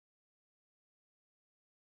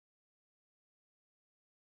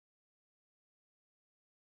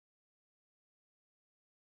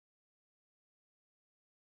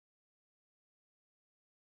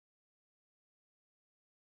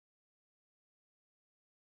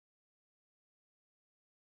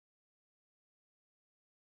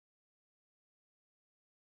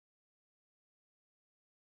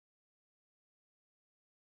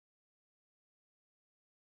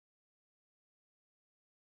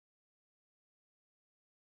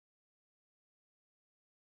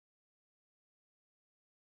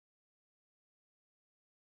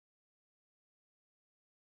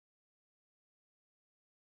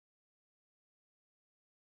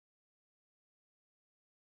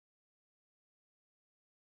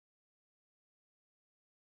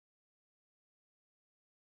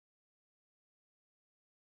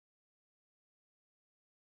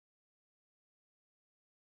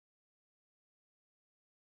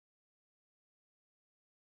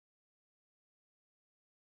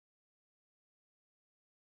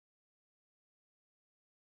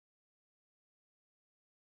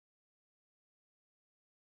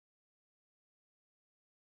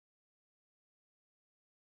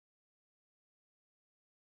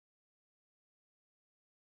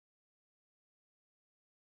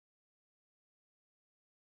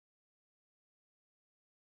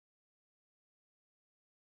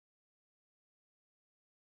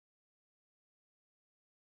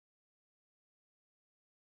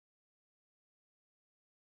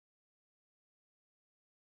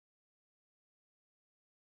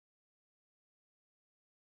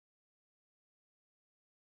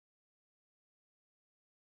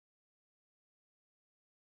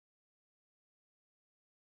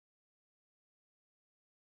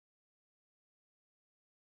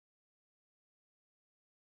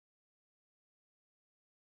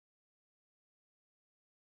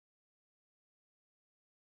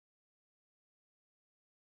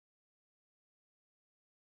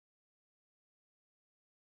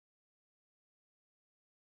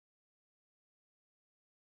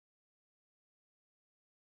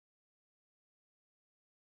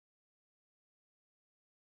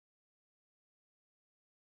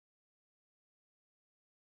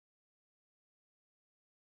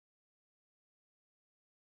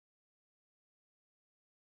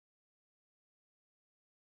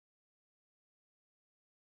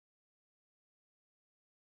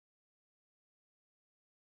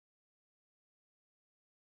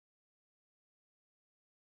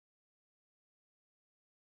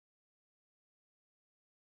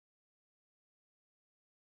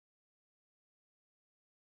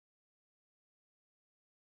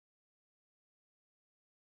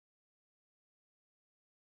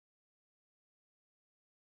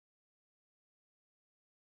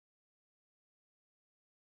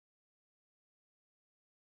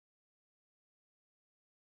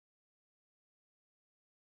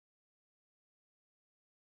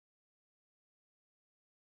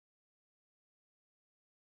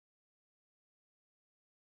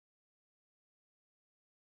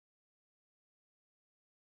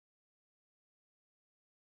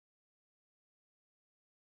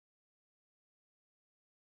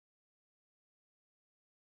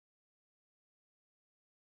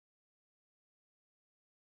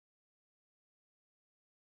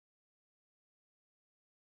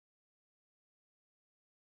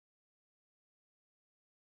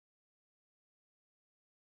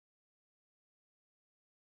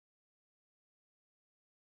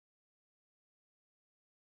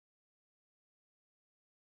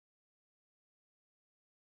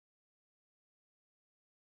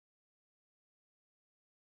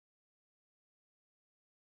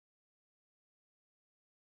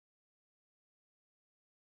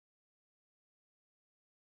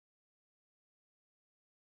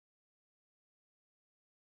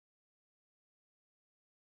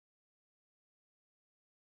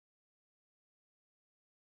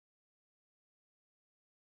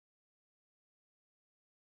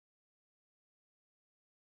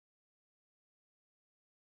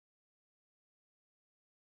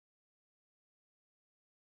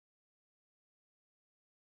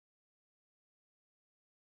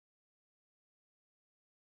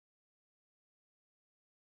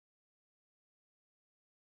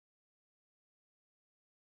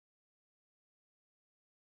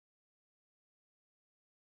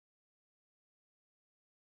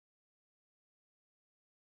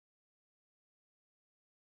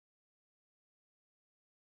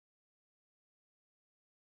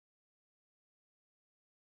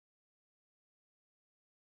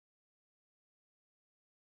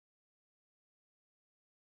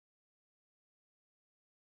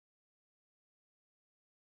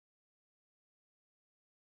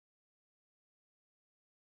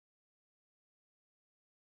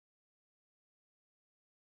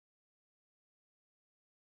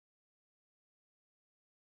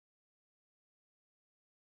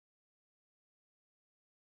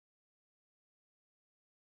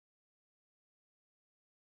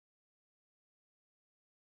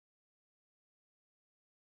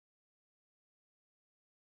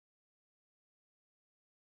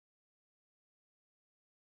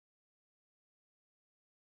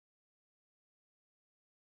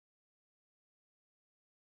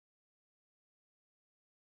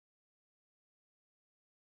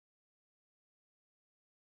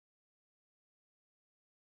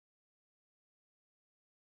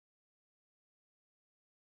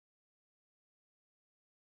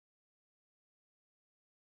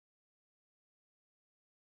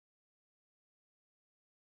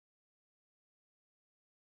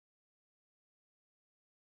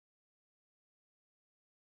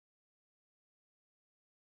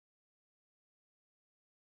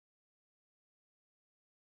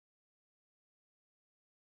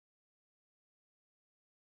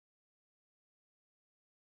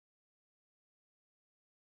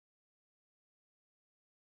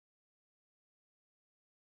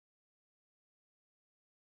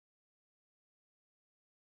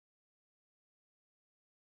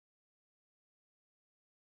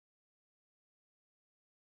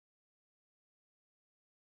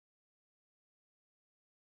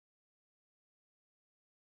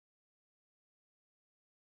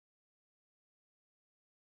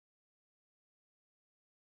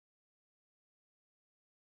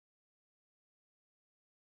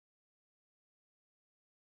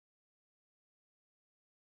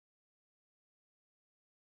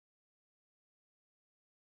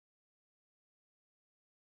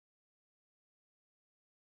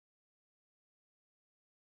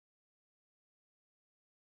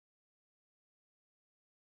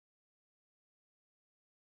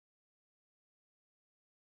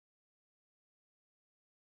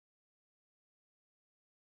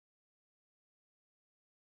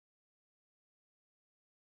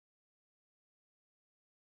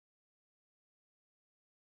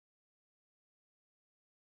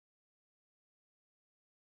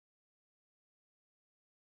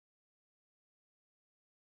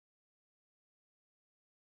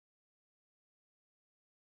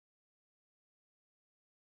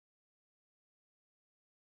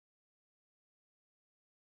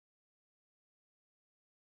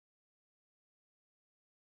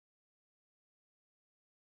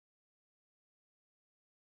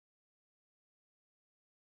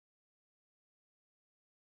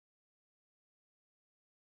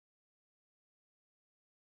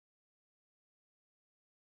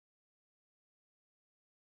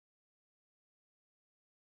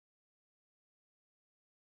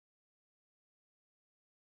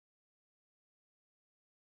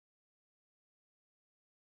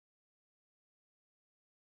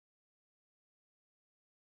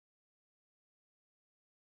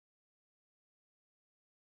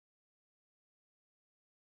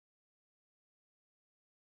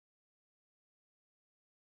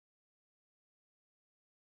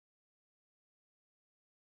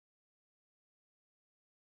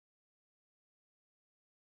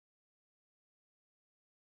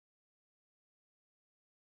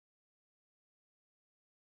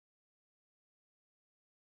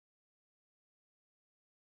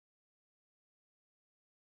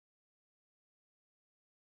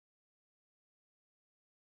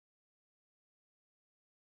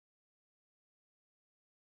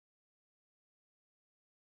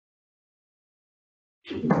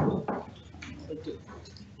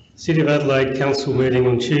City of Adelaide Council meeting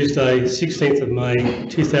on Tuesday, 16th of May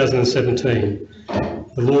 2017.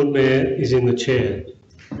 The Lord Mayor is in the chair.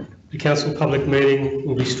 The Council public meeting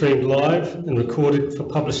will be streamed live and recorded for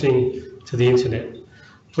publishing to the internet.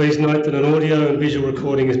 Please note that an audio and visual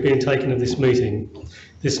recording is being taken of this meeting.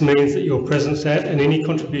 This means that your presence at and any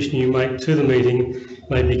contribution you make to the meeting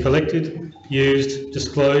may be collected, used,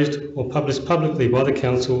 disclosed or published publicly by the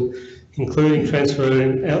Council, including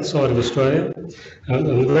transferring outside of Australia. And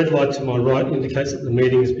the red light to my right indicates that the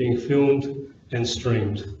meeting is being filmed and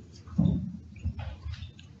streamed.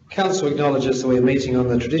 Council acknowledges that we are meeting on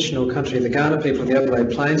the traditional country of the Kaurna people of the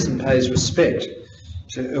Adelaide Plains and pays respect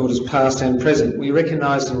to elders past and present. We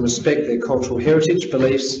recognise and respect their cultural heritage,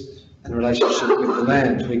 beliefs and relationship with the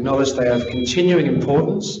land. We acknowledge they are of continuing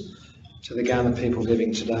importance to the Kaurna people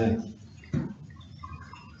living today.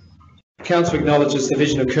 Council acknowledges the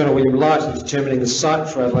vision of Colonel William Light in determining the site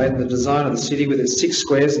for Adelaide and the design of the city with its 6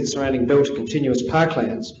 squares and surrounding built continuous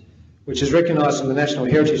parklands, which is recognised on the National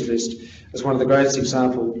Heritage List as one of the greatest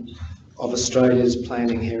examples of Australia's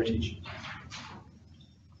planning heritage.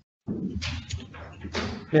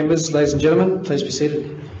 Members, ladies and gentlemen, please be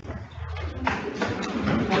seated.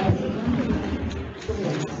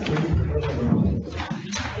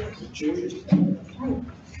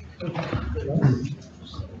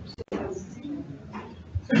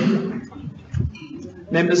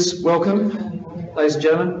 Members, welcome. Ladies and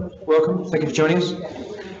gentlemen, welcome. Thank you for joining us.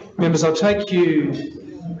 Members, I'll take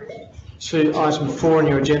you to item 4 on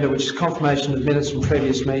your agenda, which is confirmation of minutes from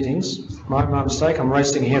previous meetings. My mistake, I'm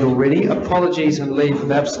racing ahead already. Apologies and leave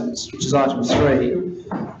of absence, which is item 3.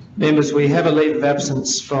 Members, we have a leave of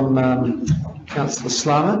absence from Councillor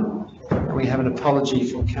Slama, and we have an apology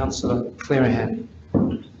from Councillor Clerihan.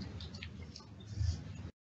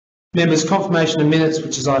 Members, confirmation of minutes,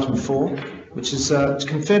 which is item 4, which is to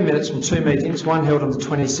confirm minutes from 2 meetings, one held on the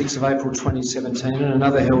 26th of April 2017 and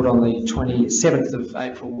another held on the 27th of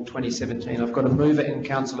April 2017. I've got a mover in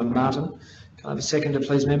Councillor Martin. Can I have a seconder,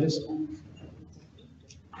 please, members?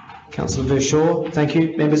 Councillor Verschoor, thank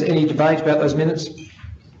you. Members, any debate about those minutes?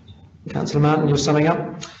 Councillor Martin, you're summing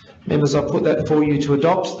up. Members, I'll put that for you to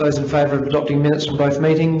adopt. Those in favour of adopting minutes from both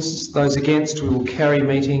meetings, those against, we will carry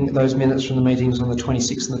those minutes from the meetings on the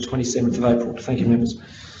 26th and the 27th of April. Thank you, members.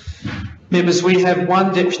 Members, we have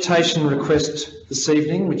one deputation request this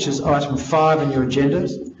evening, which is item 5 on your agenda.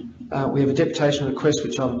 We have a deputation request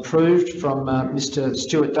which I've approved from Mr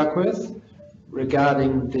Stuart Duckworth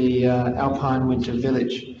regarding the Alpine Winter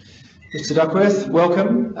Village. Mr Duckworth,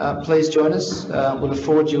 welcome. Please join us. We'll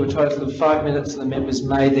afford you a total of 5 minutes and the members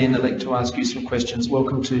may then elect to ask you some questions.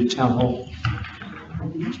 Welcome to Town Hall.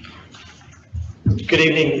 Good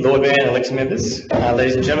evening, Lord Mayor and elected members.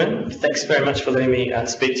 Ladies and gentlemen, thanks very much for letting me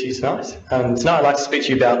speak to you tonight. Tonight I'd like to speak to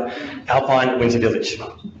you about Alpine Winter Village.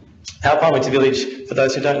 Alpine Winter Village, for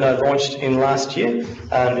those who don't know, launched in last year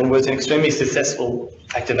and was an extremely successful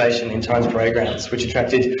activation in Torrens Parade Grounds, which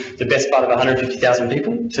attracted the best part of 150,000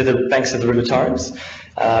 people to the banks of the River Torrens.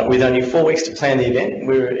 With only 4 weeks to plan the event,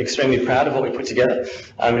 we were extremely proud of what we put together.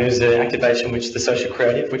 It was an activation which the Social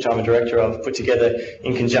Creative, which I'm a director of, put together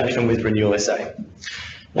in conjunction with Renewal SA.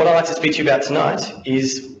 What I'd like to speak to you about tonight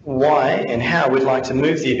is why and how we'd like to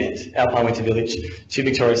move the event, Alpine Winter Village, to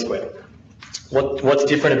Victoria Square. What's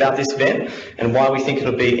different about this event and why we think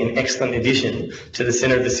it'll be an excellent addition to the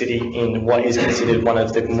centre of the city in what is considered one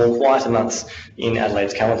of the more quieter months in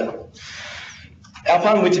Adelaide's calendar.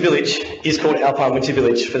 Alpine Winter Village is called Alpine Winter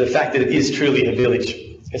Village for the fact that it is truly a village.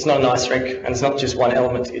 It's not an ice rink and it's not just one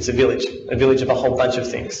element, it's a village of a whole bunch of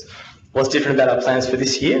things. What's different about our plans for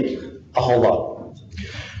this year? A whole lot.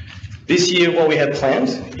 This year what we have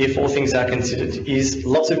planned, if all things are considered, is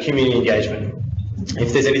lots of community engagement.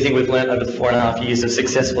 If there's anything we've learned over the 4.5 years of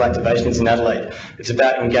successful activations in Adelaide, it's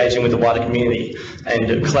about engaging with the wider community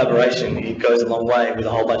and collaboration. It goes a long way with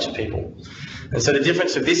a whole bunch of people. And so the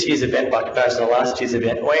difference of this year's event by comparison to last year's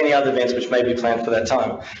event or any other events which may be planned for that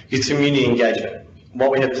time is community engagement.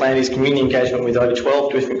 What we have planned is community engagement with over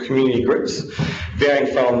 12 different community groups,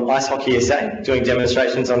 varying from Ice Hockey SA, doing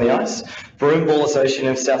demonstrations on the ice, Broom Ball Association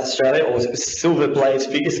of South Australia, or Silver Blades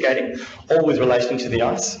Figure Skating, all with relation to the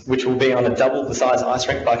ice, which will be on a double the size ice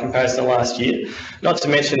rink by comparison to last year. Not to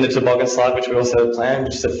mention the toboggan slide, which we also have planned,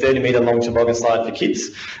 which is a 30-metre long toboggan slide for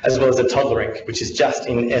kids, as well as a toddler rink, which is just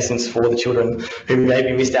in essence for the children who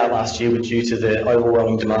maybe missed out last year due to the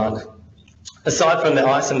overwhelming demand. Aside from the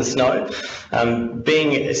ice and the snow,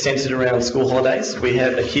 being centred around school holidays, we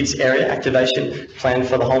have a kids area activation planned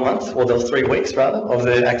for the whole month, or the 3 weeks rather, of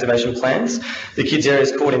the activation plans. The kids area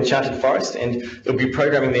is called Enchanted Forest, and there'll be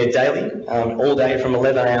programming there daily, all day from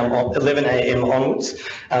 11 a.m. onwards.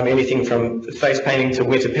 Anything from face painting to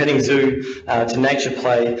winter petting zoo, to nature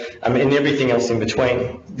play, and everything else in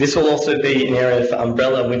between. This will also be an area for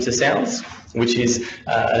Umbrella Winter Sounds, which is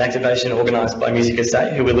an activation organised by Music SA,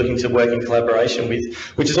 who we're looking to work in collaboration with,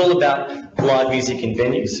 which is all about live music in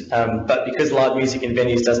venues. But because live music in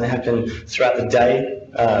venues doesn't happen throughout the day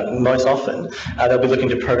most often, they'll be looking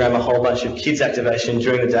to program a whole bunch of kids activation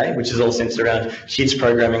during the day, which is all centred around kids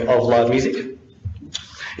programming of live music.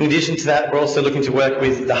 In addition to that, we're also looking to work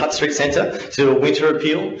with the Hutt Street Centre to do a winter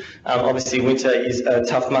appeal. Obviously, winter is a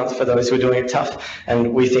tough month for those who are doing it tough,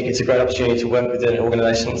 and we think it's a great opportunity to work with an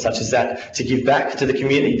organisation such as that to give back to the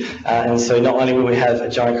community. And so not only will we have a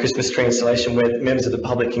giant Christmas tree installation where members of the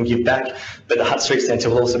public can give back, but the Hutt Street Centre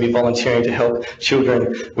will also be volunteering to help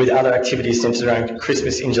children with other activities centred around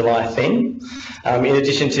Christmas in July theme. In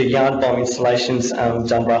addition to yarn bomb installations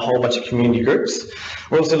done by a whole bunch of community groups.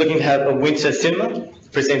 We're also looking to have a winter cinema,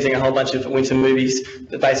 presenting a whole bunch of winter movies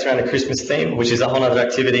based around a Christmas theme, which is a whole other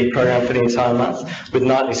activity programmed for the entire month with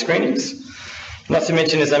nightly screenings. Not to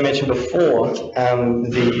mention, as I mentioned before,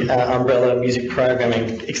 the umbrella music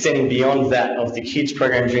programming extending beyond that of the kids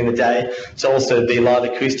program during the day to also be live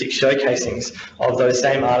acoustic showcasings of those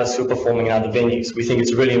same artists who are performing in other venues. We think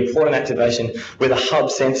it's a really important activation with a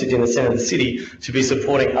hub centred in the centre of the city to be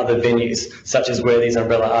supporting other venues, such as where these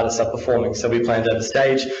umbrella artists are performing. So we plan to have a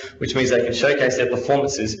stage, which means they can showcase their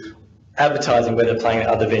performances, advertising where they're playing at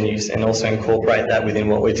other venues, and also incorporate that within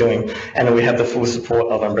what we're doing. And we have the full support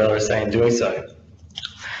of Umbrella SA in doing so.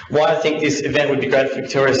 Why I think this event would be great for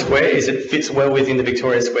Victoria Square is it fits well within the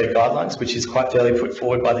Victoria Square guidelines, which is quite fairly put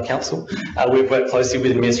forward by the council. We've worked closely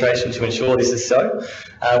with administration to ensure this is so.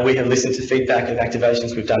 We have listened to feedback of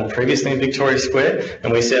activations we've done previously in Victoria Square,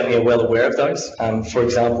 and we certainly are well aware of those. For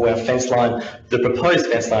example, our fence line, the proposed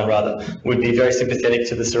fence line rather, would be very sympathetic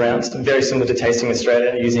to the surrounds, very similar to Tasting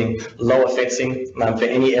Australia, using lower fencing for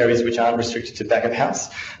any areas which aren't restricted to back of house,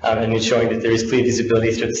 and ensuring that there is clear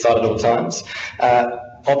visibility through the site at all times.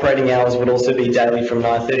 Operating hours would also be daily from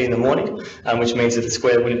 9:30 in the morning, which means that the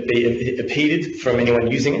square wouldn't be impeded from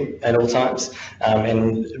anyone using it at all times.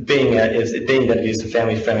 And being that it is a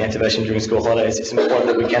family-friendly activation during school holidays, it's important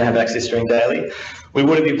that we can have access during daily. We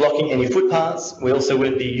wouldn't be blocking any footpaths. We also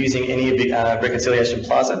wouldn't be using any of the Reconciliation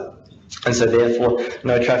Plaza, and so therefore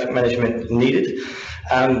no traffic management needed.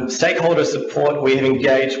 Stakeholder support, we have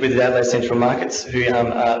engaged with the Adelaide Central Markets, who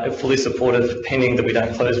are fully supportive pending that we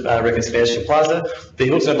don't close Reconciliation Plaza. The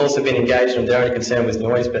Hilton have also been engaged, and they're only concerned with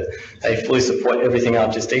noise, but they fully support everything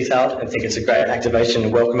I've just detailed and think it's a great activation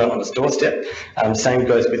and welcome it on its doorstep. Same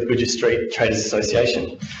goes with Bridges Street Traders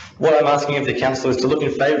Association. What I'm asking of the council is to look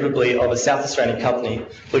in favourably of a South Australian company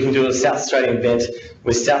looking to do a South Australian event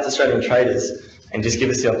with South Australian traders, and just give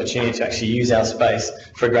us the opportunity to actually use our space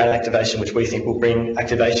for a great activation, which we think will bring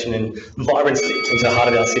activation and vibrancy into the heart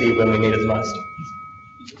of our city when we need it the most.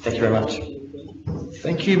 Thank you very much.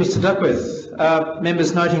 Thank you, Mr Duckworth.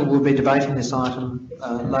 Members, noting we'll be debating this item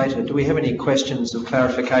later, do we have any questions or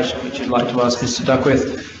clarification which you'd like to ask Mr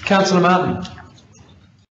Duckworth? Councillor Martin.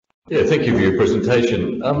 Yeah, thank you for your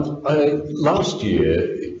presentation. Last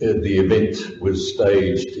year, the event was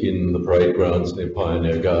staged in the parade grounds near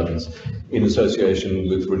Pioneer Gardens in association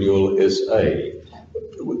with Renewal SA.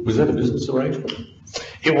 Was that a business arrangement?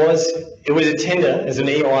 It was a tender as an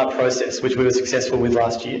EOI process, which we were successful with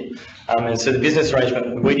last year. And so the business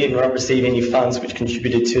arrangement, we did not receive any funds which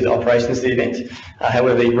contributed to the operations of the event.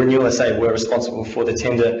 However, Renewal SA were responsible for the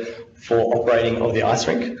tender for operating of the ice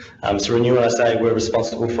rink. So Renewal SA were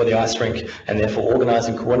responsible for the ice rink and therefore organised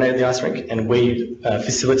and coordinated the ice rink, and we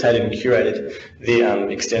facilitated and curated the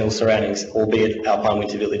external surroundings, albeit Alpine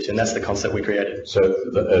Winter Village, and that's the concept we created. So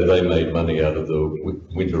they made money out of the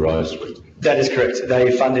winter ice rink? That is correct.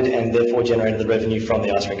 They funded and therefore generated the revenue from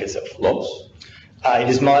the ice rink itself. Lots? It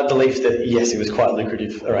is my belief that, yes, it was quite a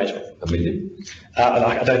lucrative arrangement. $1 million?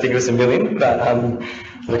 I don't think it was $1 million, but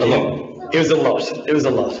it was a lot. It was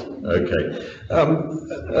a lot. Okay.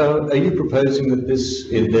 Are you proposing that this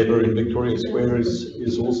endeavour in Victoria Square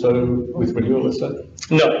is also with Renewal SA?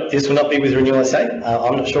 No, this will not be with Renewal SA.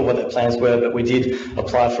 I'm not sure what their plans were, but we did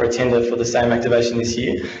apply for a tender for the same activation this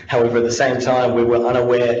year. However, at the same time, we were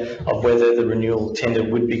unaware of whether the renewal tender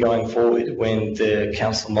would be going forward when the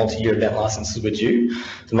council multi-year event licences were due.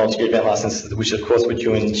 The multi-year event licences, which of course were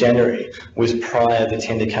due in January, was prior to the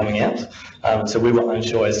tender coming out. So we were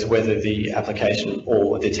unsure as to whether the application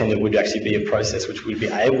or the tender would actually be a process process which we'd be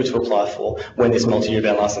able to apply for when this multi-year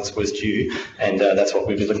event licence was due, and that's what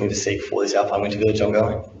we'd be looking to seek for this Alpine Winter Village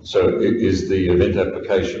ongoing. So is the event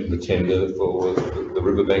application, the tender for the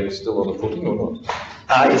riverbank still on the footing or not?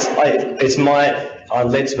 I'm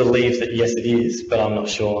led to believe that yes it is, but I'm not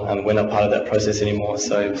sure. We're not part of that process anymore,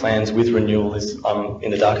 so plans with renewal is I'm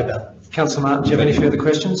in the dark about. Councillor Martin, do you have any further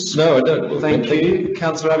questions? No, I don't. Thank you.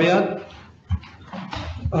 Councillor Abiad?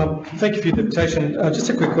 Thank you for your deputation. Just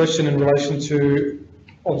a quick question in relation to,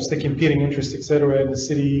 obviously, competing interests, etc. in the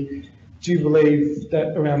city. Do you believe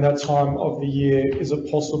that around that time of the year, is it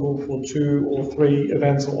possible for 2 or 3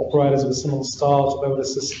 events or operators of a similar style to be able to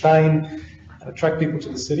sustain and attract people to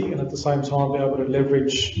the city, and at the same time be able to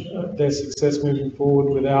leverage their success moving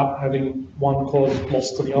forward without having one cause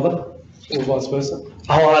lost to the other, or vice versa?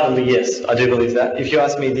 Wholeheartedly, yes, I do believe that. If you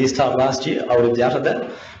asked me this time last year, I would have doubted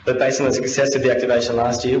that. But based on the success of the activation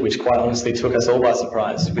last year, which quite honestly took us all by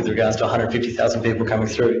surprise with regards to 150,000 people coming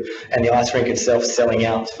through and the ice rink itself selling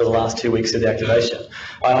out for the last 2 weeks of the activation,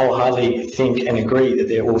 I wholeheartedly think and agree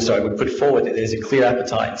that would put forward that there's a clear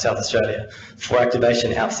appetite in South Australia for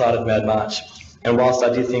activation outside of Mad March. And whilst I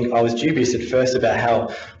did think I was dubious at first about how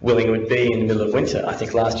willing it would be in the middle of winter, I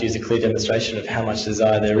think last year is a clear demonstration of how much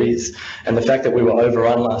desire there is. And the fact that we were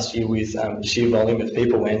overrun last year with sheer volume of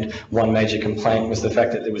people, and one major complaint was the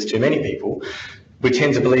fact that there was too many people, we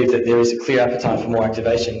tend to believe that there is a clear appetite for more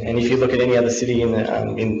activation. And if you look at any other city in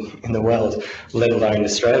the world, let alone in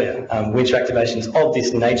Australia, winter activations of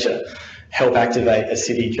this nature help activate a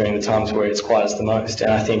city during the times where it's quietest the most.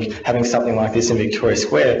 And I think having something like this in Victoria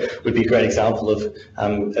Square would be a great example of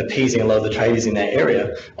appeasing a lot of the traders in that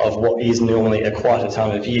area of what is normally a quieter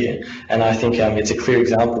time of year. And I think it's a clear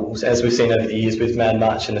example, as we've seen over the years with Mad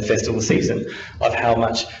March and the festival season, of how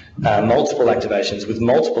much multiple activations with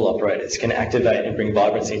multiple operators can activate and bring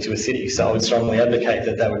vibrancy into a city. So I would strongly advocate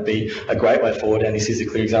that that would be a great way forward, and this is a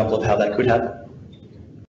clear example of how that could happen.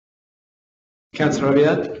 Councillor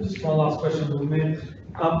Abiad? Just one last question, Lord Mayor.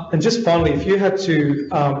 And just finally, if you had to,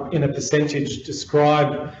 in a percentage,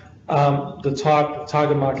 describe the type of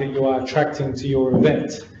target market you are attracting to your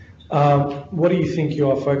event, what do you think you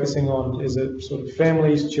are focusing on? Is it sort of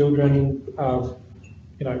families, children,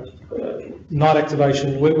 night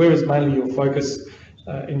activation? Where is mainly your focus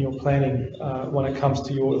in your planning when it comes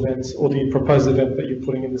to your events or the proposed event that you're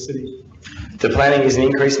putting in the city? The planning is an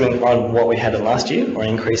increasement on what we had last year, or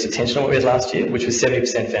increased attention on what we had last year, which was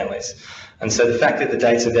 70% families. And so the fact that the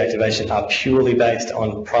dates of the activation are purely based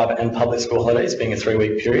on private and public school holidays, being a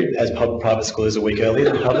 3-week period, as private school is a week earlier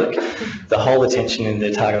than public, the whole attention in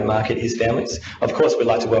the target market is families. Of course, we'd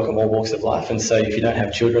like to welcome all walks of life, and so if you don't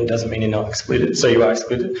have children, doesn't mean you're not excluded, so you are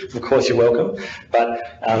excluded. Of course, you're welcome. But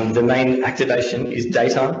the main activation is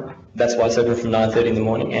daytime. That's why it's open from 9:30 in the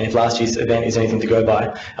morning. And if last year's event is anything to go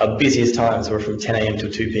by, our busiest times were from 10 a.m. till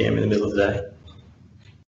 2 p.m. in the middle of the day.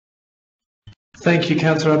 Thank you,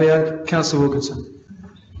 Councillor Abiad. Councillor Wilkinson.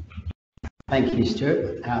 Thank you,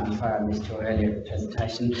 Stuart. Before I missed your earlier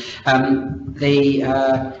presentation, the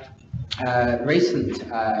recent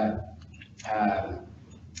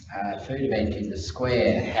food event in the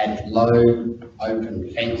square had low open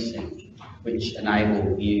fencing, which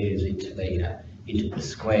enabled views into the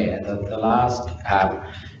square. The last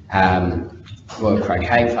Royal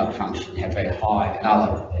Croquet Club function had very high, and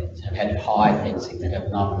other events have had high fencing that have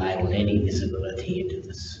not enabled any visibility into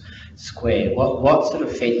the square. What sort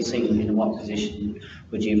of fencing and in what position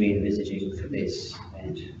would you be envisaging for this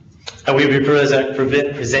event? We'll be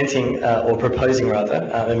presenting or proposing rather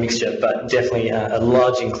a mixture, but definitely a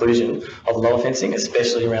large inclusion of lower fencing,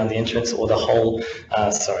 especially around the entrance or the whole,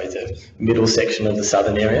 the middle section of the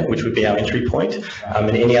southern area, which would be our entry point, and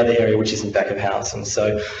any other area which is in back of house. And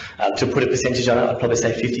so to put a percentage on it, I'd probably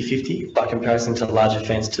say 50-50 by comparison to larger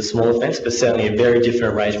fence to smaller fence, but certainly a very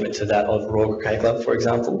different arrangement to that of Royal Croquet Club, for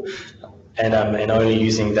example. And only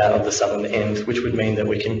using that of the southern end, which would mean that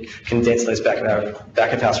we can condense those back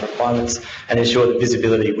of house requirements and ensure that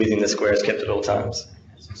visibility within the square is kept at all times.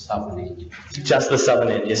 Southern end. Just the southern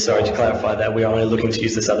end, yes, sorry to clarify that. We are only looking to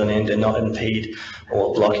use the southern end and not impede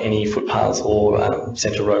or block any footpaths or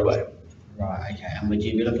central roadway. Right, okay. And would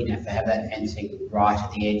you be looking to have that fencing right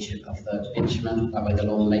at the edge of the bitumen, like where the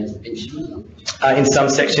lawn meets the bitumen? In some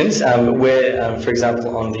sections, where, for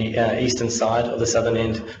example, on the eastern side of the southern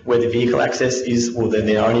end, where the vehicle access is, or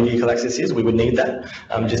the only vehicle access is, we would need that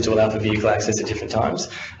just to allow for vehicle access at different times.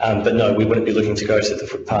 But no, we wouldn't be looking to go to the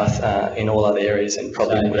footpath in all other areas, and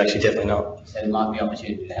probably would actually definitely not. So there might be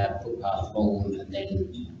opportunity to have footpath lawn and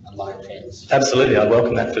then low fence? Absolutely, I'd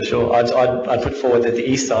welcome that for sure. I'd put forward that the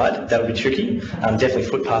east side, that would be tricky. Definitely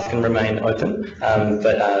footpath can remain open,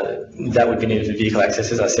 but that would be needed for vehicle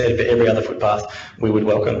access, as I said, but every other footpath we would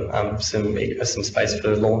welcome some space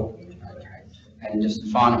for lawn. Okay. And just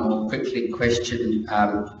a final quickly question,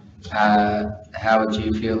 how would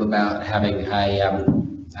you feel about having a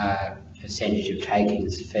percentage of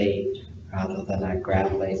takings fee rather than a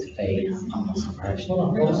ground lease fee on this operation?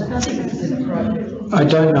 I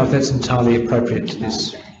don't know if that's entirely appropriate to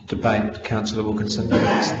this debate, Councillor Wilkinson.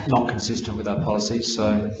 It's not consistent with our policies,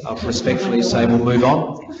 so I'll respectfully say we'll move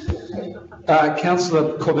on.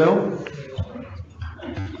 Councillor Corbell.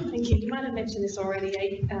 Thank you. You might have mentioned this already.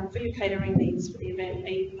 For your catering needs for the event, are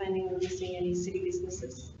you planning on using any city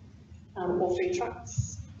businesses or food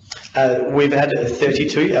trucks? We've had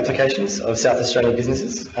 32 applications of South Australian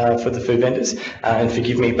businesses for the food vendors, and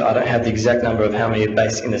forgive me, but I don't have the exact number of how many are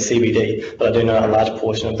based in the CBD, but I do know a large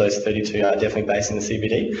portion of those 32 are definitely based in the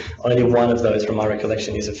CBD. Only one of those, from my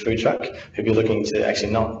recollection, is a food truck who'd be looking to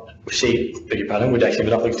actually would actually be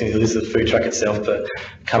not looking to list the food truck itself, but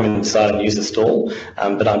come inside and use the stall.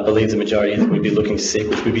 But I believe the majority that we'd be looking to seek,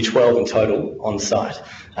 which would be 12 in total on site,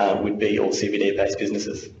 would be all CBD-based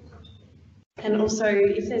businesses. And also,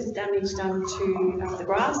 if there's damage done to the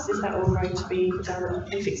grass, is that all going to be done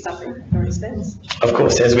and fixed up at your expense? Of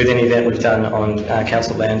course, as with any event we've done on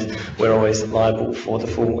council land, we're always liable for the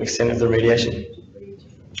full extent of the remediation.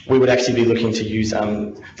 We would actually be looking to use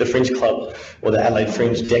the Fringe Club, or the Adelaide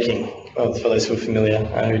Fringe decking, for those who are familiar,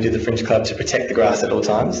 who did the Fringe Club, to protect the grass at all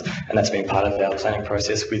times, and that's been part of our planning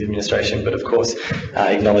process with administration. But of course,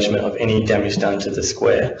 acknowledgement of any damage done to the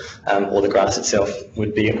square or the grass itself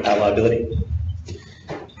would be our liability.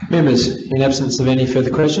 Members, in absence of any further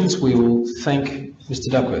questions, we will thank Mr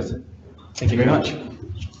Duckworth. Thank you very much.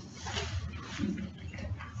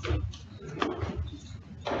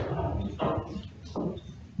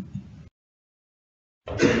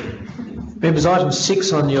 Members, item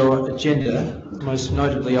 6 on your agenda, most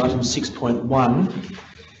notably item 6.1,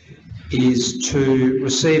 is to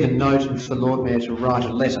receive a note and for the Lord Mayor to write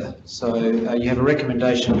a letter. So you have a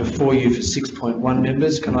recommendation before you for 6.1,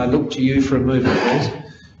 members. Can I look to you for a mover, please?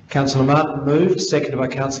 Councillor Martin moved, seconded by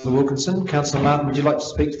Councillor Wilkinson. Councillor Martin, would you like to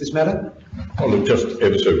speak to this matter? Oh, look, just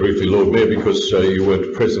ever so briefly, Lord Mayor, because you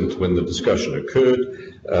weren't present when the discussion occurred.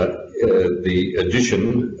 The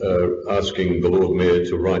addition asking the Lord Mayor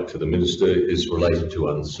to write to the Minister is related to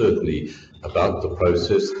uncertainty about the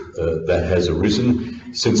process that has arisen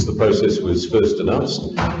since the process was first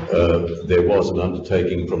announced. There was an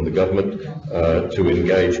undertaking from the government to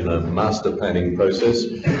engage in a master planning process,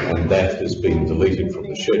 and that has been deleted from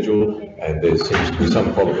the schedule, and there seems to be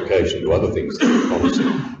some qualification to other things that were promised,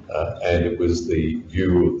 and it was the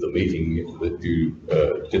view of the meeting that you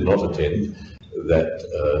did not attend that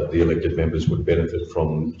the elected members would benefit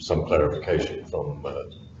from some clarification from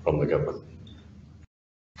the government.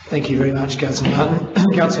 Thank you very much, Councillor Martin.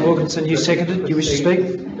 Councillor Wilkinson, you seconded. Do you wish to speak?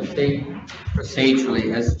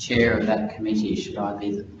 Procedurally, as chair of that committee, should I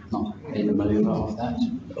not be the mover of that?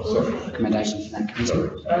 Recommendation from that committee?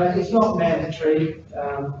 It's not mandatory. I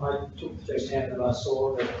took the first hand that I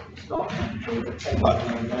saw that it's not mandatory. But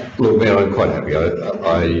thank you. Lord Mayor, I'm quite happy.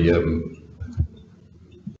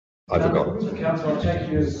 I forgot. Councillor, I'll take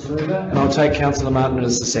you as the mover, and I'll take Councillor Martin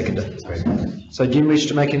as the seconder. So do you wish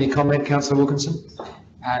to make any comment, Councillor Wilkinson?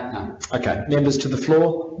 No. Okay. Members to the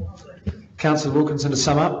floor. Councillor Wilkinson to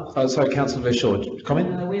sum up. Oh, sorry, Councillor Verschoor.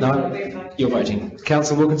 Comment? No? You're voting.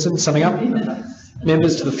 Councillor Wilkinson, summing up.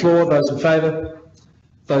 Members to the floor. Those in favour?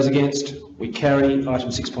 Those against? We carry item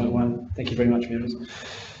 6.1. Thank you very much, members.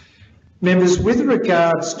 Members, with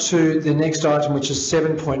regards to the next item, which is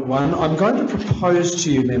 7.1, I'm going to propose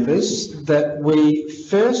to you, members, that we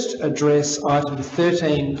first address item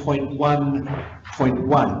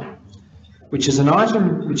 13.1.1, which is an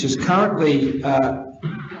item which is currently, of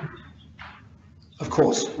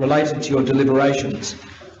course, related to your deliberations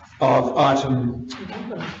of item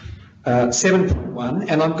 7.1,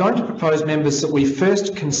 and I'm going to propose, members, that we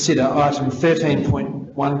first consider item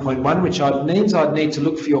 13.1.1, which means I'd need to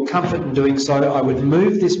look for your comfort in doing so. I would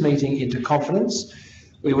move this meeting into confidence.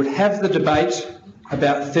 We would have the debate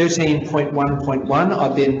about 13.1.1.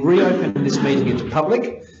 I'd then reopen this meeting into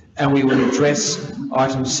public, and we would address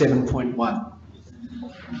item 7.1.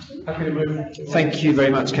 Thank you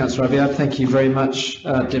very much, Councillor Abiad. Thank you very much,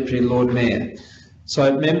 Deputy Lord Mayor.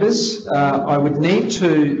 So, members, I would need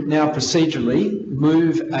to now procedurally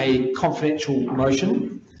move a confidential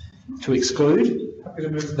motion to exclude.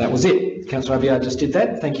 That was it. Councillor Abiad just did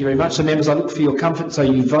that. Thank you very much. So, members, I look for your comfort, so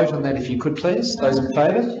you vote on that if you could, please. Those in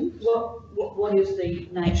favour? What what is the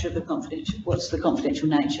nature of the confidential, what's the confidential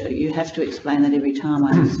nature? You have to explain that every time,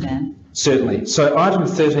 I understand. Certainly. So item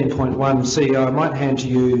 13.1, CEO, I might hand to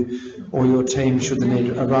you or your team should the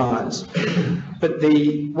need arise. But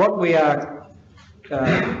what we are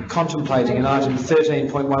contemplating in item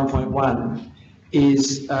 13.1.1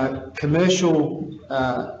 is commercial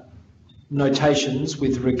notations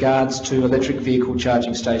with regards to electric vehicle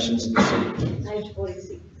charging stations in the city. Page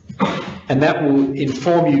 46. And that will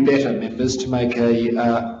inform you better, members, to make a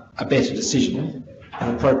better decision,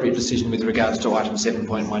 an appropriate decision with regards to item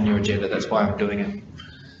 7.1, your agenda. That's why I'm doing it.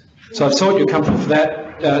 So I've sought your comfort for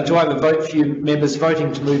that. Do I have a vote for you members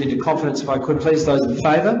voting to move into confidence? If I could, please, those in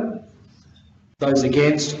favour? Those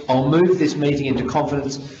against? I'll move this meeting into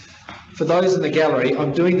confidence. For those in the gallery,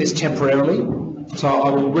 I'm doing this temporarily, so I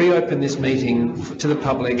will reopen this meeting to the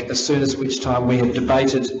public as soon as which time we have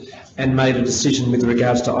debated and made a decision with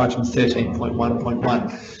regards to item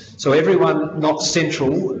 13.1.1. So everyone not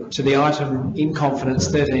central to the item in confidence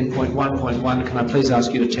 13.1.1, can I please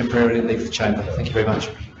ask you to temporarily leave the chamber? Thank you very much.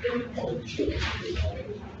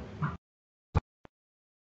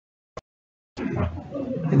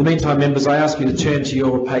 In the meantime, members, I ask you to turn to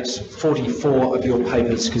your page 44 of your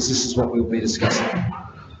papers, because this is what we'll be discussing.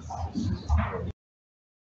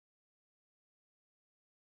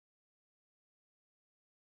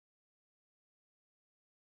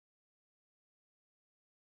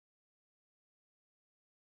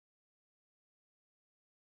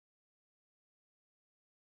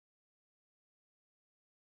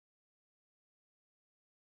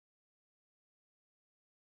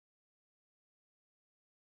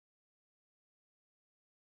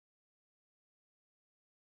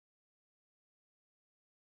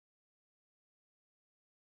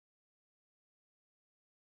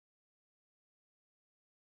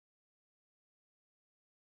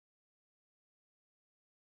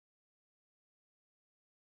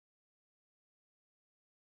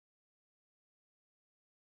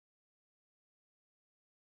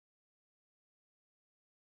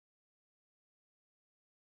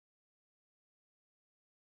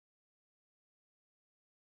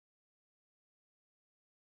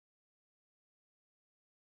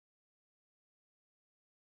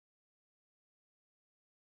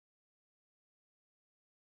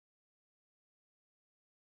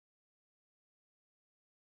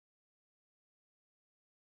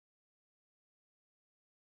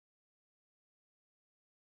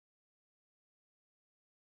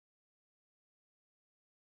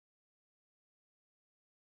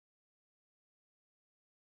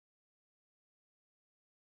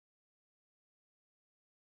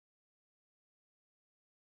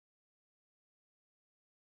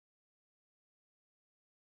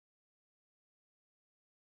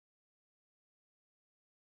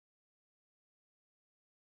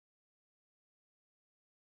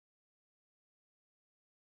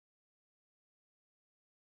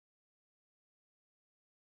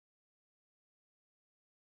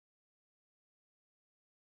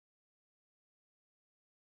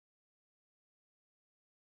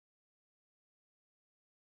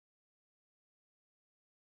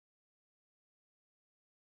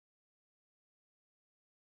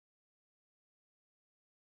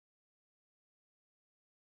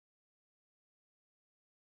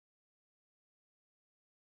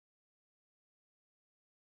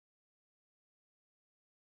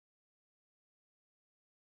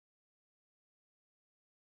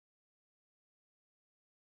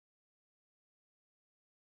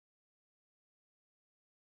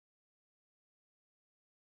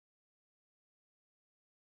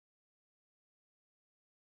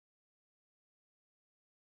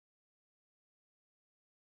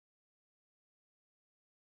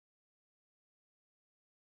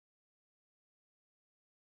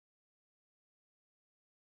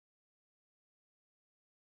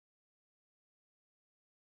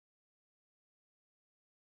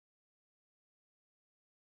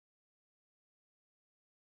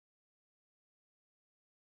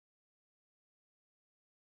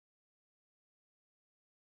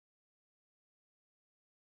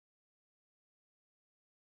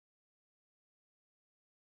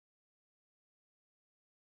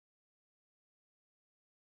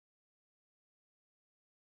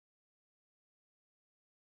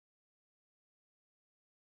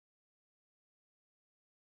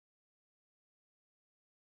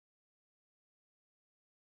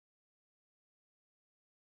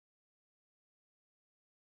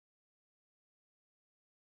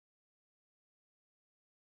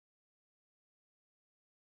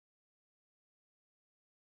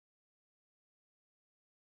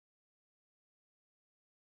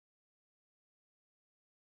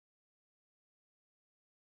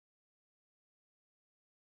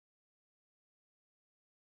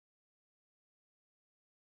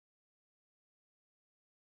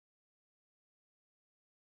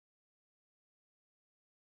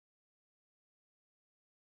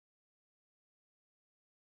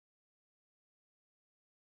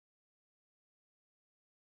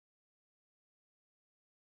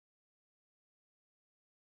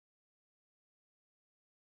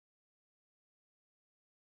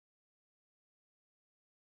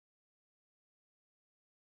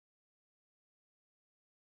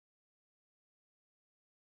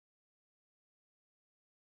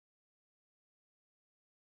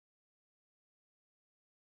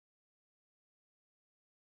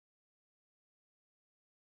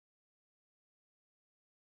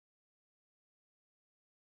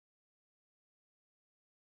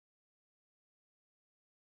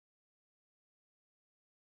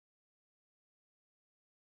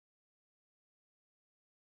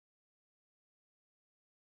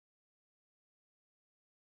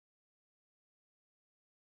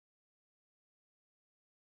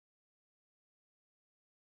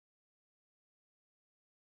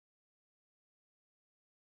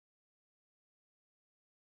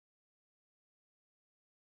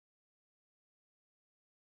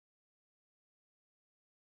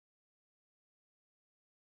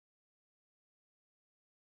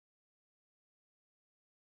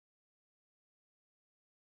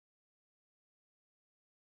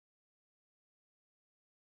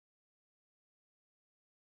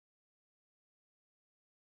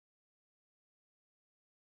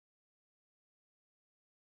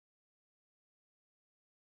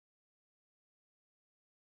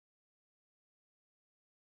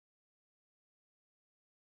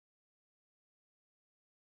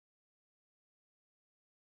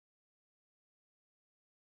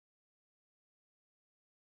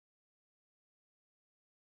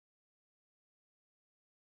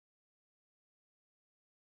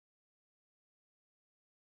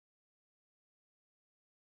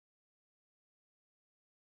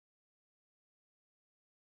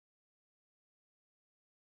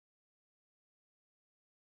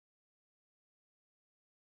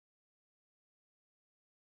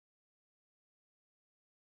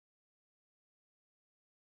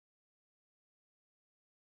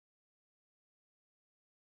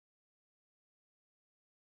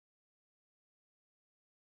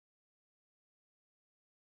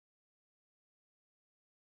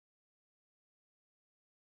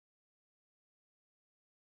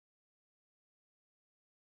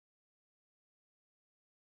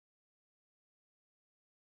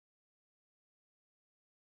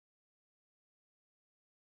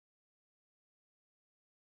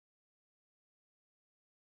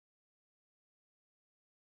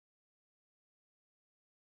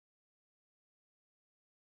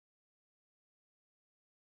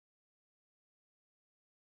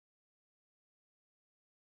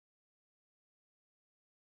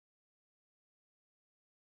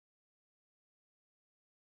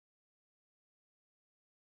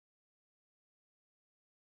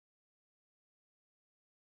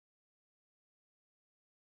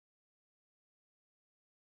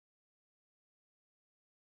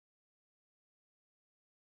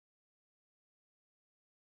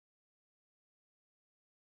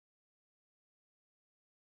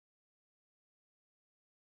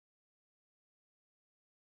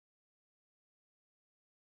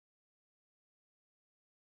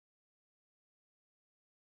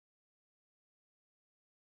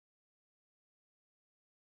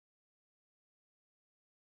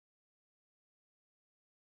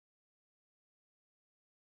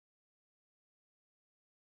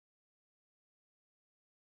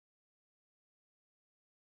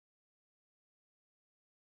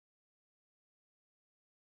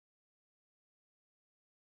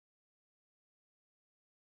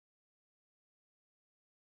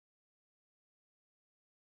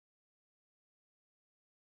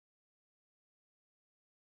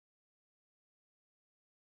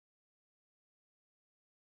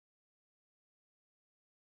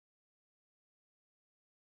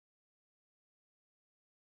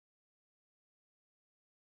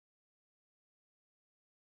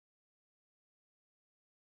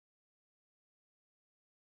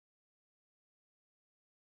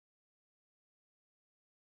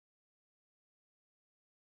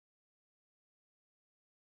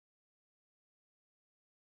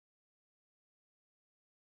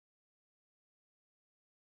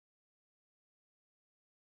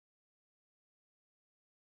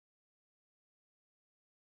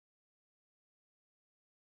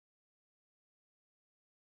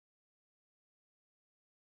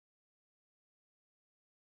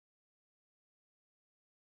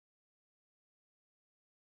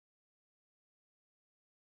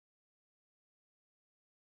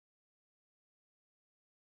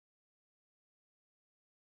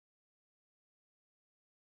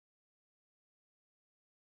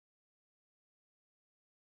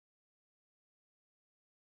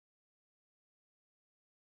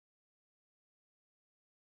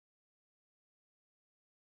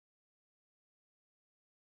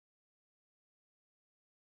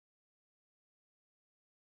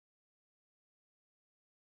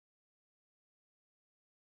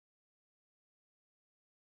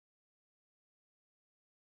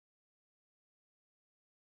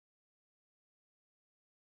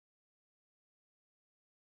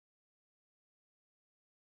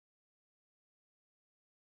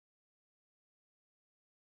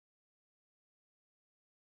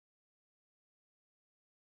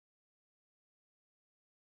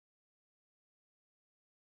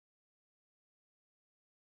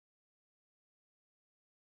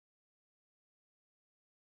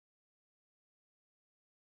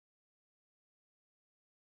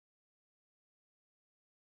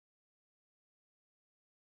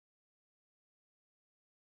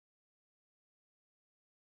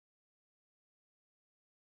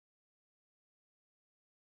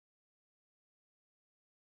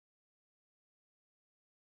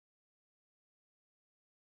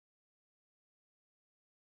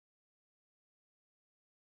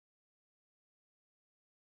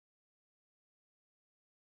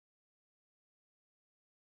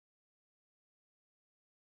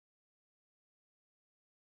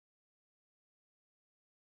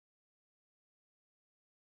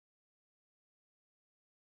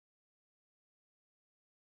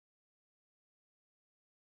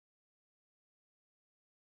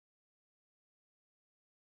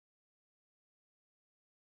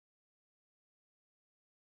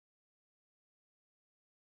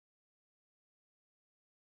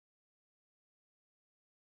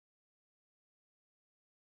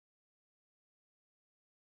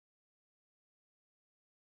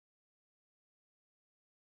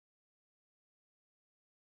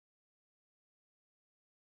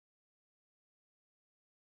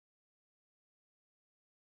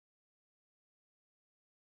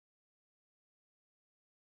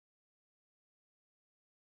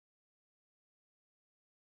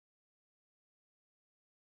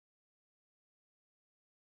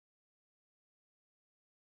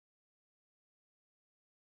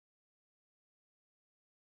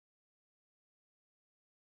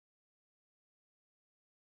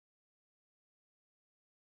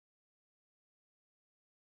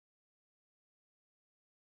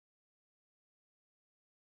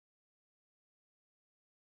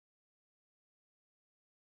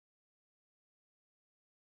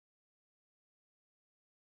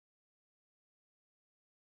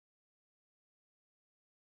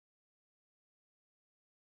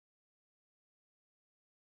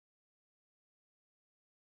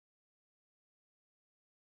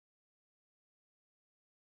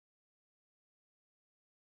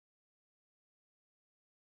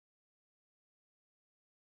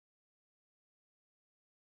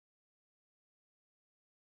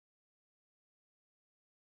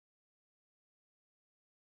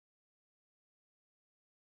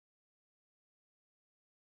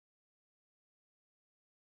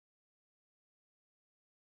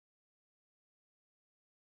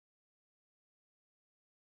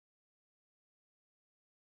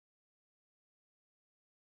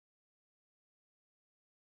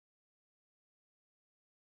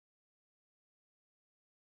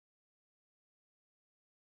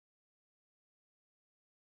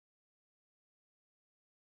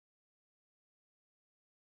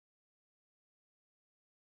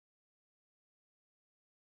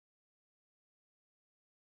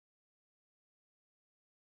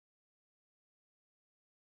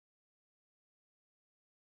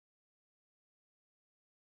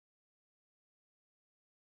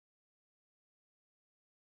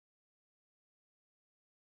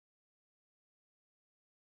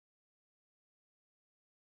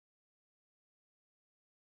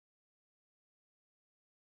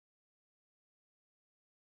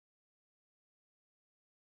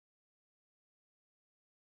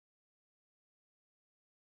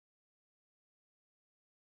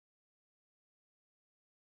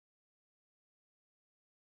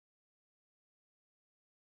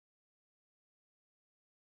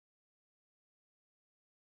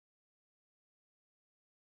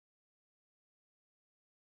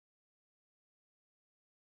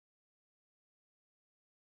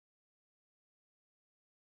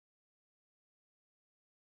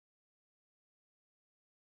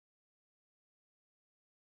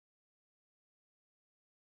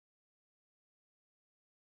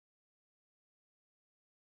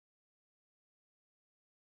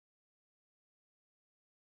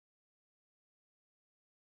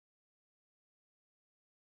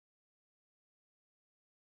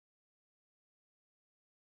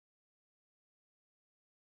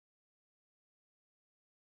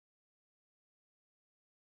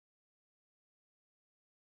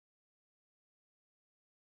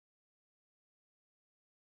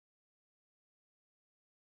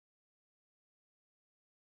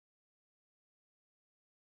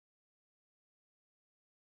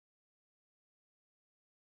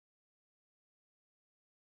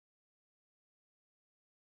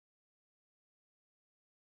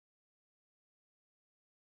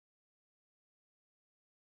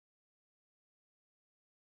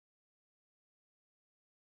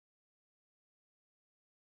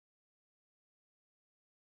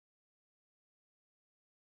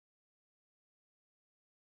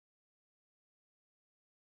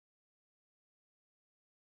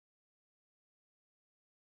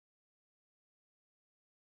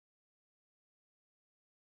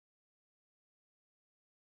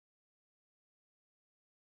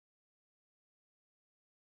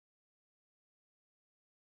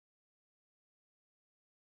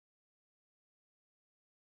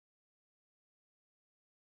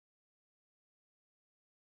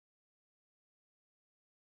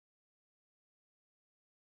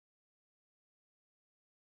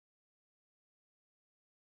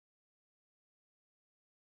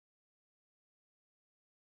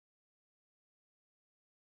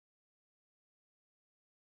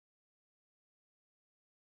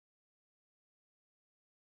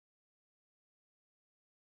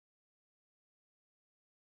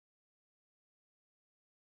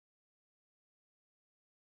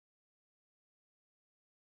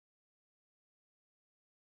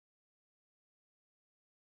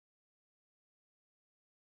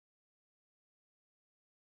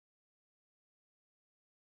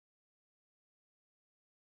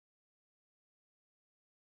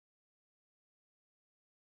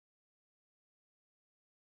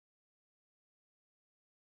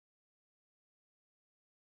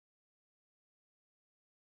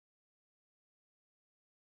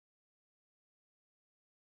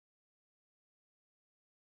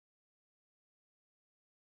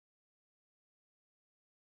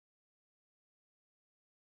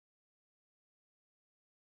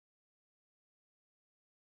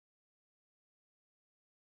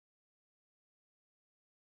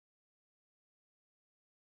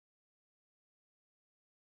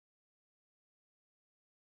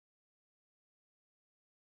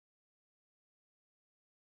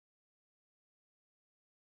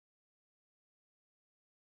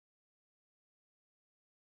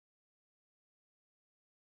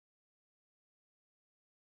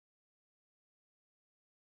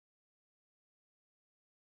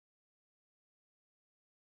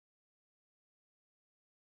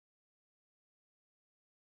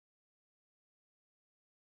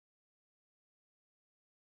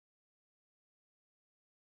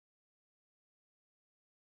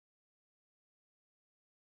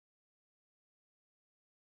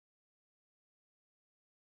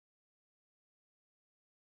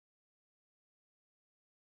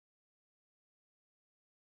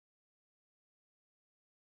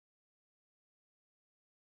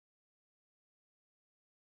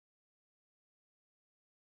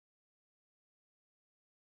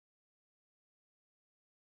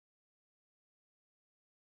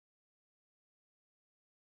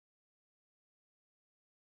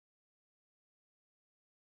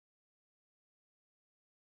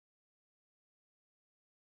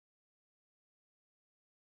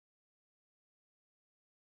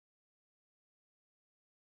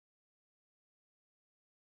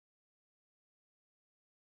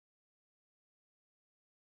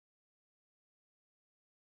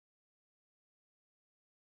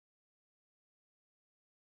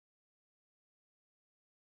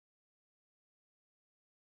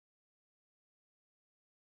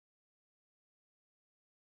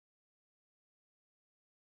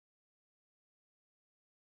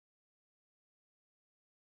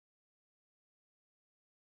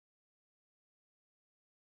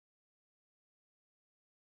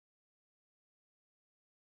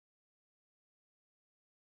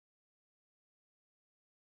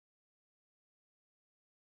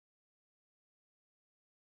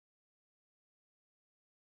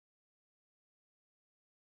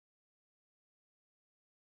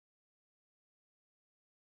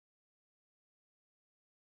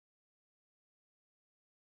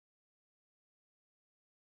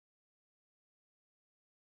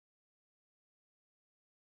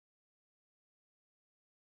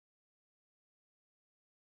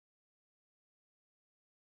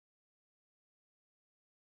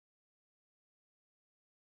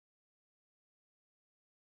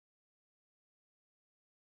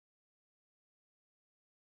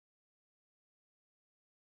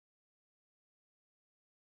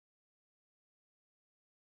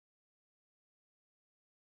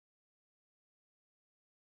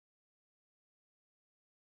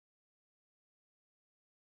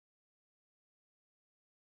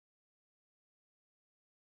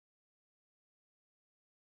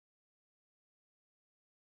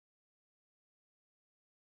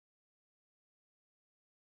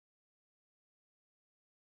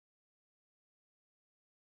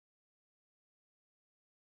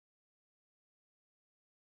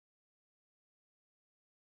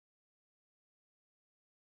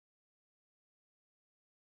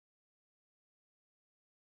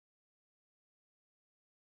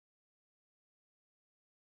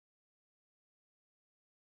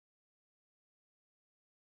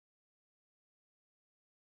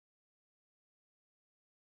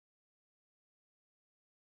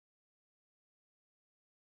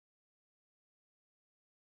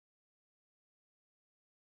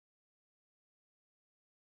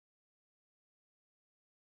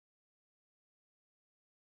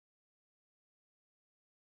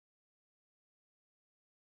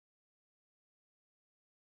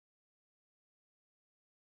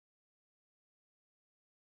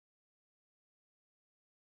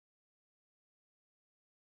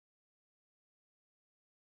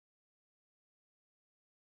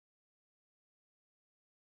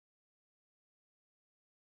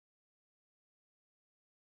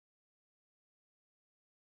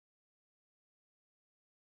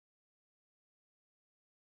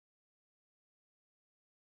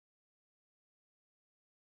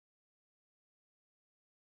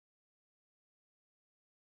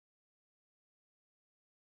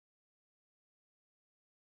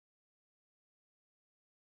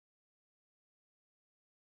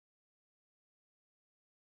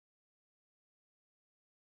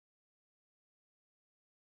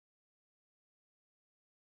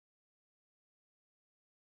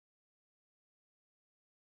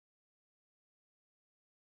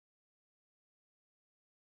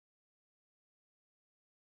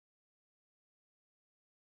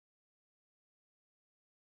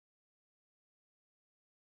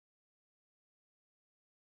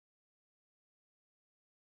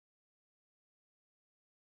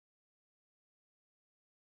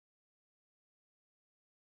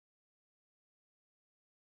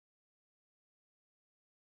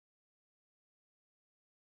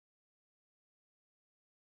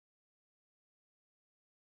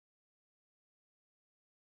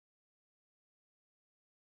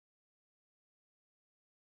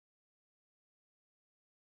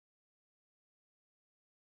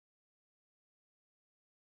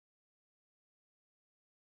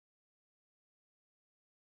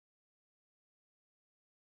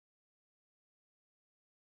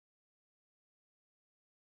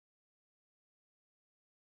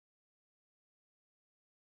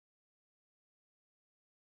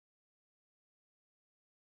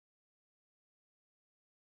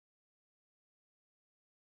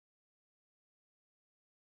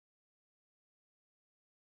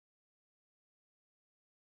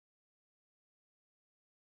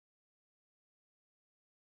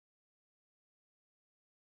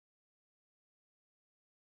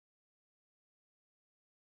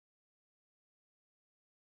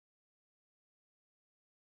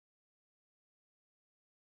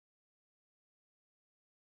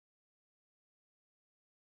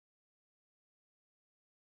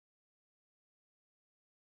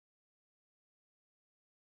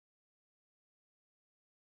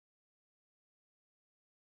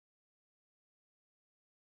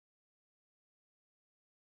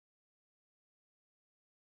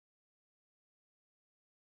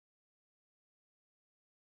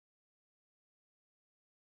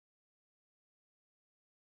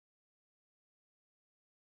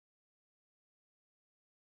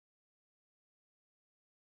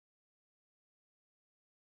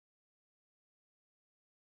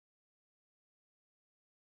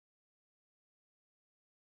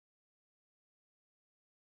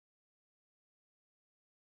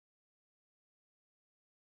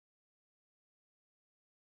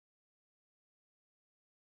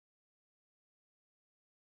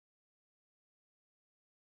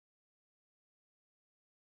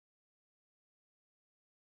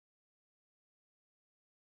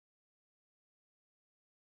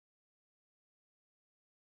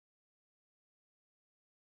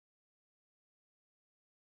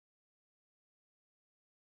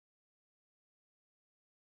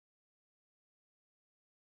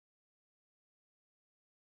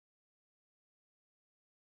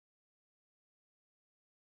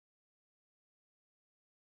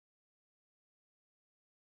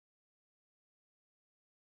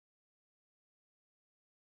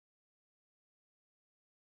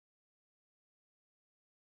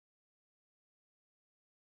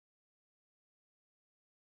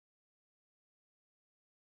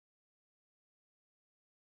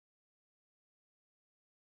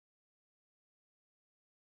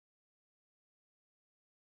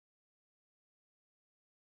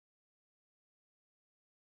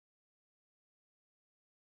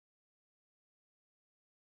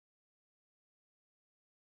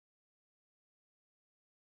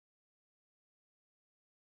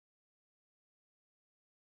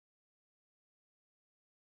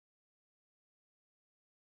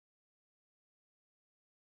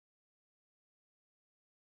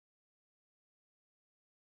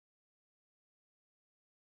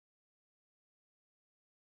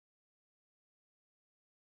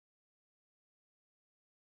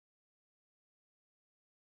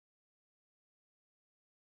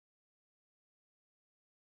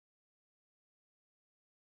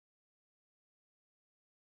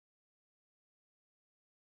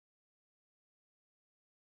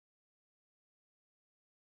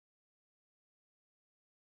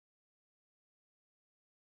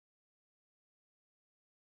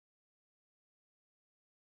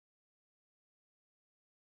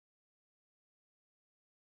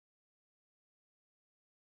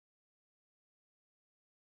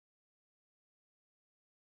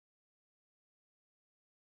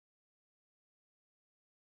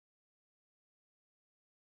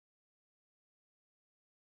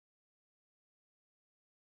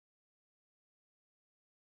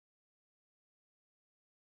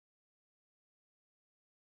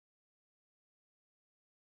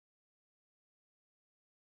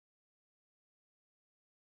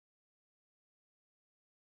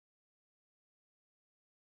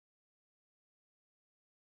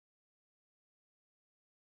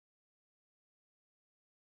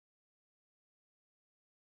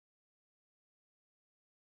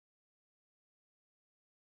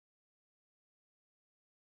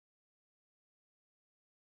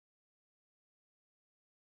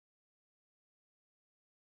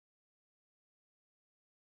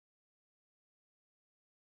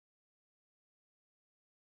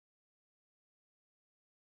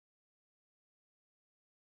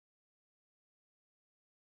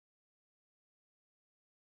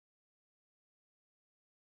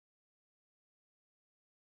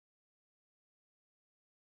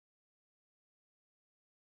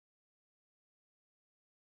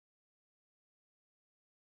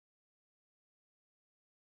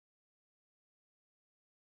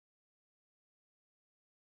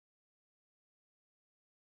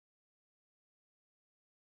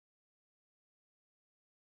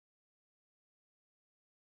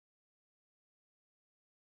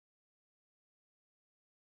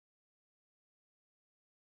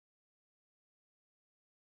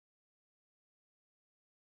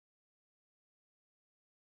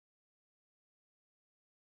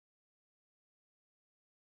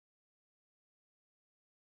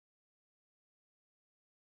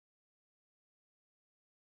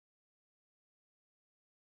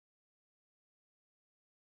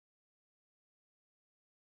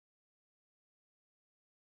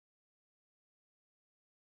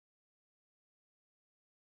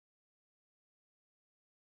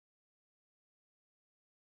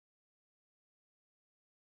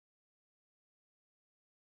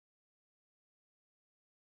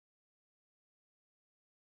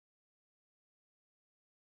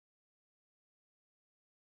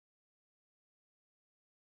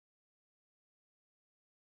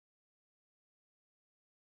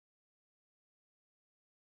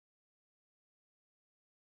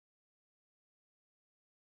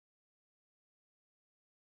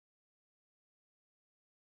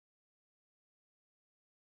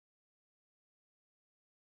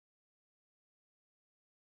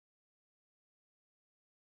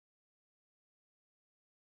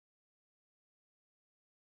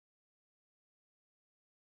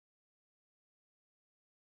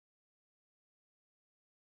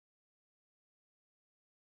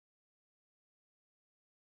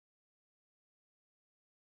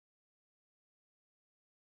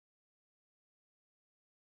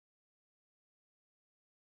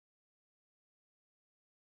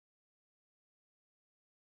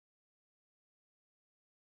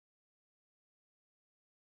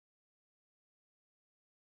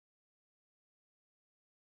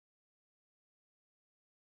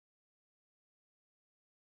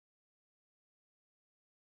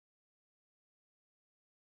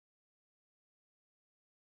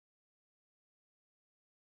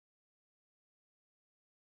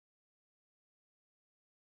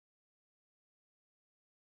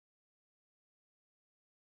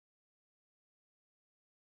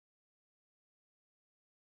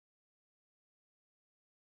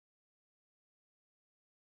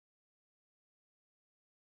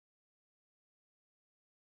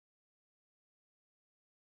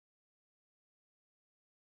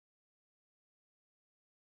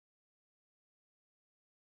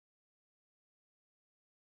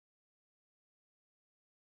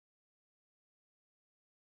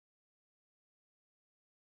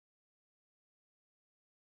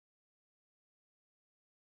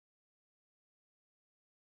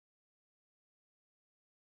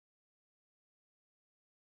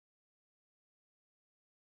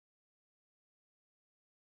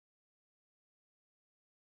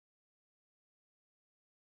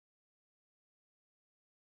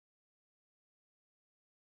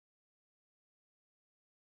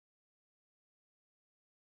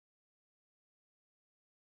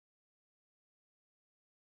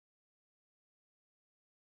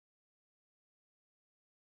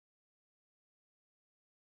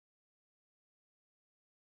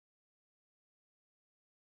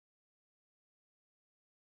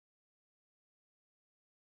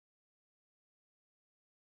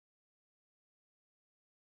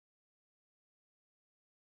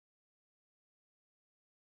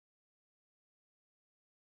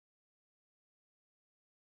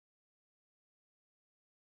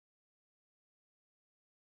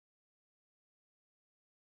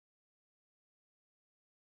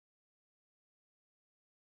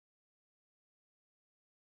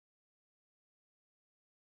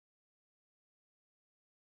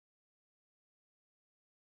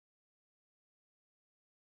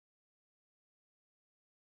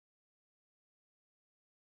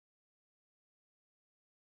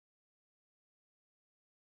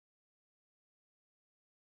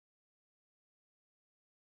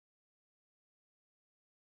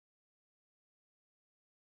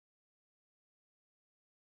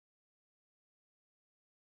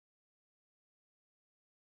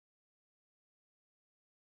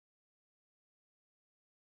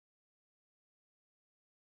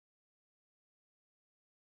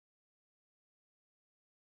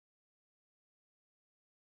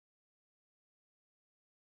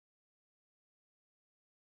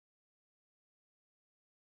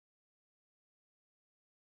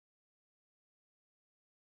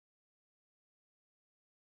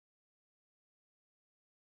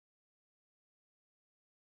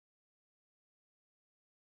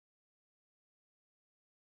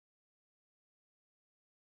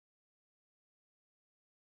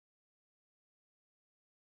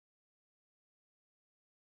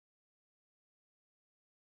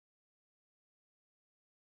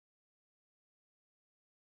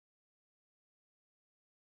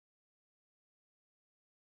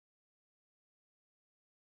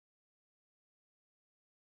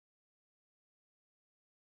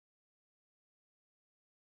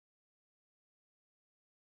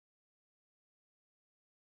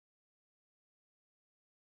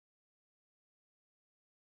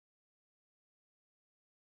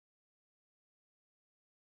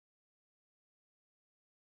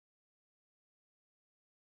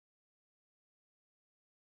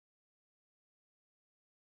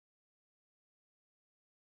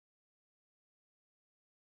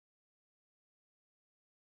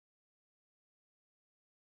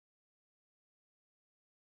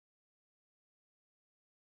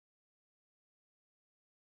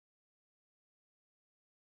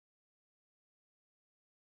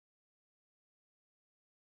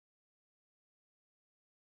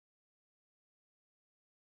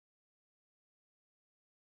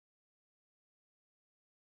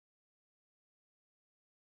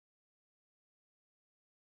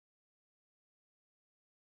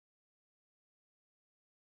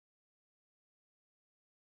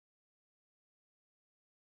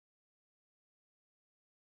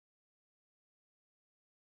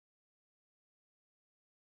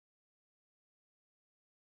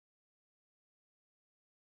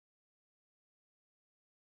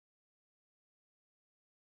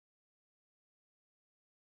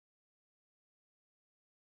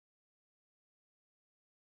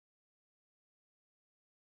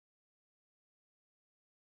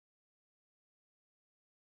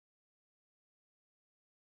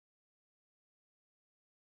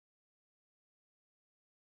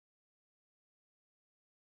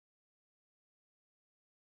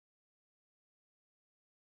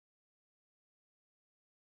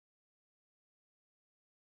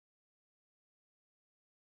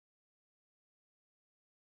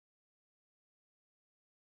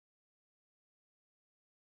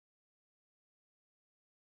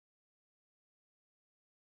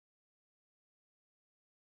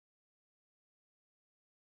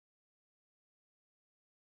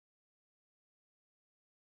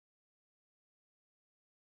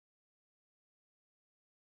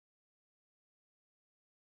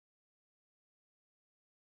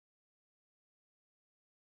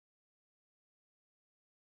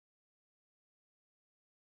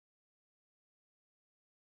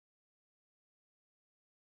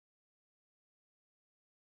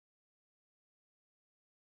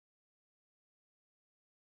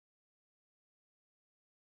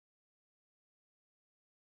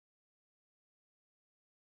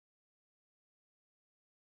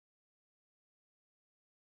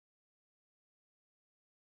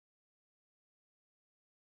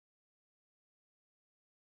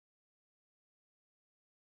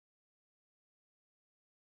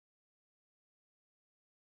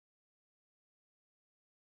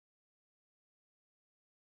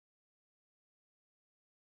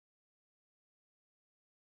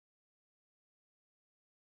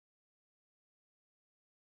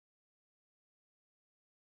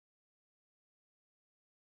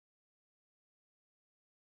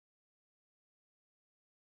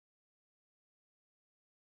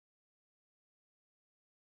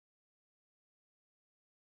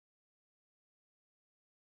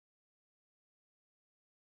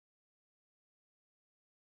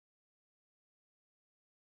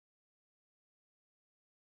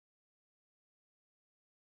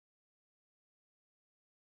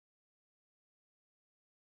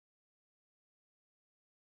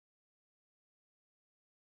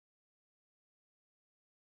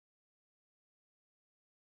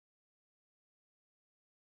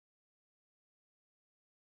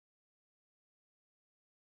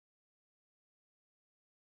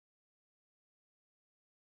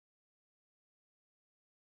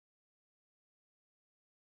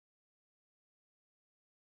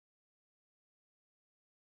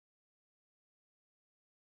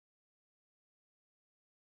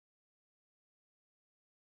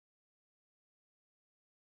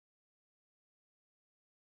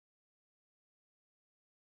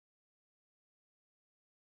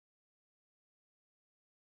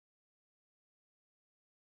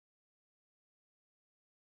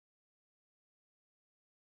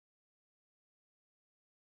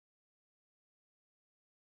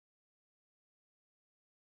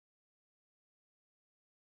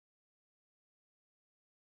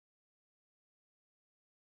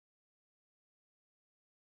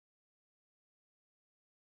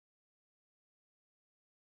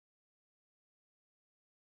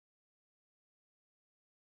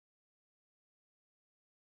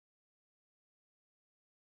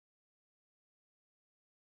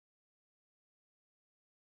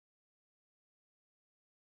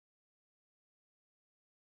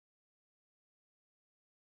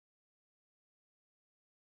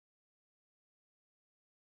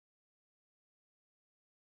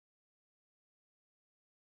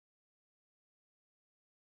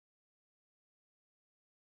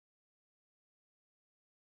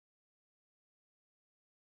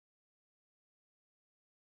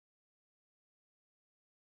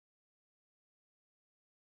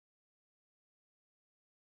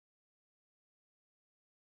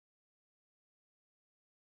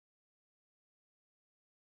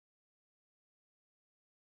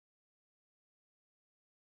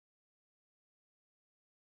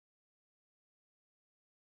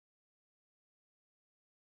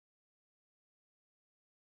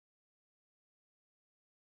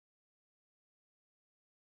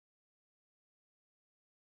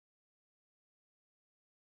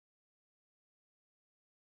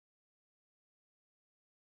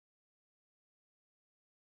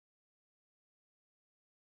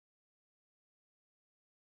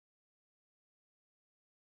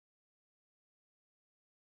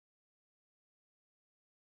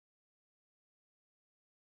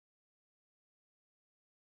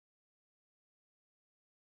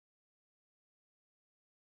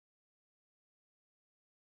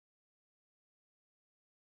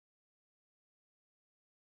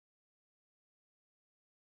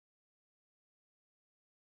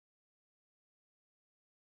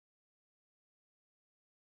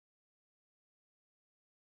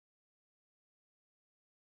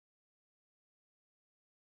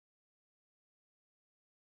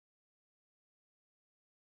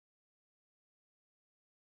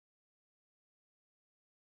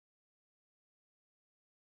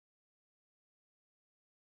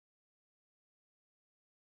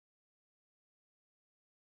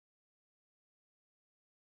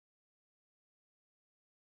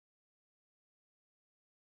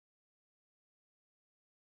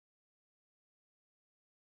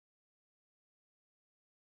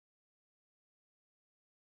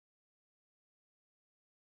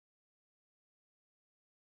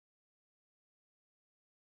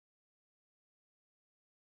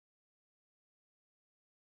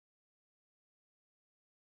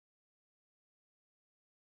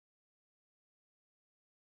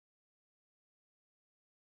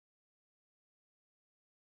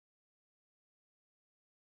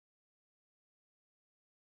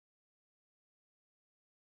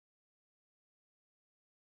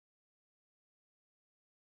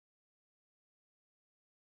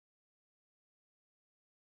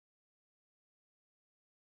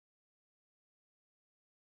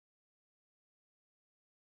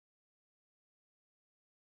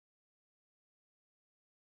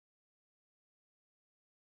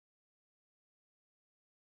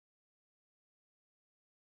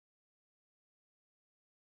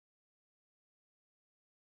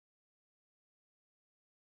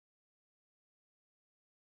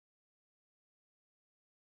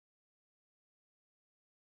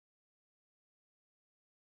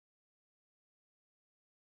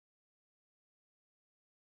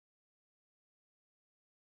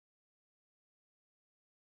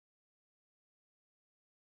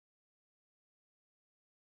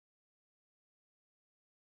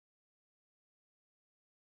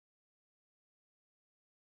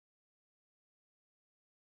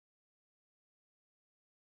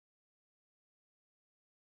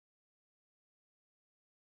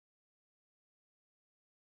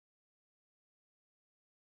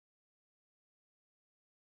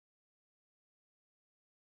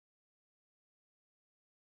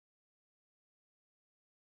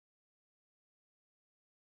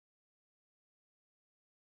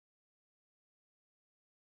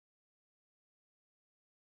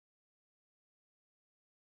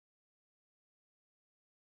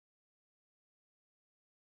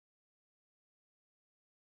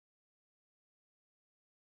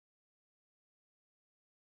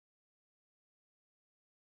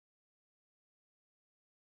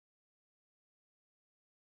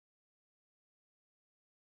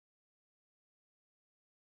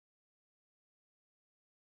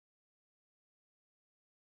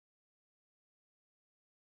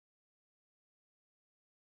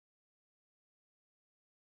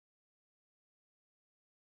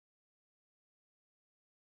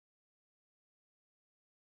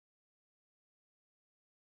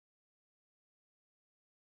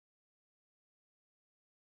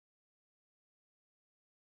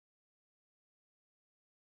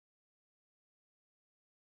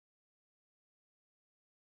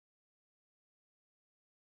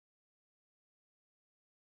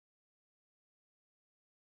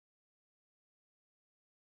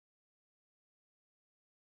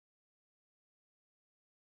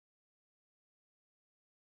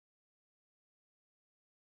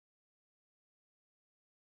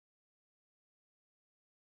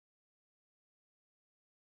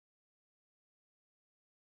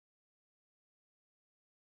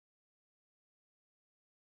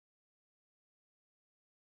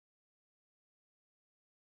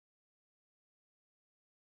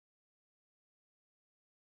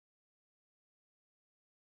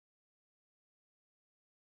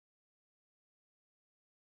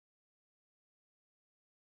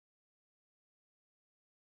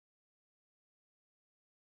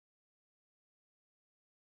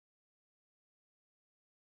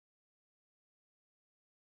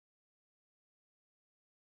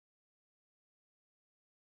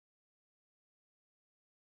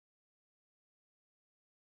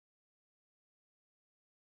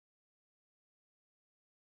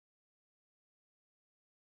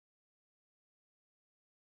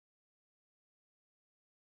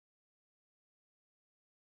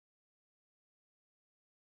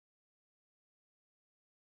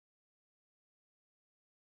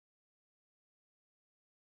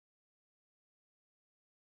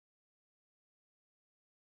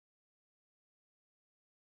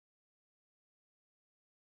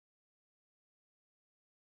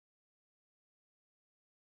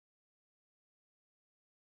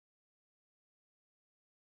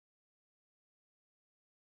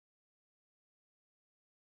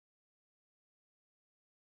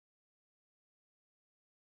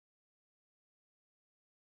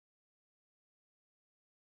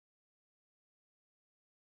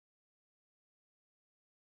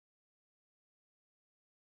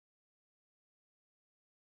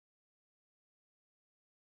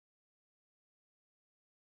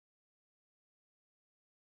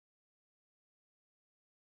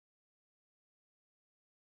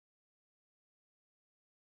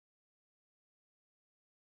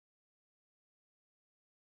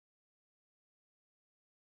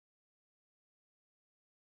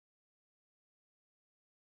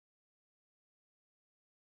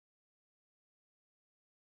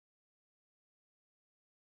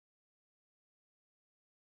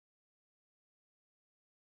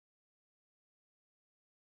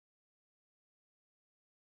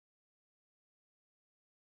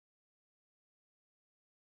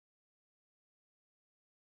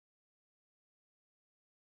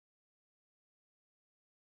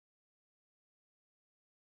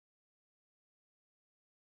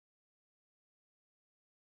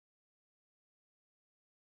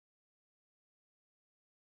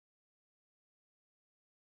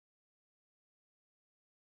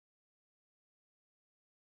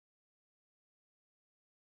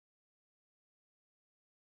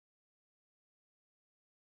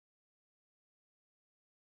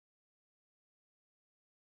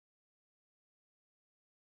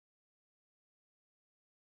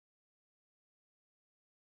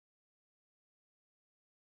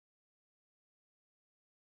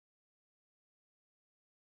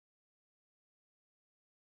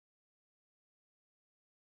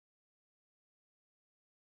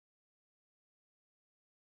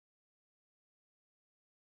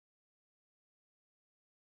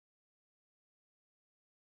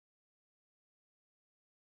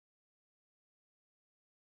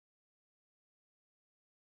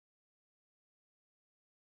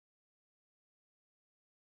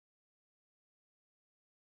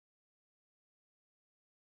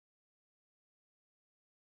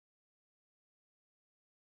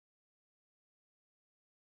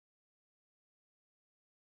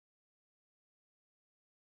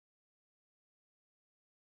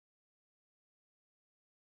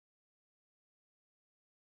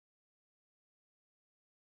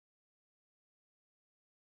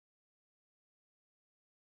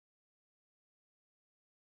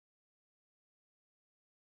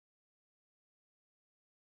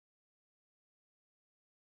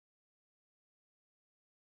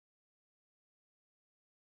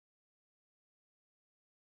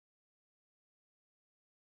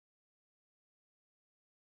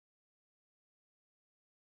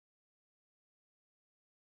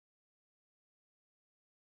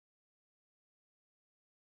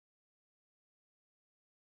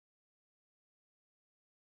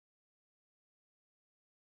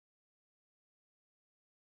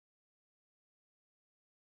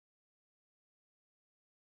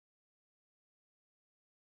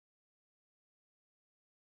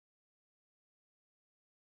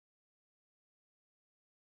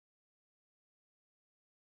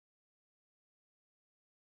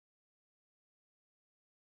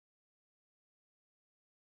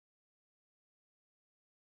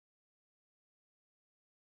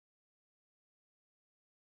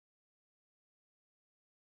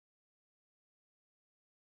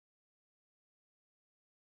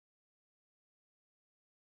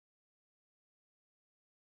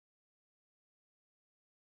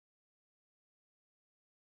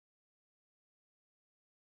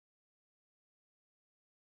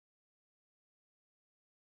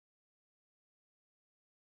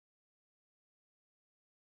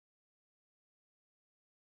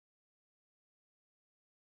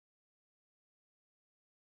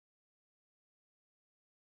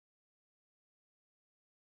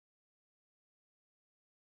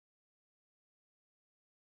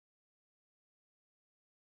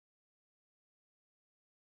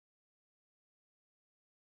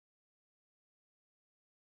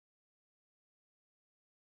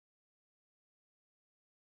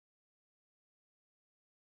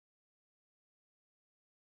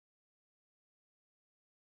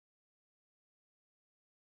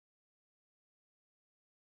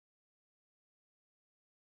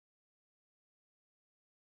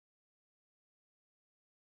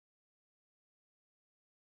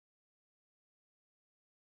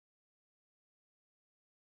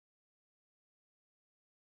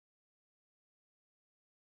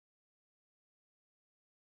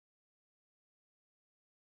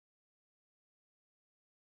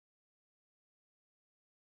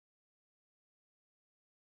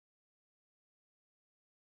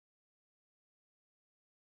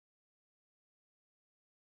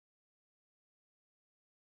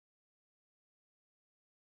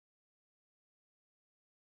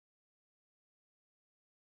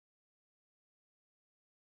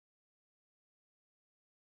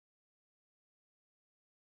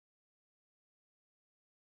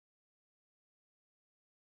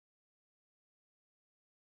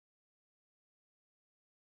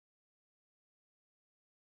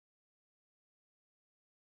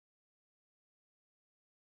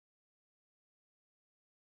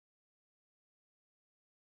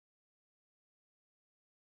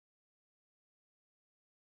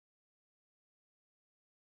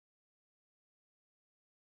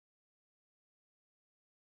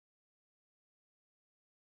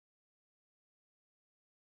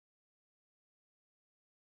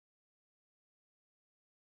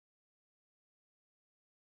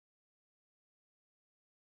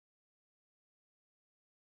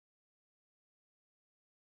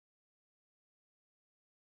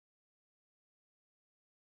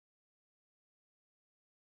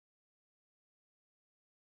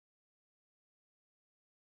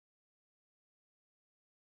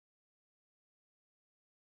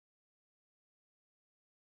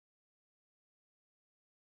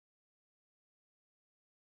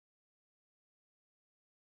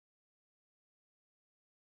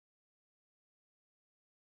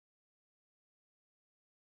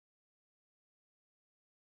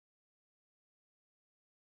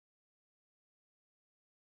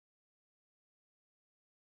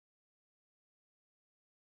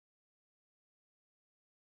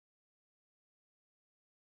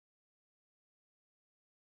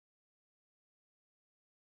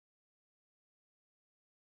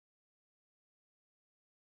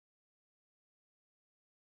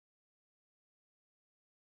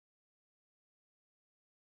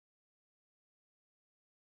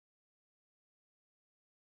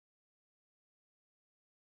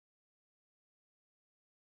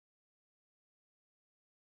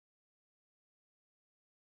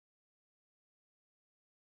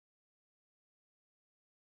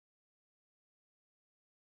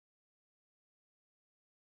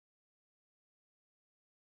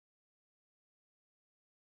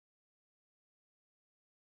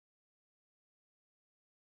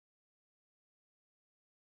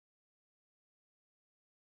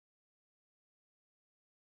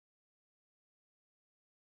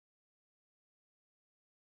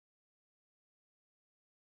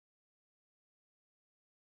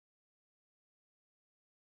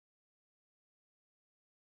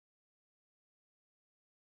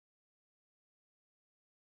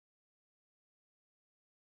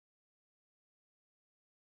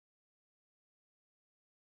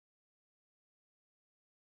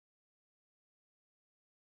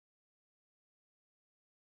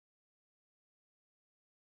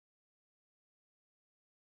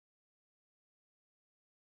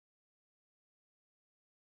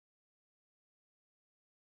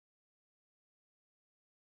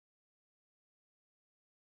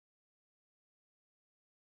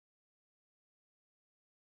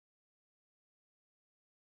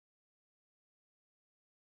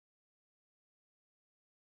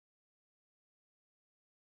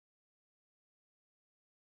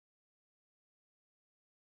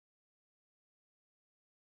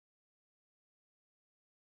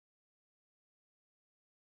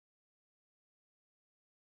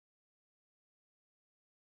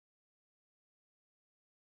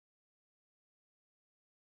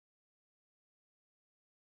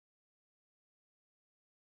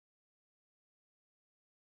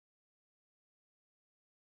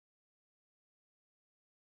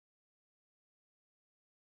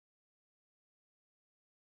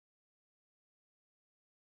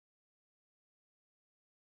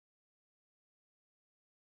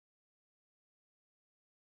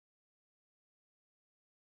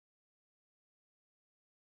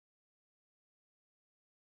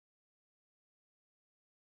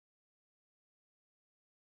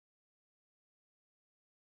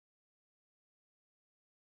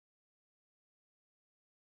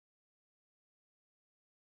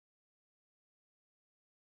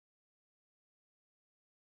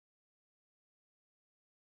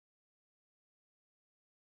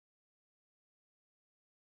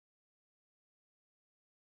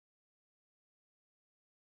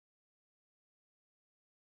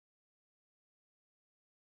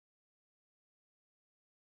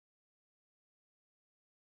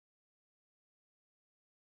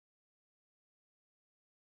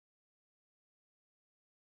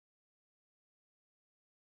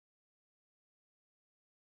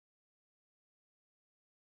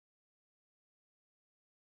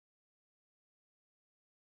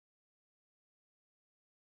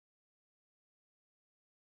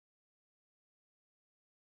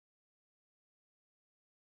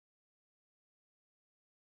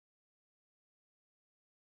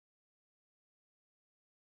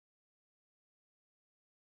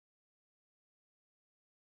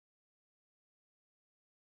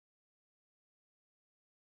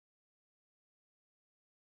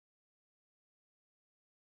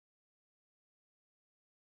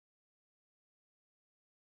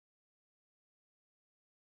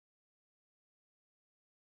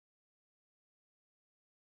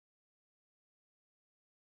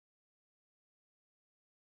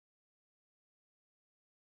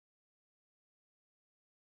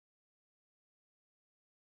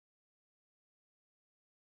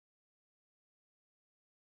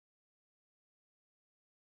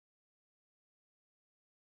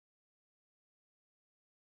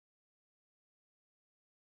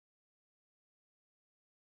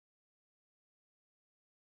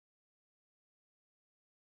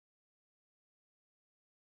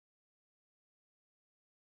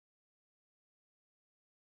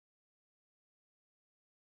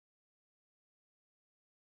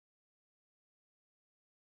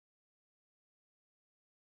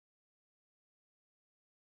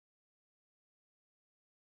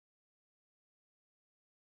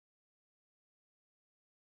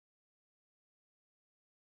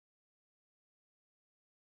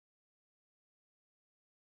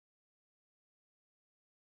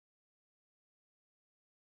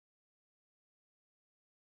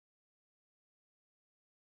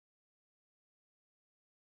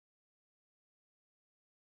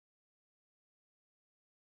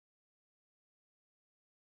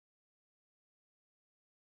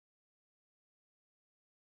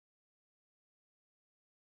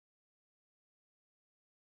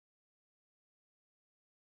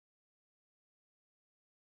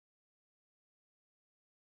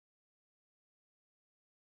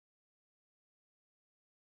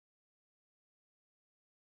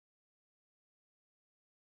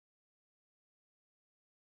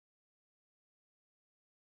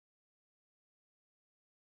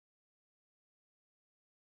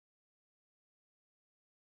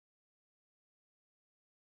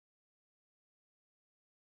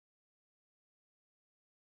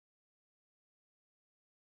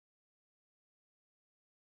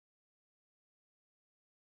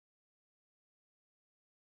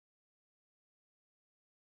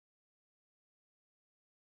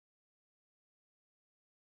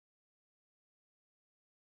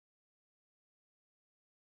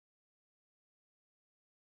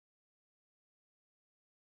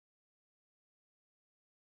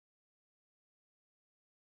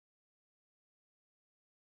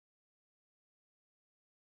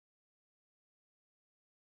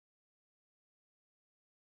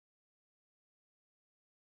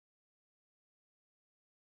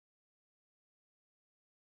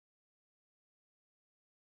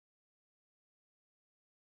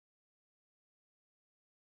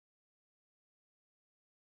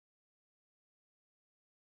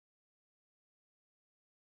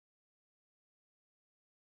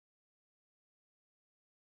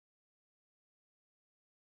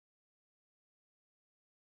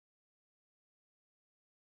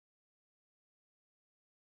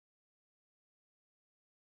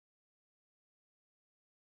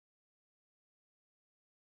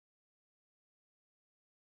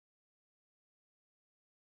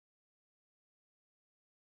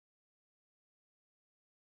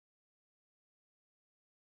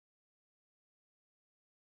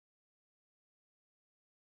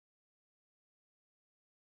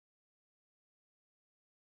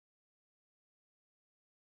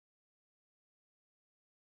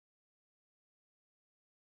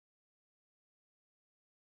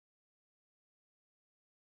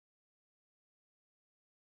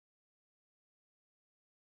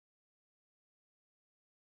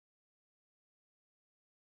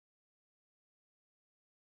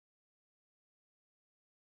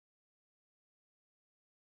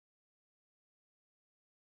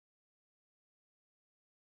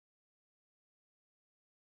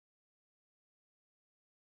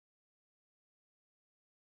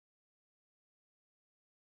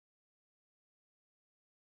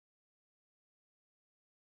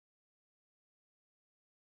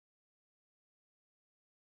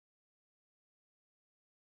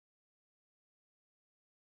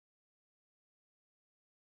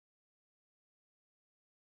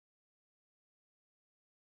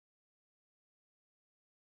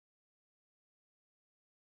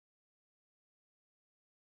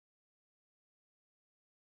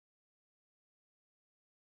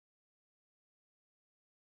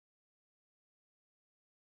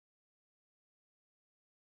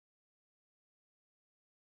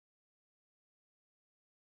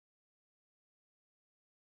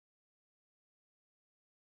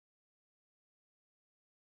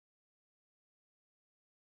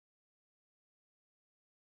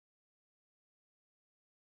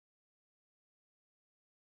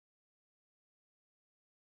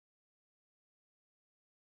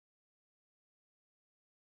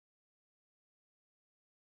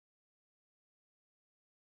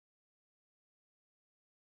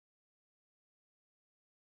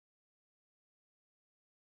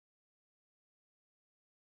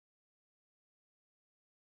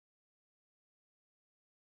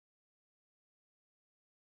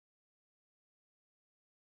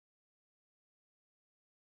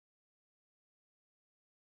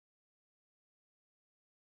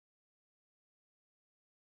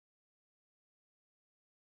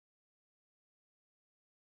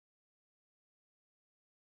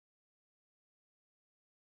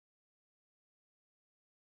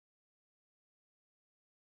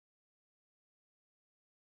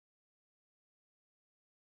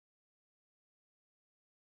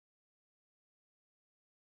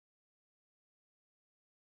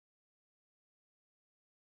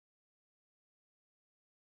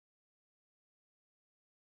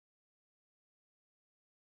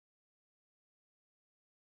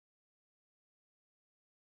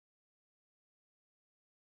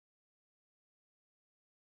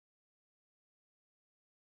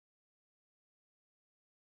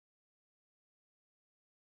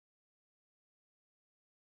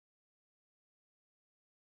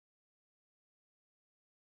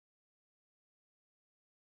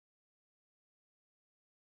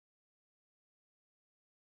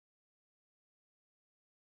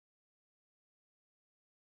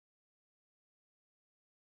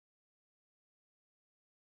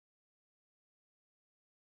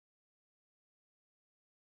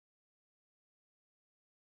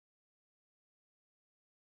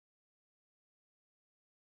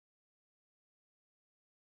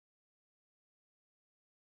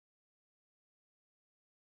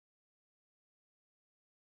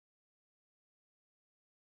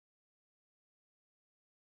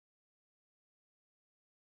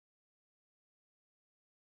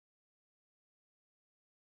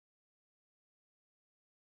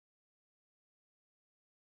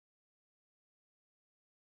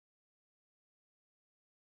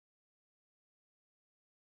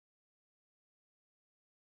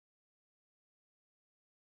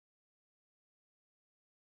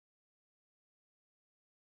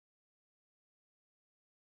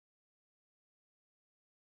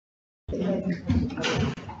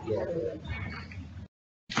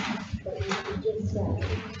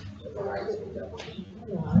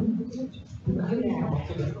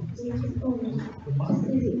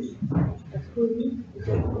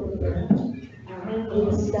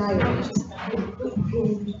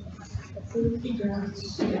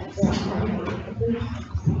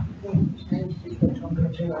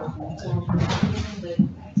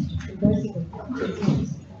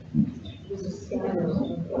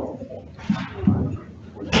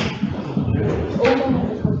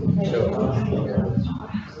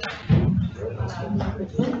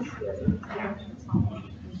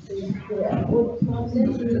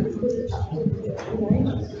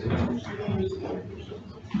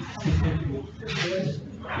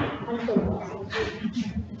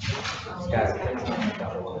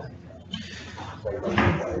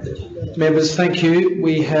 Members, thank you.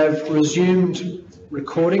 We have resumed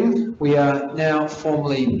recording. We are now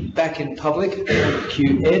formally back in public. Thank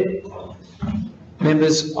you, Ed.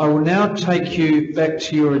 Members, I will now take you back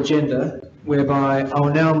to your agenda, whereby I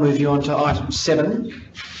will now move you on to item 7.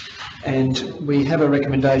 And we have a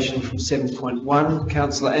recommendation from 7.1.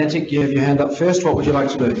 Councillor Antic, you have your hand up first. What would you like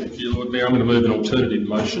to do? Thank you, Lord Mayor. I'm going to move an alternative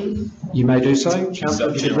motion. You may do so. Councillor,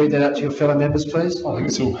 if you could read that out to your fellow members, please. I think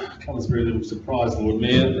this will come as a very little surprise, Lord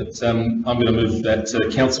Mayor, but I'm going to move that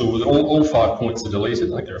council, with all 5 points are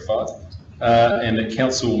deleted, I think there are 5, and that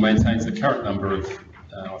council maintains the current number of,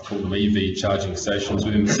 I call them EV charging stations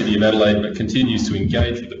within the City of Adelaide, but continues to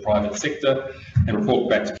engage with the private sector and report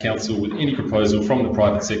back to council with any proposal from the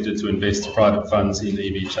private sector to invest private funds in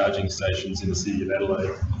EV charging stations in the City of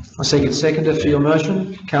Adelaide. I seek a seconder for your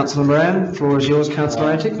motion. Councillor Moran, the floor is yours,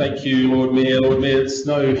 Councillor Antic. Thank you, Lord Mayor. Lord Mayor, it's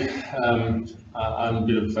no bit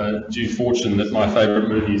of due fortune that my favourite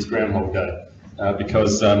movie is Groundhog Day,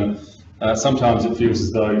 because sometimes it feels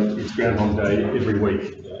as though it's Groundhog Day every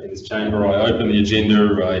week. In this chamber, I open the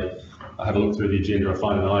agenda, I have a look through the agenda, I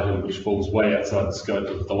find an item which falls way outside the scope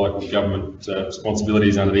of the local government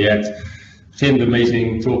responsibilities under the Act, attend the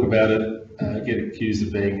meeting, talk about it, get accused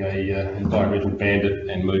of being an environmental bandit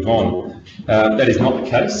and move on. That is not the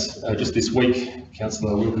case. Just this week,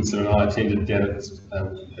 Councillor Wilkinson and I attended down at,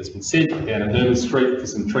 has been said, down at Herman Street for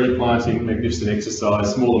some tree planting, magnificent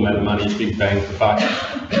exercise, small amount of money, big bang for buck.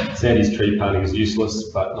 Sandy's tree planting is useless,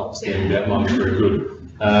 but notwithstanding that, mine was very good.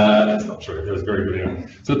 That's not true, that was very good anyway.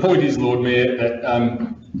 So the point is, Lord Mayor, that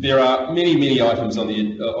there are many items on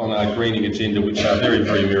our greening agenda which are very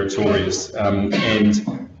meritorious, and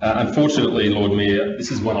unfortunately, Lord Mayor,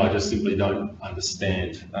 this is one I just simply don't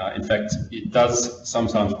understand. In fact, it does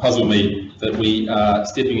sometimes puzzle me that we are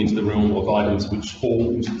stepping into the realm of items which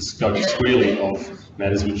fall into the scope squarely of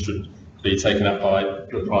matters which should be taken up by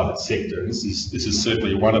the private sector, and this is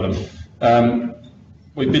certainly one of them.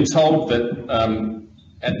 We've been told that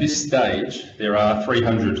at this stage, there are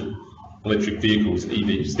 300 electric vehicles,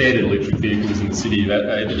 EV, standard electric vehicles in the city, in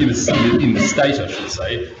the state, I should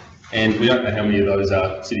say, and we don't know how many of those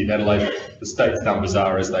are City of Adelaide. The state's numbers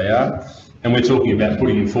are as they are, and we're talking about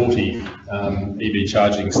putting in 40 EV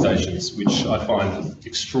charging stations, which I find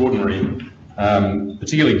extraordinary,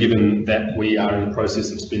 particularly given that we are in the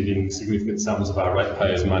process of spending significant sums of our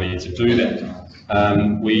ratepayers' money to do that.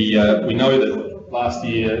 We know that last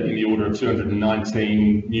year, in the order of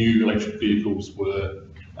 219 new electric vehicles were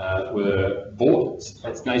bought.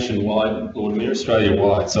 That's nationwide, Lord Mayor,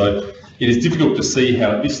 Australia-wide. So it is difficult to see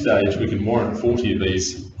how at this stage we can warrant 40 of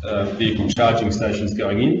these vehicle charging stations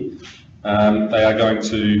going in. They are going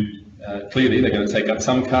to, clearly, they're going to take up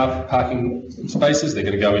some car parking spaces. They're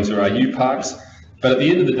going to go into our U parks. But at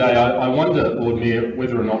the end of the day, I wonder, Lord Mayor,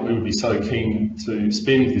 whether or not we would be so keen to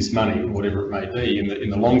spend this money, whatever it may be,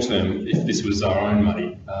 in the long term, if this was our own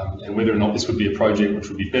money, and whether or not this would be a project which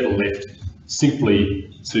would be better left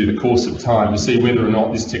simply to the course of time to see whether or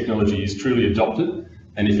not this technology is truly adopted.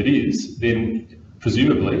 And if it is, then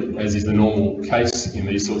presumably, as is the normal case in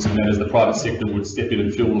these sorts of matters, the private sector would step in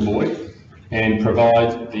and fill the void and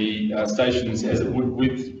provide the stations as it would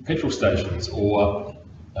with petrol stations or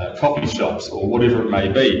coffee shops or whatever it may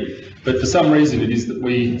be. But for some reason it is that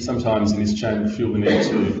we sometimes in this chamber feel the need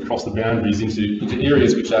to cross the boundaries into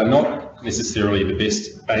areas which are not necessarily the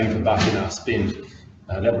best bang for buck in our spend.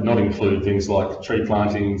 That would not include things like tree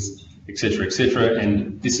plantings, etc.,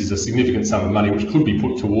 and this is a significant sum of money which could be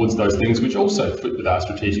put towards those things which also fit with our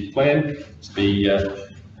strategic plan to be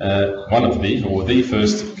one of the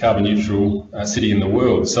first carbon neutral city in the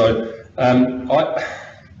world. So I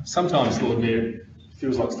sometimes, Lord Mayor,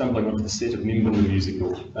 feels like stumbling onto the set of Nimble the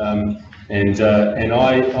musical, and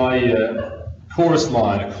I chorus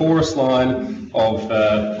line of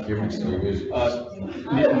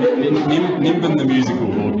Nimbin the musical,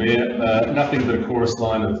 Lord Mayor. Nothing but a chorus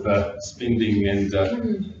line of spending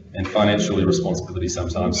and financial irresponsibility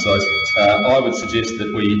sometimes. So I would suggest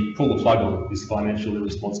that we pull the plug on this financial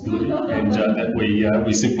irresponsibility and that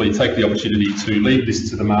we simply take the opportunity to leave this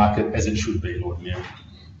to the market as it should be, Lord Mayor.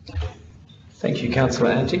 Thank you,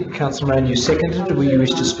 Councillor Antic. Councillor Moran, you seconded. Will you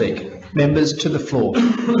wish to speak? Members to the floor.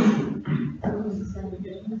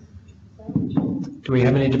 Do we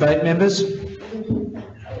have any debate, members?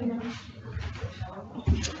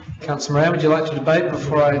 Councillor Moran, would you like to debate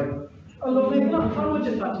before I... Oh, Lord Mayor, I would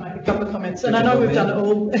just like to make a couple of comments, and I know we've done it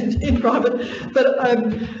all in private,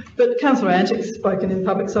 but Councillor Antic's spoken in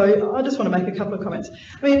public, so I just want to make a couple of comments.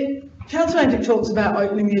 I mean, Councillor Antic talks about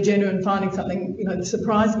opening the agenda and finding something,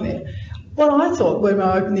 surprising there. What I thought when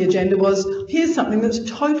I opened the agenda was, here's something that's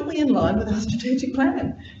totally in line with our strategic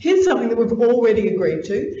plan. Here's something that we've already agreed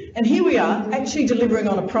to, and here we are actually delivering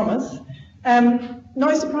on a promise.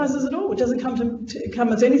 No surprises at all. It doesn't come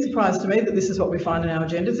as any surprise to me that this is what we find in our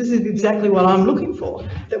agendas. This is exactly what I'm looking for,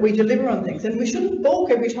 that we deliver on things. And we shouldn't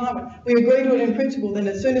balk every time we agree to it in principle, then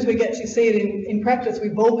as soon as we get to see it in practice, we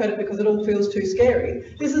balk at it because it all feels too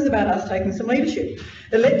scary. This is about us taking some leadership.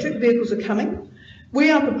 Electric vehicles are coming. We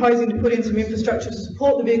are proposing to put in some infrastructure to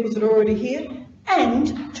support the vehicles that are already here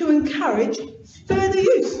and to encourage further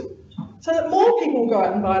use, so that more people will go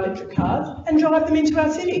out and buy electric cars and drive them into our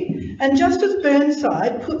city. And just as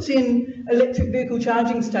Burnside puts in electric vehicle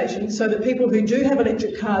charging stations so that people who do have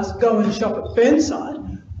electric cars go and shop at Burnside,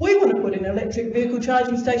 we want to put in electric vehicle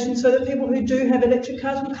charging stations so that people who do have electric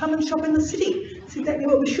cars will come and shop in the city. It's exactly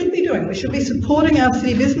what we should be doing. We should be supporting our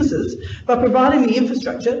city businesses by providing the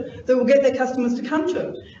infrastructure that will get their customers to come to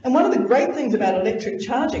them. And one of the great things about electric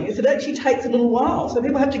charging is it actually takes a little while. So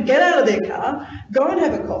people have to get out of their car, go and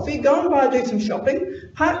have a coffee, go and do some shopping,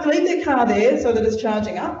 leave their car there so that it's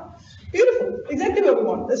charging up. Beautiful, exactly what we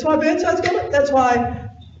want. That's why Burnside's got it. That's why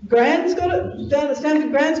Grand's got it down, Standard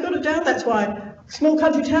Grand's got it down. That's why small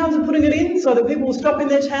country towns are putting it in so that people will stop in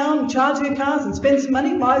their town and charge their cars and spend some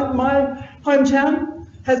money. My hometown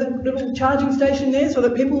has a little charging station there so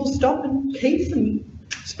that people will stop and Keith and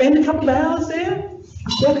spend a couple of hours there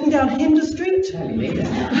walking down Hinder Street.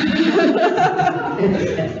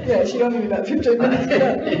 Yeah, she only about 15 minutes to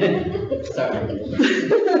go.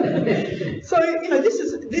 So,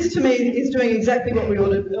 this to me is doing exactly what we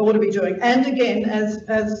ought to be doing. And again, as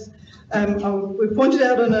we pointed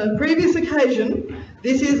out on a previous occasion,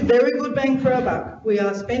 this is very good bang for our buck. We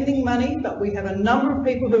are spending money, but we have a number of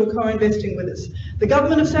people who are co-investing with us. The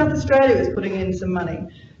Government of South Australia is putting in some money.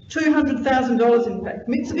 $200,000 in fact.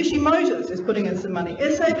 Mitsubishi Motors is putting in some money.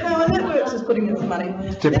 SA Power Networks is putting in some money.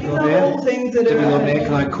 Deputy Lord Mayor,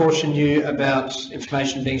 can I caution you about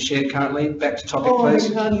information being shared currently? Back to topic,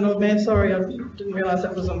 please. Oh, pardon, Lord Mayor, sorry, I didn't realise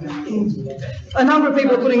that was on there. A number of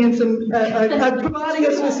people are putting in some, providing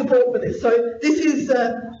us with support for this. So this is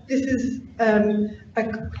a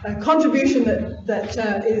contribution that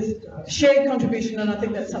is a shared contribution, and I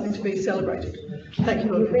think that's something to be celebrated. Thank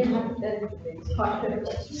you, Lord Mayor.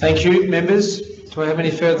 Thank you, members. Do I have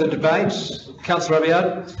any further debate? Councillor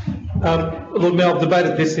Abiad. Lord Mayor, I've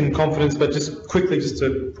debated this in confidence, but just quickly, just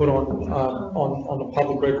to put on a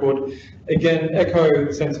public record, again, echo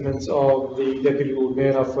the sentiments of the Deputy Lord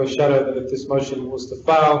Mayor. I foreshadow that if this motion was to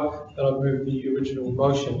fail, then I'd move the original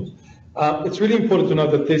motion. It's really important to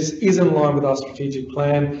note that this is in line with our strategic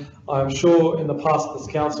plan. I'm sure in the past of this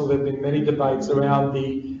council there have been many debates around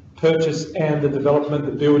the purchase and the development,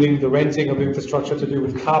 the building, the renting of infrastructure to do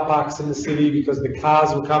with car parks in the city because the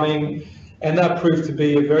cars were coming, and that proved to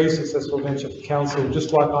be a very successful venture for council,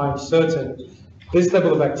 just like I am certain this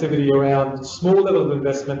level of activity around small level of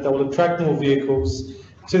investment that will attract more vehicles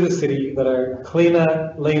to the city that are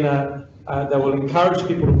cleaner, leaner, that will encourage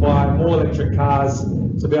people to buy more electric cars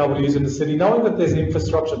to be able to use in the city, knowing that there's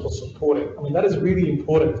infrastructure to support it. I mean, that is really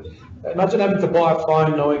important. Imagine having to buy a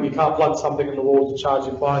phone knowing you can't plug something in the wall to charge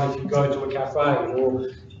your phone if you go to a cafe, or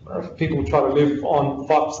if people try to live on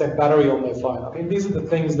 5% battery on their phone. I mean, these are the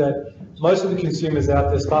things that most of the consumers out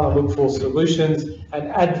there start to look for solutions and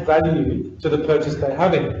add value to the purchase they're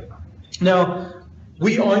having. Now,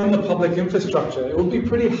 we own the public infrastructure. It would be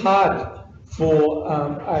pretty hard for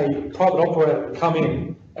a private operator to come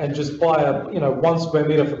in and just buy a 1 square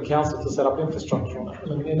metre from council to set up infrastructure on it.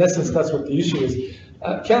 I mean, in essence, that's what the issue is.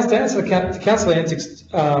 To answer Councillor Antic's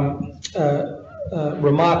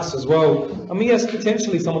remarks as well. I mean, yes,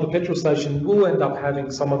 potentially some of the petrol stations will end up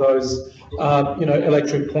having some of those,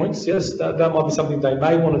 electric points. Yes, that might be something they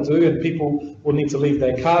may want to do, and people will need to leave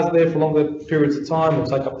their cars there for longer periods of time or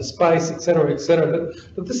take up the space, etc., etc.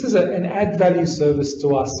 But this is an add value service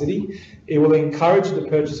to our city. It will encourage the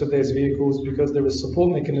purchase of these vehicles because there is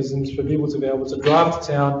support mechanisms for people to be able to drive to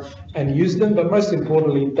town and use them. But most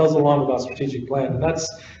importantly, it does align with our strategic plan, and that's.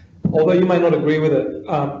 Although you may not agree with it,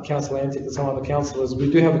 Councillor Antic and some other councillors, we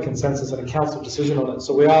do have a consensus and a council decision on it.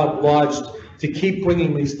 So we are obliged to keep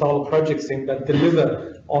bringing these style of projects in that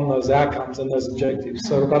deliver on those outcomes and those objectives.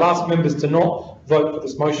 So I'd ask members to not vote for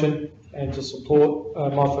this motion and to support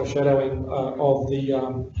my foreshadowing of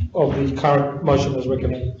the current motion as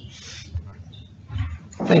recommended.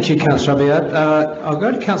 Thank you, Councillor Abiad. I'll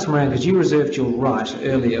go to Councillor Moran because you reserved your right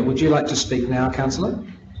earlier. Would you like to speak now, Councillor?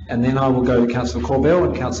 And then I will go to Councillor Corbell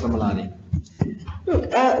and Councillor Malani.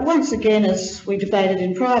 Look, once again, as we debated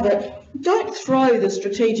in private, don't throw the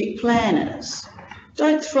strategic plan at us.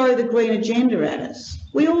 Don't throw the green agenda at us.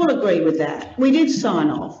 We all agree with that. We did sign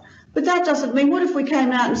off. But that doesn't mean, what if we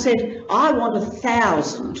came out and said, I want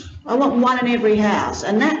 1,000. I want one in every house.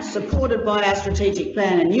 And that's supported by our strategic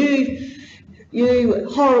plan. And you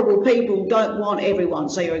horrible people don't want everyone,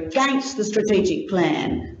 so you're against the strategic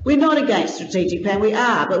plan. We're not against strategic plan, we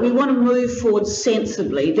are, but we want to move forward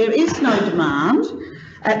sensibly. There is no demand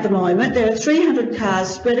at the moment. There are 300 cars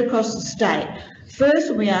spread across the state. First,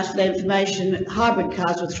 when we asked for that information, hybrid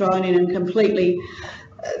cars were thrown in and completely...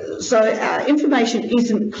 So information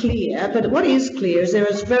isn't clear, but what is clear is there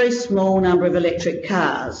is a very small number of electric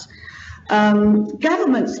cars.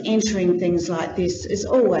 Governments entering things like this is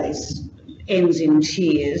always... ends in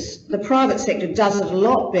tears. The private sector does it a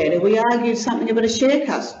lot better. We argued something about a share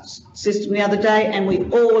system the other day and we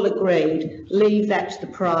all agreed, leave that to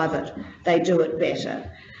the private. They do it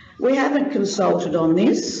better. We haven't consulted on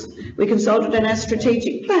this. We consulted on our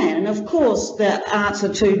strategic plan, and of course the answer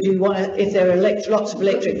to do you want to, if there are lots of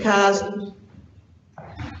electric cars,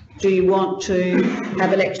 do you want to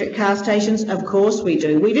have electric car stations? Of course we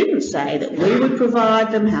do. We didn't say that we would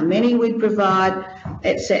provide them, how many we'd provide,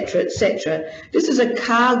 etc., etc. This is a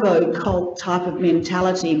cargo cult type of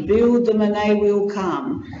mentality. Build them and they will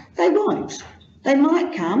come. They won't. They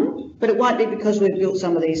might come, but it won't be because we've built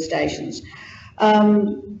some of these stations.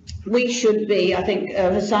 We should be, I think,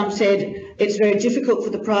 as some said, it's very difficult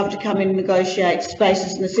for the private to come in and negotiate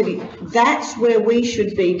spaces in the city. That's where we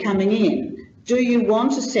should be coming in. Do you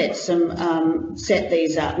want to set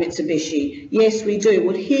these up, Mitsubishi? Yes, we do.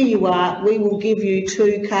 Well, here you are. We will give you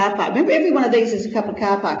 2 car parks. Remember, every one of these is a couple of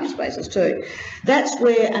car parking spaces too. That's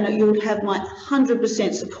where, and you would have my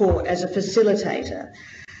 100% support as a facilitator.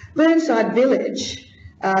 Burnside Village,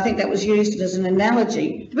 I think that was used as an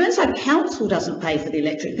analogy. The Burnside Council doesn't pay for the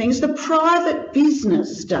electric things. The private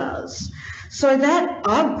business does. So that,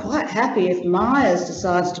 I'm quite happy if Myers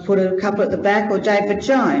decides to put a couple at the back or David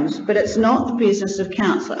Jones, but it's not the business of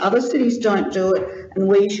council. Other cities don't do it and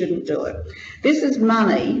we shouldn't do it. This is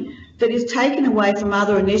money that is taken away from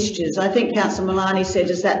other initiatives. I think Councillor Malani said,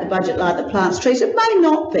 is that the budget like that plants trees? It may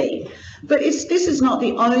not be, but this is not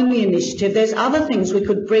the only initiative. There's other things. We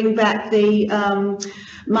could bring back the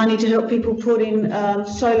money to help people put in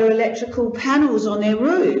solar electrical panels on their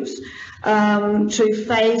roofs. To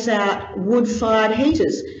phase out wood-fired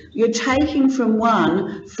heaters. You're taking from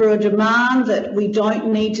one for a demand that we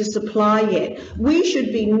don't need to supply yet. We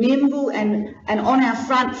should be nimble and on our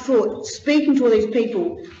front foot, speaking to all these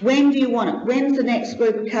people. When do you want it? When's the next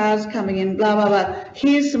group of cars coming in? Blah, blah, blah.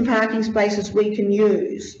 Here's some parking spaces we can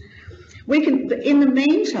use. We can, in the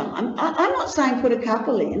meantime, I'm not saying put a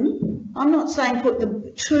couple in. I'm not saying put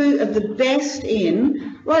the 2 of the best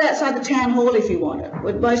in right outside the town hall if you want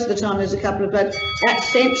it. Most of the time there's a couple of, but that's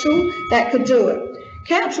central, that could do it.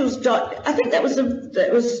 Councils don't, I think that was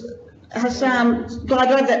Hassan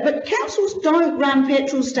glide over that, but councils don't run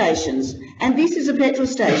petrol stations, and this is a petrol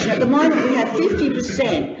station. At the moment we have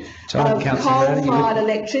 50% of coal-fired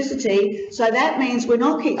electricity, so that means we're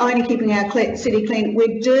not only keeping our city clean,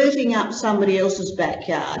 we're dirtying up somebody else's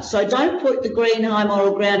backyard. So don't put the green high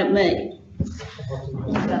moral ground at me.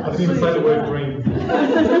 I didn't say the word green.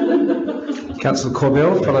 Councillor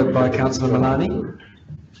Corbell, followed by Councillor Malani.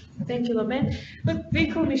 Thank you, Lord Mayor. Look,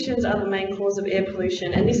 vehicle emissions are the main cause of air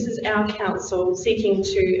pollution, and this is our council seeking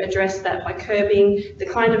to address that by curbing the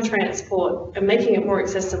kind of transport and making it more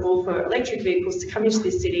accessible for electric vehicles to come into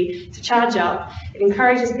this city to charge up. It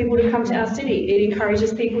encourages people to come to our city. It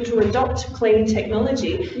encourages people to adopt clean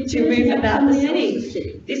technology to move about the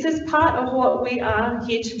city. This is part of what we are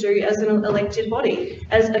here to do as an elected body.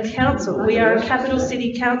 As a council, we are a capital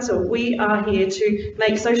city council. We are here to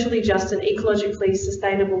make socially just and ecologically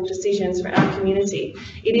sustainable decisions for our community.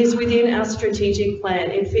 It is within our strategic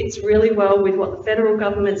plan. It fits really well with what the federal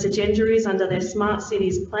government's agenda is under their Smart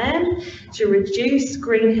Cities plan to reduce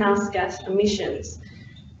greenhouse gas emissions.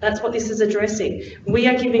 That's what this is addressing. We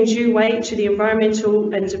are giving due weight to the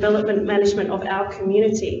environmental and development management of our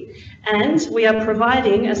community. And we are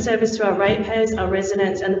providing a service to our ratepayers, our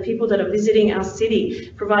residents, and the people that are visiting our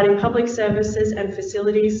city, providing public services and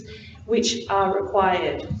facilities which are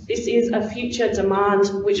required. This is a future demand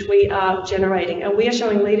which we are generating, and we are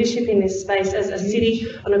showing leadership in this space as a city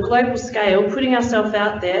on a global scale, putting ourselves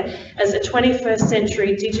out there as a 21st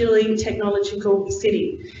century digitally technological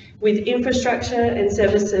city, with infrastructure and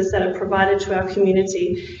services that are provided to our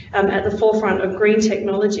community at the forefront of green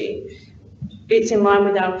technology. It's in line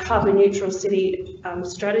with our carbon neutral city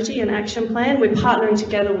strategy and action plan. We're partnering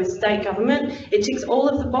together with state government. It ticks all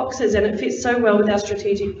of the boxes and it fits so well with our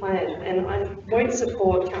strategic plan. And I won't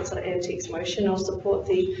support Councillor Antique's motion. I'll support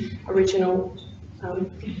the original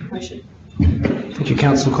motion. Thank you,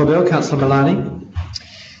 Councillor Corbell. Councillor Milani.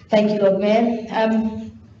 Thank you, Lord Mayor.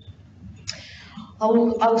 I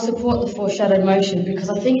will support the foreshadowed motion because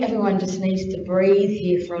I think everyone just needs to breathe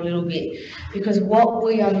here for a little bit, because what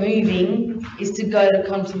we are moving is to go to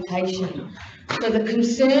consultation. So the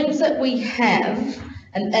concerns that we have,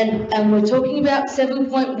 and we're talking about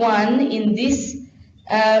 7.1 in this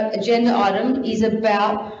agenda item, is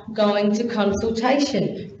about going to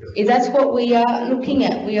consultation. That's what we are looking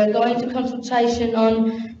at. We are going to consultation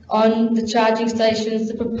on the charging stations,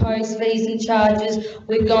 the proposed fees and charges.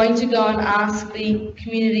 We're going to go and ask the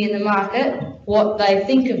community in the market what they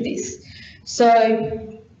think of this.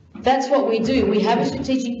 So that's what we do. We have a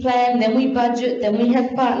strategic plan, then we budget, then we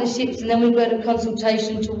have partnerships, and then we go to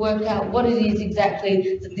consultation to work out what it is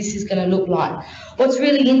exactly that this is going to look like. What's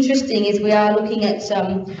really interesting is we are looking at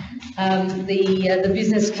the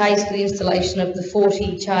business case for the installation of the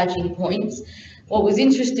 40 charging points. What was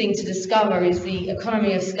interesting to discover is the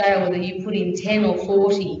economy of scale, whether you put in 10 or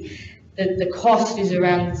 40, the cost is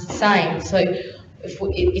around the same. So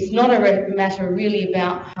it's not a matter really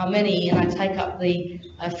about how many, and I take up the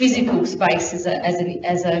physical space as a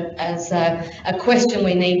question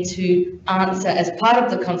we need to answer as part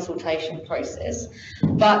of the consultation process.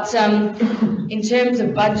 But in terms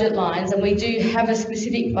of budget lines, and we do have a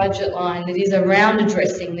specific budget line that is around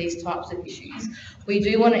addressing these types of issues. We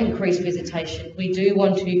do want to increase visitation. We do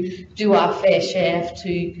want to do our fair share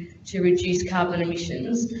to reduce carbon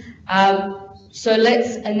emissions.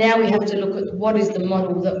 And now we have to look at what is the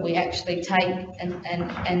model that we actually take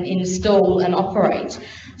and install and operate.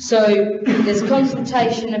 So there's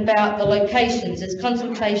consultation about the locations, there's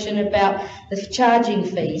consultation about the charging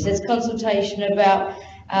fees, there's consultation about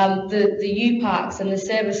the U-Parks and the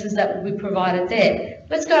services that will be provided there.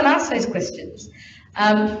 Let's go and ask those questions.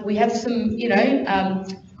 We have some,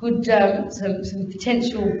 good, some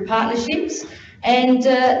potential partnerships, and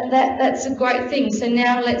that's a great thing. So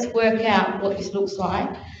now let's work out what this looks like.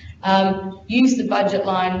 Use the budget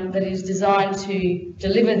line that is designed to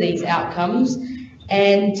deliver these outcomes,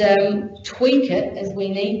 and tweak it as we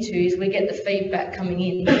need to as we get the feedback coming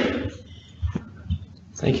in.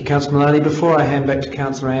 Thank you, Councillor Milani. Before I hand back to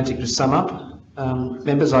Councillor Antic to sum up,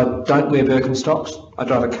 members, I don't wear Birkenstocks. I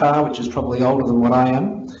drive a car which is probably older than what I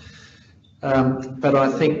am. But I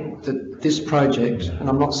think that this project, and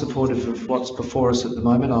I'm not supportive of what's before us at the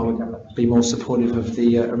moment, I would be more supportive of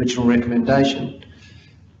the original recommendation.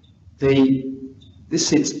 This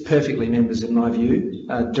sits perfectly, members, in my view,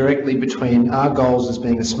 directly between our goals as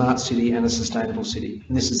being a smart city and a sustainable city.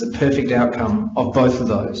 And this is a perfect outcome of both of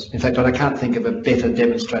those. In fact, I can't think of a better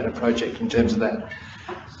demonstrator project in terms of that.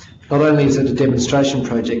 Not only is it a demonstration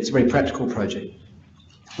project, it's a very practical project.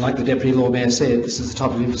 Like the Deputy Lord Mayor said, this is the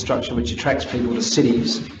type of infrastructure which attracts people to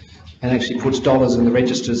cities and actually puts dollars in the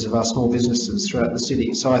registers of our small businesses throughout the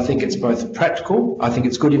city. So I think it's both practical, I think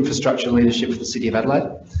it's good infrastructure leadership for the City of Adelaide,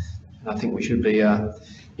 and I think we should be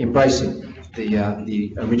embracing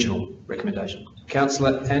the original recommendation.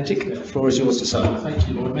 Councillor Antic, the floor is yours to sum up. Thank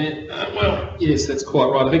you, Lord Mayor. Well, yes, that's quite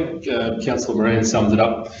right. I think Councillor Moran summed it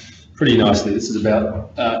up pretty nicely. This is about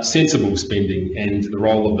sensible spending and the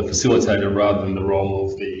role of the facilitator rather than the role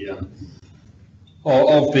of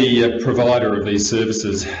of the provider of these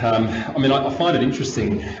services. I mean, I find it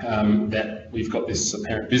interesting that we've got this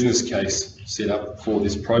apparent business case set up for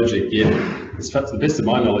this project, yet, to the best of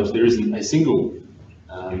my knowledge, there isn't a single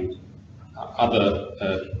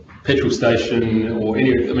other petrol station or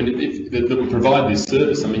any, I mean, that would provide this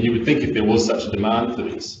service. I mean, you would think if there was such a demand for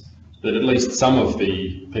this, that at least some of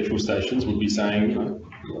the petrol stations would be saying, you know,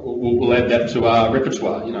 we'll add that to our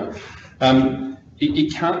repertoire, you know.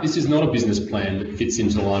 It can't, this is not a business plan that fits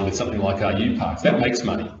into line with something like our U-Parks. That makes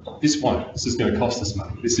money. This won't. This is going to cost us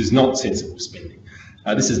money. This is not sensible spending.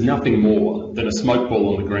 This is nothing more than a smoke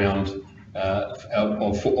ball on the ground of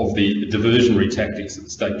the diversionary tactics that the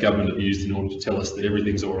state government have used in order to tell us that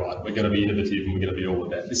everything's all right. We're going to be innovative and we're going to be all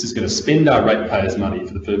of that. This is going to spend our ratepayers' money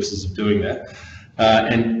for the purposes of doing that.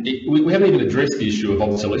 We haven't even addressed the issue of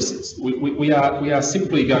obsolescence. We are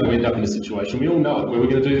simply going to end up in a situation, we all know it, where we're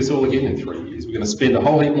going to do this all again in 3 years. We're going to spend a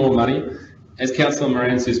whole heap more money. As Councillor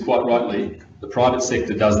Moran says quite rightly, the private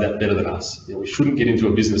sector does that better than us. You know, we shouldn't get into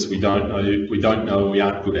a business we don't know, we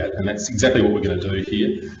aren't good at, and that's exactly what we're going to do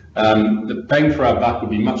here. The bang for our buck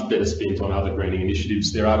would be much better spent on other greening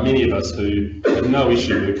initiatives. There are many of us who have no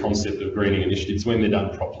issue with the concept of greening initiatives when they're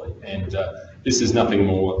done properly, and this is nothing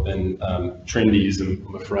more than trendyism,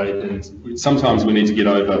 I'm afraid, and sometimes we need to get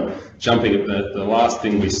over jumping at the last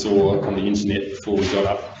thing we saw on the internet before we got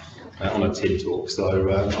up on a TED talk. So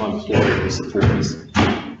I'm imploring you to support this.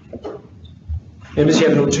 Members, you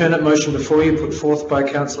have an alternate motion before you, put forth by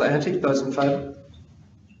Councillor Antic. Those in favour?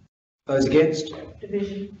 Those against?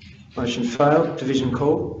 Division. Motion failed. Division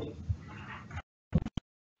call.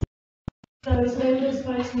 Those members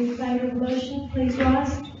voting in favour of the motion, please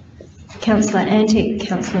rise. Councillor Antic,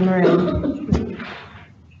 Councillor Moran.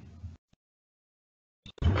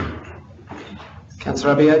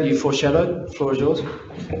 Councillor Abiad, you foreshadowed. The floor is yours.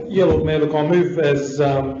 Yeah, Lord Mayor, look, I'll move as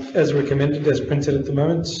recommended, as printed at the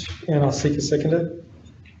moment, and I'll seek a seconder.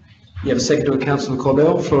 You have a second to a Councillor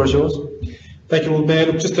Corbell. The floor is yours. Thank you, Lord Mayor.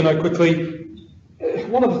 Look, just to note quickly,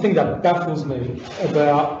 one of the things that baffles me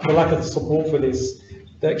about the lack of support for this,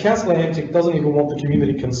 that Councillor Antic doesn't even want the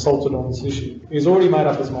community consulted on this issue. He's already made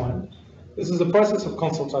up his mind. This is a process of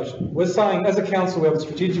consultation. We're saying, as a council, we have a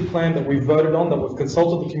strategic plan that we've voted on, that we've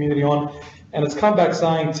consulted the community on, and it's come back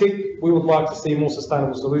saying, tick, we would like to see more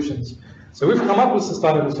sustainable solutions. So we've come up with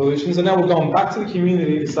sustainable solutions, and now we're going back to the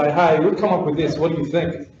community to say, hey, we've come up with this, what do you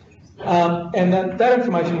think? And that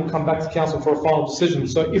information will come back to council for a final decision.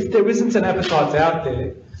 So if there isn't an appetite out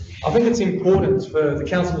there, I think it's important for the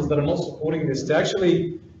councillors that are not supporting this to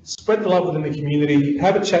actually spread the love within the community,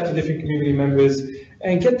 have a chat to different community members,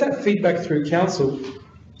 and get that feedback through council.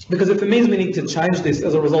 Because if it means we need to change this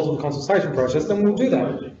as a result of the consultation process, then we'll do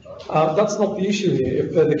that. That's not the issue here.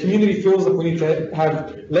 If the community feels that we need to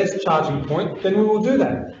have less charging point, then we will do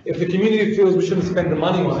that. If the community feels we shouldn't spend the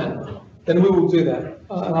money on it, then we will do that.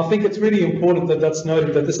 And I think it's really important that that's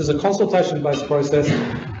noted, that this is a consultation-based process.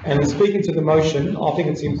 And in speaking to the motion, I think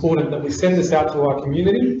it's important that we send this out to our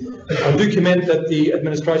community. I do commend that the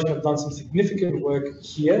administration have done some significant work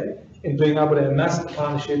here in being able to amass the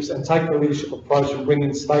partnerships and take the leadership approach and bring in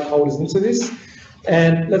stakeholders into this.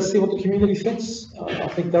 And let's see what the community thinks. I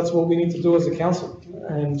think that's what we need to do as a council.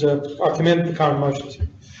 And I commend the current motion.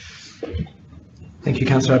 Thank you,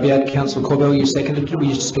 Councillor Abiad. Councillor Corbell, you seconded it. Will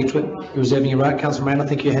you speak to it? You're reserving your right. Councillor Moran, I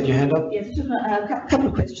think you had your hand up. Yes, just a couple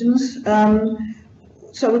of questions.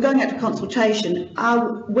 So we're going out to consultation.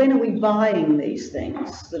 When are we buying these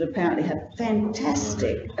things that apparently have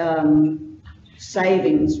fantastic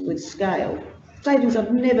savings with scale? Savings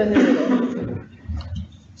I've never heard of.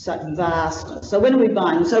 Such vastness. So when are we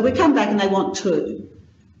buying? So we come back and they want 2.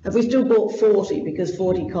 Have we still bought 40 because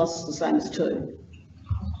 40 costs the same as 2?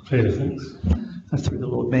 Peter, thanks. Through the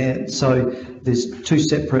Lord Mayor. So there's 2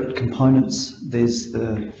 separate components. There's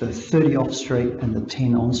the 30 off street and the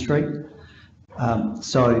 10 on street.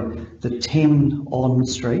 So the 10 on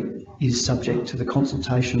street is subject to the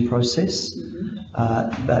consultation process,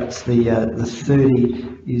 but the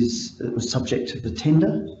 30 was subject to the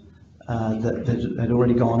tender that had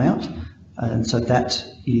already gone out, and so that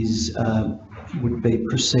is would be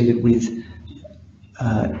proceeded with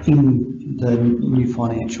in the new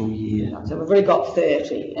financial year. So we've already got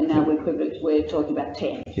 30, and now we're talking about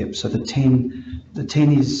 10. Yep. So the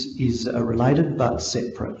 10 is related but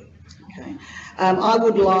separate. Okay. I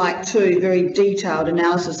would like to very detailed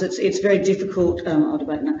analysis. It's very difficult. I'll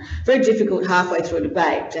debate now. Very difficult halfway through a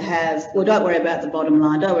debate to have. Well, don't worry about the bottom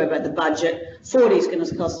line. Don't worry about the budget. 40 is going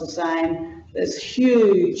to cost the same. There's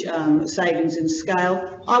huge savings in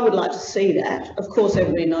scale. I would like to see that. Of course,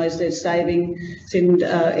 everybody knows there's savings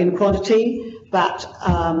in quantity, But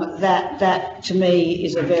that to me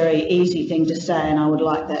is a very easy thing to say, and I would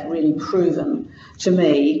like that really proven to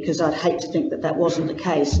me, because I'd hate to think that that wasn't the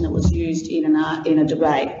case and it was used in a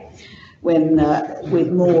debate when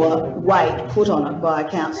with more weight put on it by a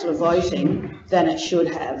councillor voting than it should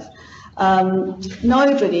have.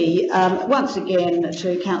 Nobody, once again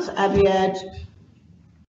to Councillor Abiad,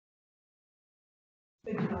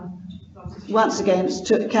 once again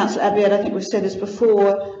to Councillor Abiad, I think we've said this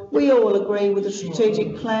before, we all agree with the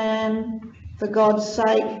strategic plan, for God's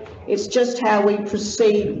sake. It's just how we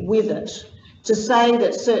proceed with it. To say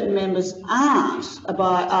that certain members aren't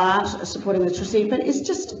supporting the strategic plan is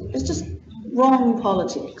just wrong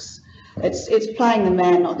politics. It's playing the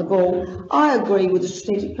man, not the ball. I agree with the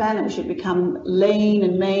strategic plan that we should become lean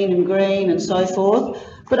and mean and green and so forth,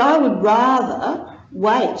 but I would rather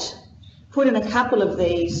wait, put in a couple of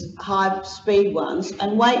these high-speed ones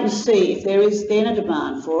and wait and see if there is then a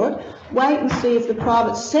demand for it. Wait and see if the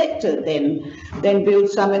private sector then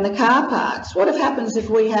builds some in the car parks. What happens if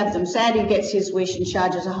we have them? Sandy gets his wish and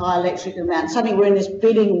charges a high electric amount. Suddenly we're in this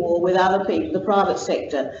bidding war with other people, the private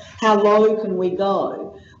sector. How low can we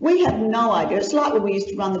go? We have no idea. It's like when we used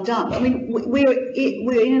to run the dump. I mean,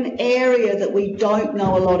 we're in an area that we don't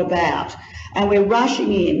know a lot about, and we're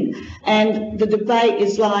rushing in, and the debate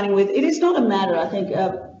is lining with, it is not a matter, I think,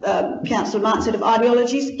 Councillor Martin said, of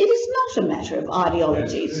ideologies. It is not a matter of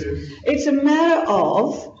ideologies. It's a matter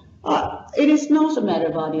of, it is not a matter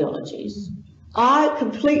of ideologies. I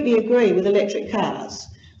completely agree with electric cars.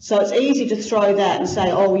 So it's easy to throw that and say,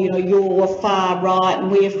 oh, you know, you're far right and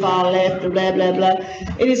we're far left, blah, blah, blah.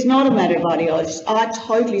 It is not a matter of ideologies. I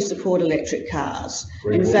totally support electric cars.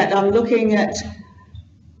 In fact, I'm looking at,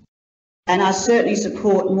 and I certainly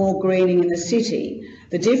support more greening in the city.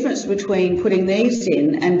 The difference between putting these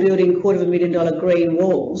in and building $250,000 green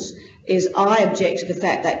walls is I object to the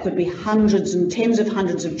fact that could be hundreds and tens of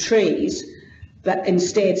hundreds of trees, but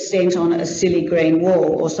instead sent on a silly green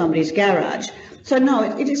wall or somebody's garage. So no,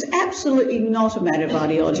 it is absolutely not a matter of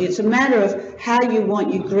ideology. It's a matter of how you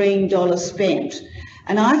want your green dollar spent.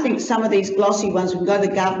 And I think some of these glossy ones, we can go to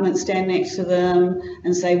the government, stand next to them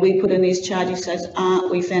and say, we put in these charging stations, aren't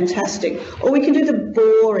we fantastic? Or we can do the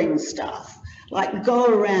boring stuff, like go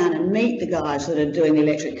around and meet the guys that are doing the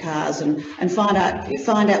electric cars and find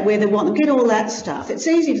out where they want them, get all that stuff. It's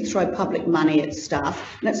easy to throw public money at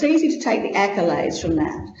stuff, and it's easy to take the accolades from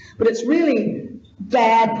that. But it's really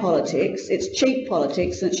bad politics, it's cheap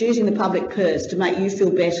politics, and it's using the public purse to make you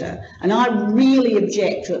feel better. And I really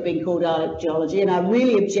object to it being called ideology, and I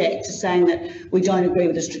really object to saying that we don't agree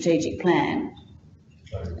with the strategic plan.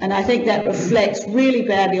 And I think that reflects really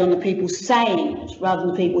badly on the people saying it rather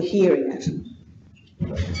than the people hearing it.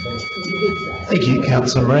 Thank you,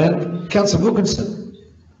 Councillor Moran. Councillor Wilkinson.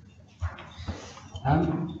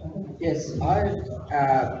 Yes,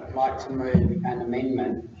 I'd like to move an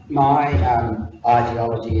amendment. My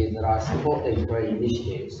ideology is that I support these green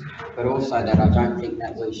initiatives, but also that I don't think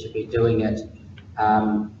that we should be doing it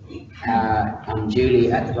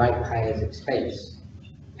unduly at the ratepayers' expense.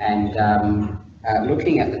 And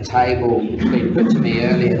looking at the table, it's been put to me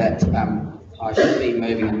earlier that I should be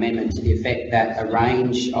moving an amendment to the effect that a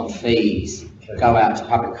range of fees go out to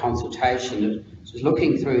public consultation. So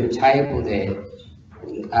looking through the table there,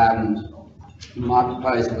 my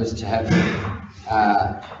proposal was to have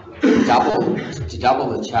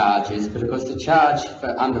double the charges, but of course the charge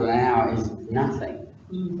for under an hour is nothing.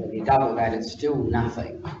 So if you double that, it's still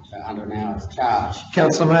nothing for under an hour's charge.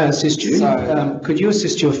 Councillor, may I assist you? So, could you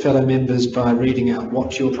assist your fellow members by reading out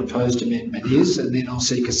what your proposed amendment is, and then I'll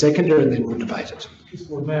seek a seconder and then we'll debate it. Just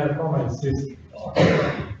Lord Mayor, comments is,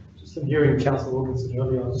 just in hearing Councillor Wilkinson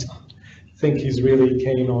earlier, I think he's really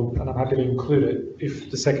keen on, and I'm happy to include it,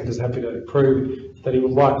 if the second is happy to approve, that he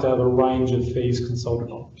would like to have a range of fees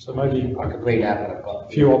consulted on. So maybe I could read out what I've got. A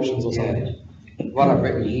few options or something. What I've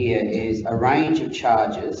written here is a range of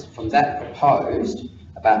charges from that proposed,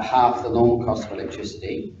 about half the normal cost of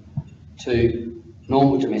electricity, to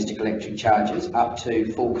normal domestic electric charges, up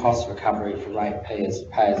to full cost recovery for ratepayers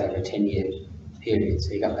over a 10-year period.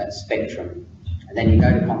 So you've got that spectrum. And then you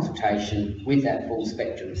go to consultation with that full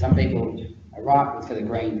spectrum. Some people are right for the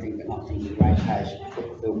green thing, but not thinking ratepayers should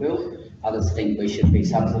foot the bill. Others think we should be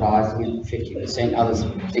subsidising it 50%. Others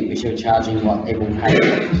think we should be charging what everyone pays.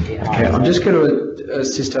 Okay, I'm just going to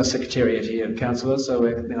assist our secretariat here, Councillor, so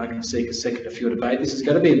then I can seek a second for your debate. This is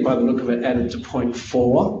going to be, by the look of it, added to point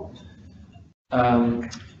 4.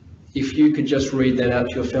 If you could just read that out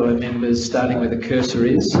to your fellow members, starting where the cursor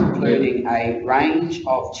is. Including a range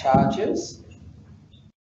of charges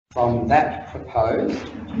from that proposed,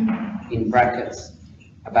 in brackets,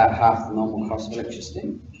 about half the normal cost of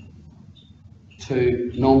electricity,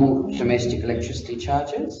 to normal domestic electricity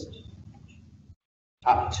charges,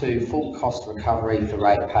 up to full cost recovery for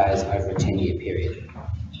ratepayers over a 10-year period.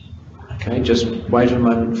 Okay, just wait a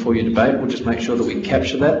moment before you debate. We'll just make sure that we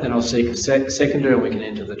capture that, then I'll seek a seconder and we can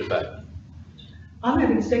enter the debate. I'm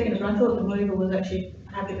having a second, but I thought the mover was actually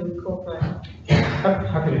happy to incorporate.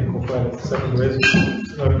 Happy to incorporate the second reason.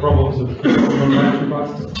 No problems with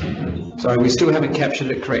prices. Sorry, we still haven't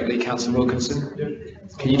captured it correctly, Councillor Wilkinson.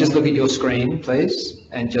 Yep. Can you just look at your screen, please,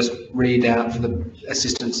 and just read out for the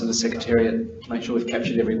assistance of the Secretariat to make sure we've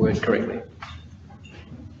captured every word correctly.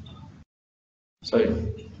 So,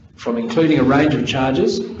 from including a range of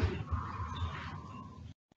charges,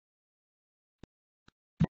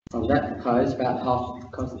 From that proposed, about half the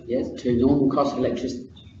cost, yes, to normal cost of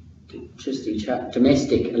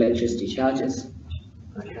domestic electricity charges.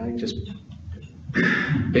 okay, just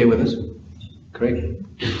bear with us, correct?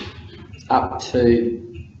 Up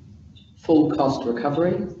to full cost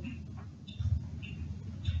recovery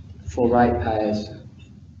for ratepayers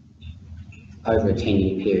over a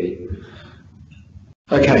 10-year period.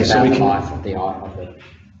 Okay, so we About can... the life of the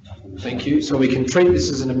Thank you. So we can treat this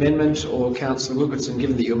as an amendment, or Councillor Wilkinson,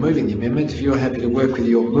 given that you're moving the amendment, if you're happy to work with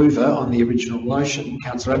your mover on the original motion,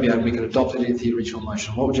 Councillor Abiad, we can adopt it into the original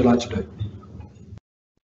motion. What would you like to do?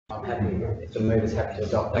 I'm happy if the mover's happy to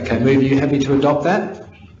adopt. Okay, mover, you happy to adopt that?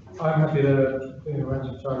 I'm happy to in a range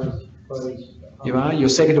of charges, please. You are. Your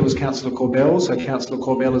seconder was Councillor Corbell, so Councillor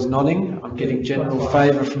Corbell is nodding. I'm getting general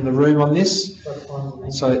favour from the room on this. That's fine with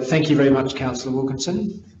me. So thank you very much, Councillor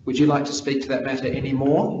Wilkinson. Would you like to speak to that matter any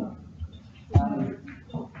more?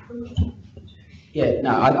 Yeah,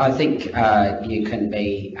 no, I think you can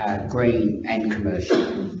be green and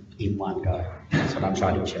commercial in one go. That's what I'm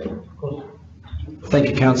trying to achieve. Thank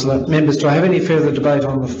you, Councillor. Members, do I have any further debate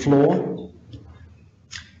on the floor?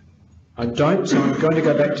 I don't, so I'm going to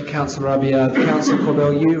go back to Councillor Abiad. Councillor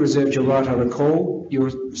Corbell, you reserved your right, I recall.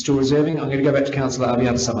 You're still reserving. I'm going to go back to Councillor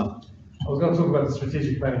Abiad to sum up. I was going to talk about the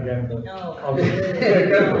strategic plan again, but I'll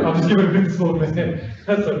just give it a bit of thought there.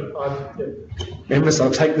 That's it. Members,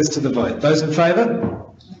 I'll take this to the vote. Those in favour?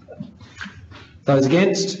 Those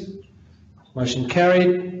against? Motion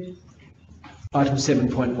carried. Item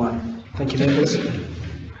 7.1. Thank you, members.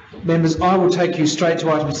 Members, I will take you straight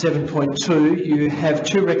to item 7.2. You have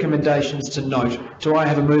two recommendations to note. Do I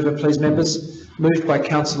have a mover, please, members? Moved by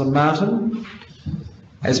Councillor Martin.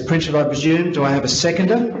 As printed, I presume. Do I have a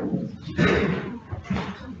seconder?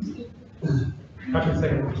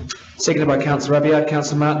 Seconded by Councillor Abiad.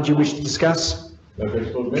 Councillor Martin, do you wish to discuss?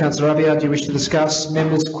 Councillor Abiad, do you wish to discuss?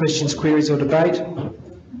 Members, questions, queries or debate?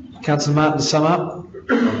 Councillor Martin, to sum up.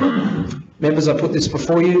 Members, I put this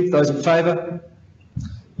before you. Those in favour?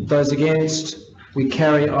 Those against? We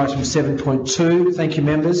carry item 7.2. Thank you,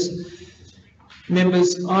 members.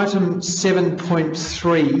 Members, item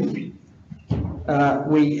 7.3.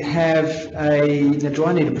 We have a... Now, do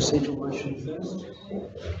I need a procedural motion first?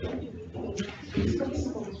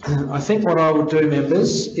 I think what I will do,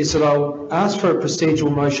 members, is that I'll ask for a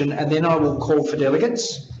procedural motion and then I will call for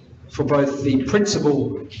delegates for both the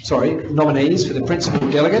nominees for the principal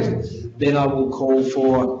delegate. Then I will call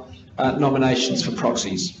for nominations for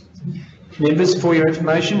proxies. Members, for your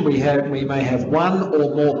information, we may have one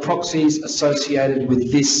or more proxies associated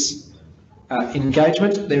with this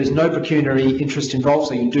engagement. There is no pecuniary interest involved,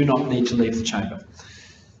 so you do not need to leave the chamber.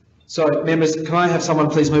 So, members, can I have someone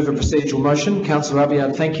please move a procedural motion? Councillor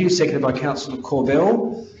Abiad, thank you. Seconded by Councillor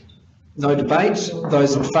Corbell. No debate.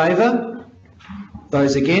 Those in favour?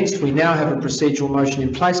 Those against? We now have a procedural motion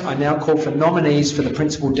in place. I now call for nominees for the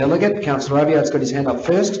principal delegate. Councillor Abiad's got his hand up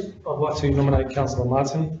first. I'd like to nominate Councillor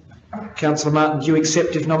Martin. Councillor Martin, do you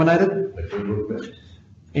accept if nominated?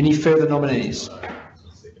 Any further nominees?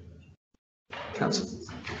 Councillor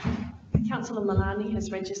Malani has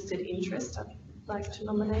registered interest. I'd like to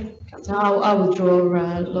nominate Councillor. I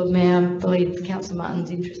withdraw, Lord Mayor. I believe Councillor Martin's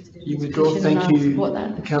interested in You this withdraw, petition, thank and I you, support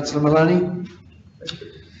that. Councillor Malani.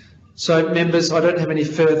 So, members, I don't have any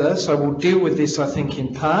further, so we'll deal with this, I think,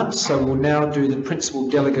 in parts. So we'll now do the principal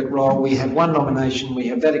delegate role. We have one nomination, we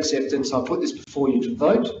have that accepted, so I'll put this before you to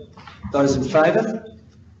vote. Those in favour?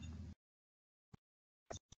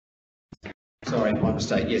 Sorry, my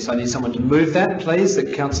mistake. Yes, I need someone to move that, please.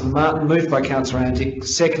 That Councillor Martin, moved by Councillor Antic,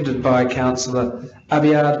 seconded by Councillor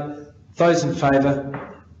Abiad. Those in favour?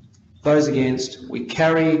 Those against? We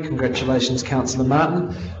carry. Congratulations, Councillor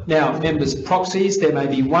Martin. Now, members, proxies. There may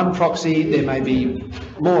be one proxy. There may be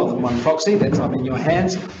more than one proxy. That's up in your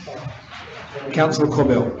hands. Councillor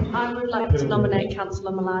Corbell. I would like to nominate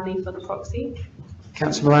Councillor Malani for the proxy.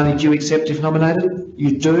 Councillor Malani, do you accept if nominated?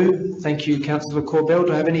 You do. Thank you, Councillor Corbell.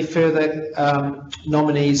 Do I have any further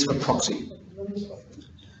nominees for proxy?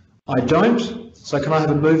 I don't. So can I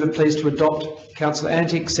have a mover, please, to adopt Councillor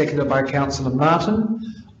Antic, seconded by Councillor Martin?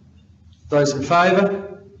 Those in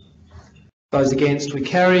favour? Those against, we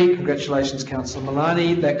carry. Congratulations, Councillor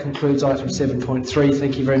Milani. That concludes item 7.3.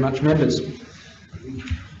 Thank you very much, members.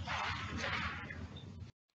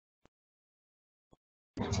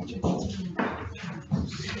 Okay.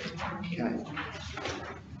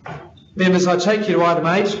 Members, I take you to item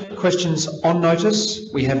 8, questions on notice.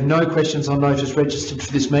 We have no questions on notice registered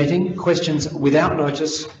for this meeting. Questions without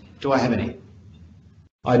notice, do I have any?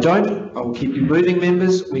 I don't. I will keep you moving,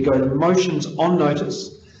 members. We go to motions on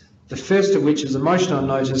notice. The first of which is a motion on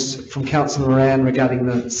notice from Councillor Moran regarding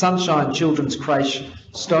the Sunshine Children's Creche,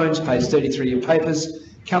 Stones, page 33 of your papers.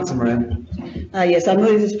 Councillor Moran. Yes, I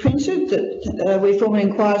move as printed that we formally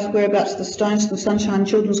inquire as to whereabouts the stones from the Sunshine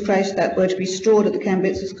Children's Creche that were to be stored at the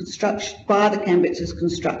Cambetz's construction by the Cambetz's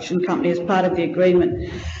Construction Company as part of the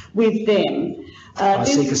agreement with them. I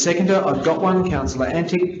seek a seconder. I've got one. Councillor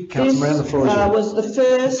Antic. Councillor Moran, the floor is yours. Was the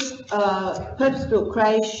first purpose-built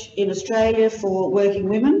creche in Australia for working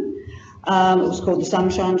women. It was called the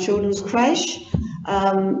Sunshine Children's Creche.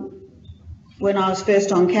 When I was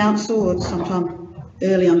first on council, or sometime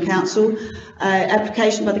early on council,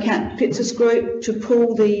 application by the Cambetz's group to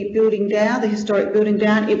pull the building down, the historic building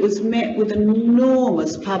down. It was met with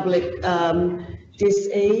enormous public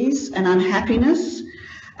dis-ease and unhappiness.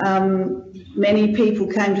 Many people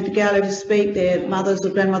came to the gallery to speak. Their mothers or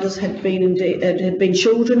grandmothers had been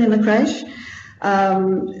children in the creche.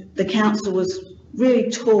 The council was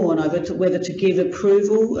really torn over to whether to give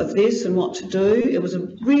approval of this and what to do. It was a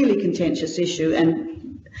really contentious issue, and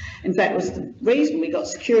in fact it was the reason we got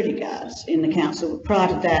security guards in the council. Prior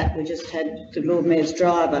to that we just had the Lord Mayor's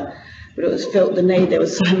driver, but it was felt the need, there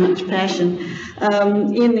was so much passion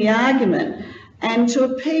in the argument. And to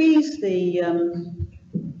appease the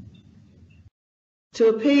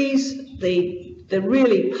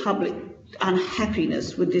really public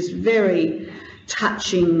unhappiness with this very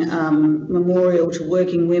touching memorial to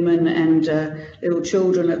working women and little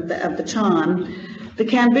children at the time, the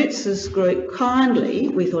Cambetz's group kindly,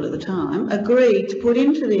 we thought at the time, agreed to put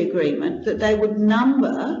into the agreement that they would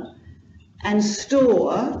number and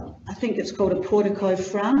store, I think it's called a portico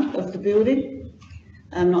front of the building,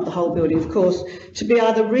 not the whole building of course, to be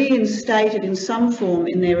either reinstated in some form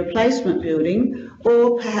in their replacement building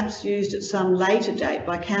or perhaps used at some later date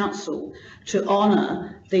by council to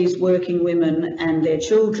honour these working women and their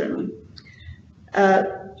children.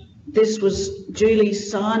 This was duly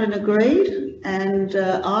signed and agreed, and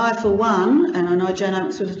I for one, and I know Jane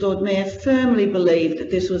Oakes was Lord Mayor, firmly believed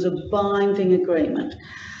that this was a binding agreement.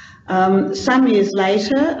 Some years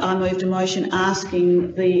later I moved a motion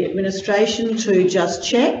asking the administration to just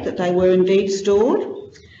check that they were indeed stored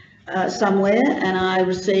somewhere, and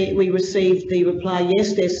we received the reply,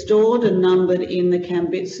 yes, they're stored and numbered in the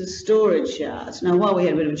Cambetz's storage yards. Now, while we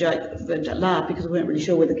had a bit of a joke, a laugh, because we weren't really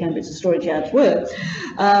sure where the Cambetz's storage yards were,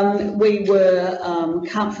 we were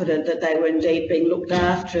comforted that they were indeed being looked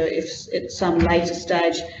after if at some later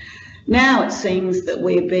stage. Now it seems that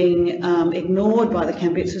we're being ignored by the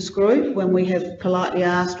Cambetz's group when we have politely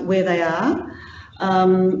asked where they are.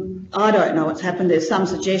 I don't know what's happened. There's some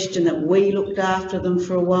suggestion that we looked after them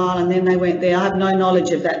for a while and then they went there. I have no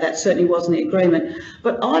knowledge of that. That certainly wasn't the agreement.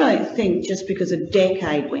 But I don't think just because a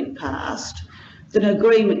decade went past that an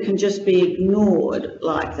agreement can just be ignored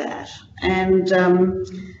like that. And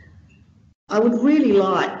I would really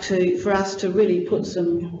like for us to really put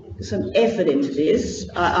some effort into this.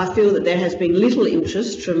 I feel that there has been little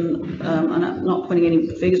interest from, I'm not putting any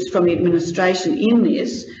figures from the administration in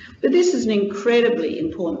this, but this is an incredibly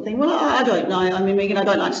important thing. Well, I don't know. I mean, Megan, I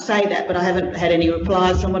don't like to say that, but I haven't had any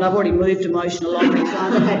replies from it. I've already moved a motion along these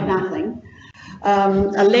lines. I've had nothing.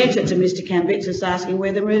 A letter to Mr. Cambetz's asking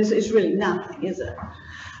where there is really nothing, is it?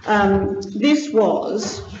 This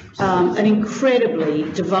was an incredibly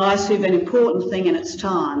divisive and important thing in its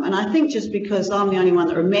time, and I think just because I'm the only one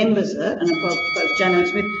that remembers it, and both Jane and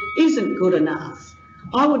Smith, isn't good enough.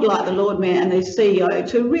 I would like the Lord Mayor and the CEO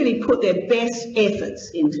to really put their best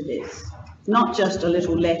efforts into this, not just a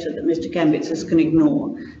little letter that Mr. Cambetz's can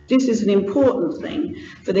ignore. This is an important thing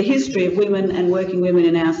for the history of women and working women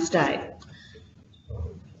in our state.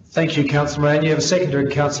 Thank you, Councillor Moran. You have a seconder,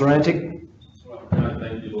 Councillor Antic.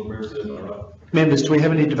 Thank you, Lord Mayor. Members, do we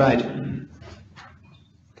have any debate?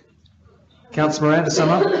 Councillor Moran, to sum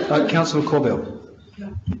up. Councillor Corbell.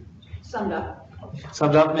 Summed up.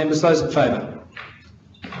 Summed up. Members, those in favour?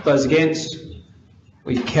 Those against?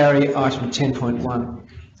 We carry item 10.1.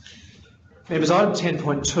 Members, item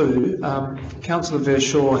 10.2, Councillor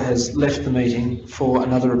Verschoor has left the meeting for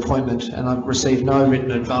another appointment, and I've received no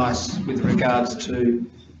written advice with regards to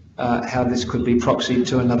how this could be proxied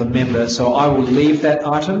to another member. So I will leave that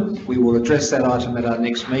item. We will address that item at our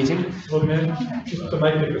next meeting. Lord Mayor, just to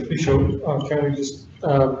make it official, can we just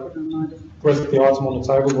rest the item on the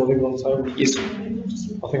table or leave it on the table? Yes.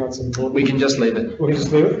 I think that's important. We can just leave it. We can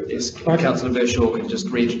just leave it? Yes. Okay. Councillor Verschoor can just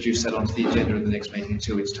reintroduce that onto the agenda in the next meeting in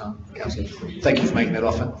 2 weeks' time. Councillor, thank you for making that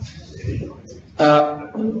offer.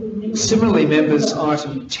 Similarly, members,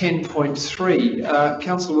 item 10.3,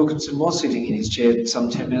 Councillor Wilkinson was sitting in his chair some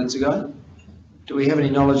 10 minutes ago. Do we have any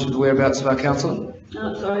knowledge of the whereabouts of our councillor?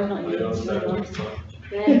 No, sorry, not you.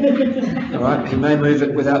 All right, he may move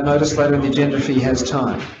it without notice later in the agenda if he has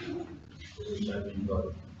time.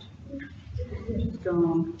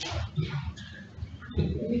 Gone.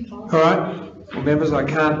 All right, well, members, I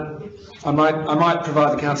might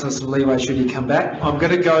provide the councillor some leeway should he come back. I'm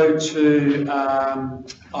going to go to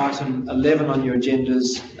item 11 on your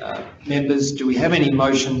agendas. Members, do we have any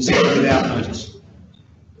motions without notice?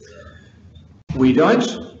 We don't.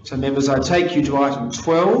 So members, I take you to item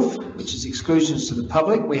 12, which is exclusions to the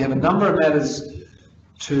public. We have a number of matters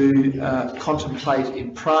to contemplate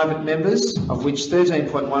in private, members, of which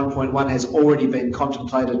 13.1.1 has already been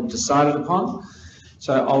contemplated and decided upon.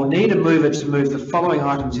 So I'll need a mover to move the following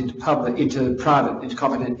items into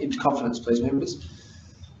confidence, please, members.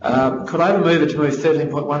 Could I have a mover to move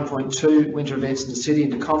 13.1.2, winter events in the city,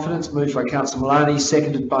 into confidence? Moved by Councillor Maloney,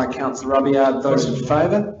 seconded by Councillor Robillard. Those in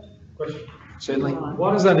favour? Question. Certainly.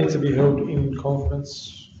 Why does that need to be held in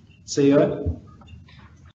confidence? CEO?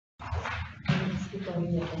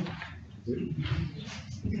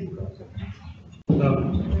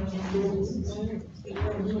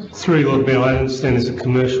 Through Lord Mayor, I understand there's a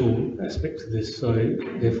commercial aspect to this, so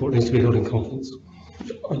therefore it needs to be held in confidence.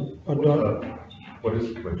 I don't. What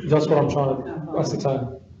is the question? That's what I'm trying to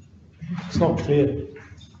ascertain. It's not clear.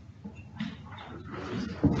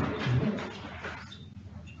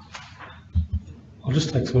 I'll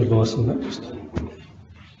just take some advice on that. Just.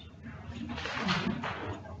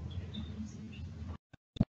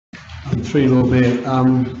 Through Lord Mayor,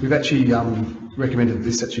 we've actually recommended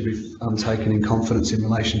this actually be taken in confidence in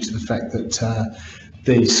relation to the fact that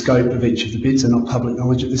the scope of each of the bids are not public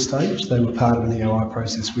knowledge at this stage. They were part of an EOI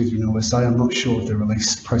process with Renewal SA. I'm not sure of the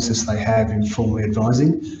release process they have in formally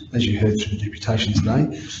advising, as you heard through the deputation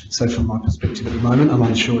today. So from my perspective at the moment, I'm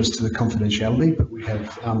unsure as to the confidentiality, but we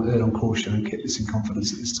have erred on caution and kept this in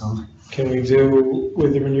confidence at this time. Can we deal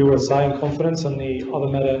with the Renewal SA in confidence and the other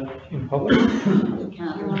matter in public? Could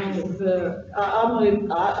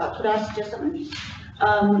I suggest something?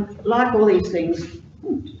 Like all these things,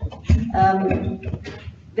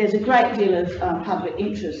 there's a great deal of public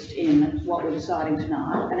interest in what we're deciding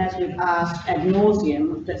tonight, and as we've asked ad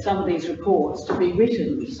nauseum that some of these reports to be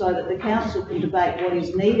written so that the council can debate what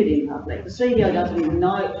is needed in public. The CEO doesn't even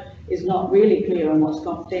know, is not really clear on what's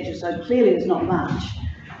confidential, so clearly there's not much.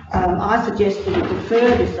 I suggest that we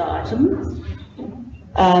defer this item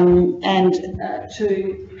and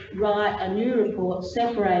to write a new report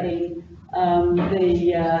separating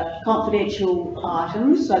the confidential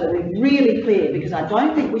items so that we're really clear, because I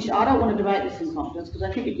don't think I don't want to debate this in confidence, because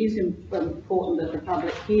I think it is important that the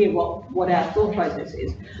public hear what our thought process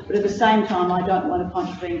is. But at the same time, I don't want to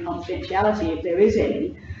contravene confidentiality if there is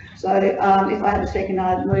any. So if I have a second,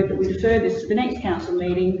 I'd move that we defer this to the next council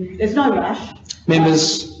meeting. There's no rush.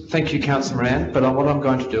 Members, thank you, Councillor Moran, but what I'm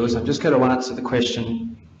going to do is I'm just going to answer the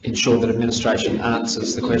question, ensure that administration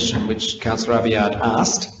answers the question which Councillor Robillard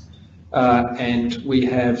asked. And we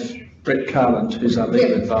have Brett Carland, who's our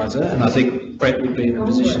legal advisor, and I think Brett would be in a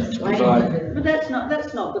position to provide. But that's not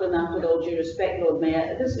good enough with all due respect, Lord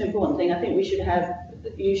Mayor. This is an important thing. I think we should have,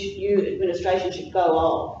 you administration should go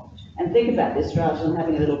off and think about this rather than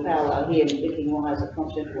having a little parallel here and thinking, why is it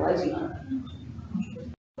confidential?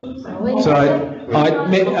 So,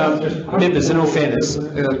 members, in all fairness,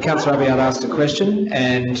 Councillor Robillard asked a question,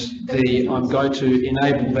 and I'm going to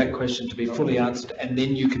enable that question to be fully answered, and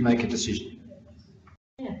then you can make a decision.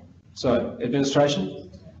 So, administration?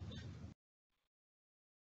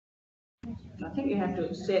 I think you have to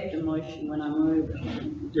accept a motion when I move.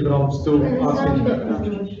 Yeah, but I'm still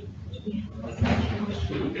asking you.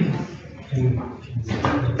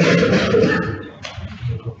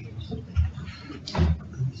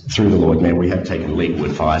 Through the Lord Mayor, we have taken legal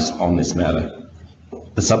advice on this matter.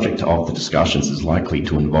 The subject of the discussions is likely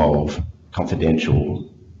to involve confidential,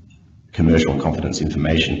 commercial and confidence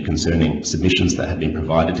information concerning submissions that have been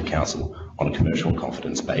provided to Council on a commercial and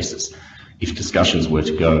confidence basis. If discussions were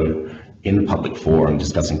to go in the public forum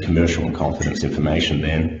discussing commercial and confidence information,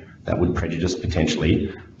 then that would prejudice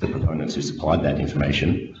potentially the proponents who supplied that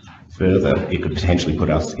information. Further, it could potentially put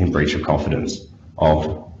us in breach of confidence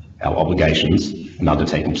of our obligations and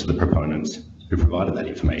undertakings to the proponents who provided that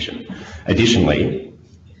information. Additionally,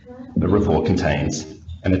 the report contains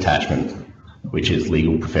an attachment which is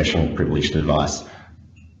legal professional privileged advice.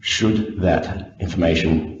 Should that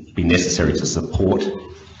information be necessary to support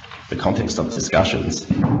the context of discussions,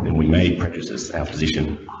 then we may prejudice our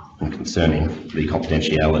position concerning the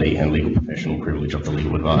confidentiality and legal professional privilege of the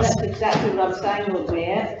legal advice. That's exactly what I'm saying, Lord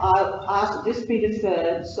Mayor. I ask that this be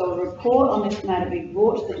deferred, so a report on this matter be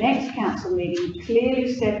brought to the next council meeting,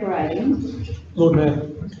 clearly separating. Lord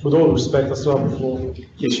Mayor, with all respect, I still have the floor.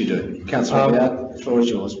 Yes, you do. Councillor Adelaide, the floor is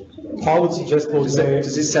yours. I would suggest, Lord Mayor.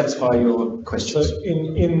 Does this satisfy your questions? So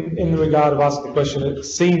in regard of asking the question, it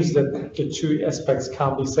seems that the two aspects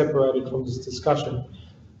can't be separated from this discussion.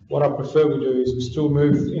 What I prefer we do is we still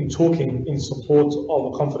move in talking in support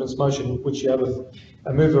of a confidence motion, which you have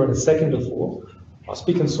a mover and a seconder for. I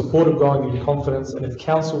speak in support of going in confidence, and if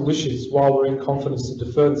council wishes, while we're in confidence, to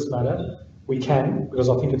defer this matter, we can, because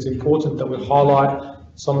I think it's important that we highlight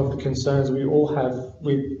some of the concerns we all have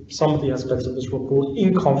with some of the aspects of this report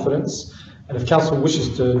in confidence. And if council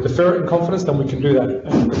wishes to defer it in confidence, then we can do that.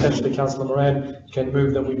 And potentially Councillor Moran can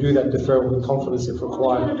move that we do that deferral in confidence if required.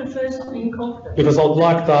 Why do you want to defer something in confidence? Because I'd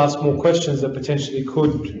like to ask more questions that potentially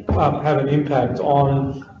could have an impact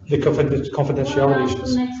on the confidentiality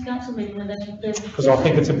issues. The next council meeting when that's Because I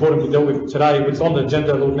think it's important to deal with today. If it's on the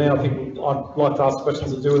agenda, Lord Mayor, I think I'd like to ask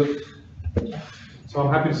questions to do with it. So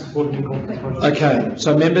I'm happy to support it in confidence. Okay,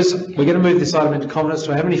 so members, we're going to move this item into confidence.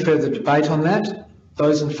 Do I have any further debate on that?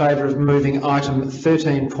 Those in favour of moving item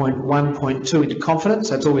 13.1.2 into confidence?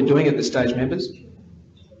 That's all we're doing at this stage, members.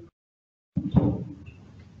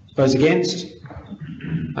 Those against?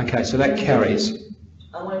 Okay, so that carries.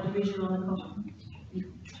 I want a division on the confidence.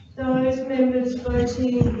 Those members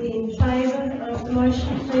voting in favour of the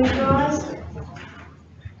motion, please rise.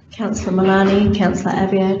 Councillor Malani, Councillor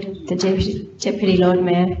Abiad, the Deputy Lord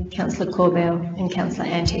Mayor, Councillor Corbell and Councillor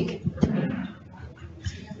Antic.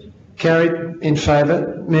 Carried. In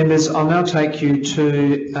favour. Members, I'll now take you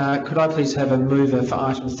to, could I please have a mover for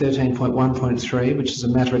item 13.1.3, which is a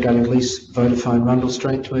matter regarding lease Vodafone Rundle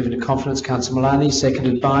Street, to move into confidence. Councillor Malani,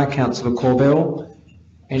 seconded by Councillor Corbell.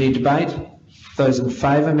 Any debate? Those in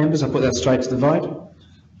favour, members, I'll put that straight to the vote.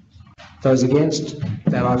 Those against?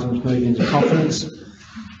 That item's moved into confidence.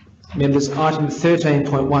 Members, item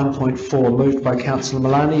 13.1.4, moved by Councillor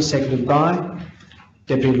Malani, seconded by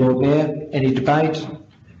Deputy Lord Mayor. Any debate?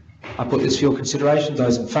 I put this for your consideration.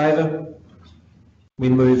 Those in favour? We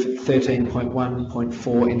move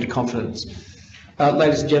 13.1.4 into confidence.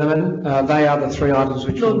 Ladies and gentlemen, they are the three items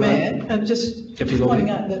which Lord will... Mayor, just pointing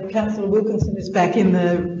out that Councillor Wilkinson is back in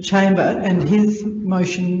the chamber and his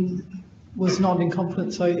motion was not in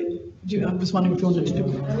confidence, so I was wondering if you wanted to do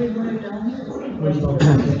it.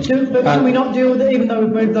 But can we not deal with it, even though we've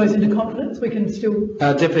moved those into confidence? We can still...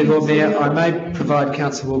 Deputy Lord Mayor, I may provide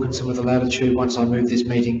Councillor Wilkinson with a latitude once I move this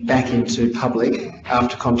meeting back into public.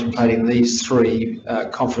 After contemplating these three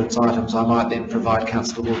confidence items, I might then provide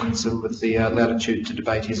Councillor Wilkinson with the latitude to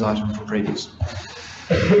debate his item from previous.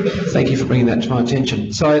 Thank you for bringing that to my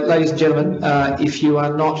attention. So, ladies and gentlemen, if you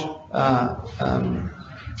are not,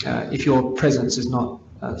 if your presence is not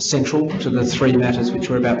central to the three matters which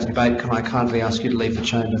we're about to debate, can I kindly ask you to leave the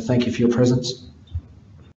chamber? Thank you for your presence.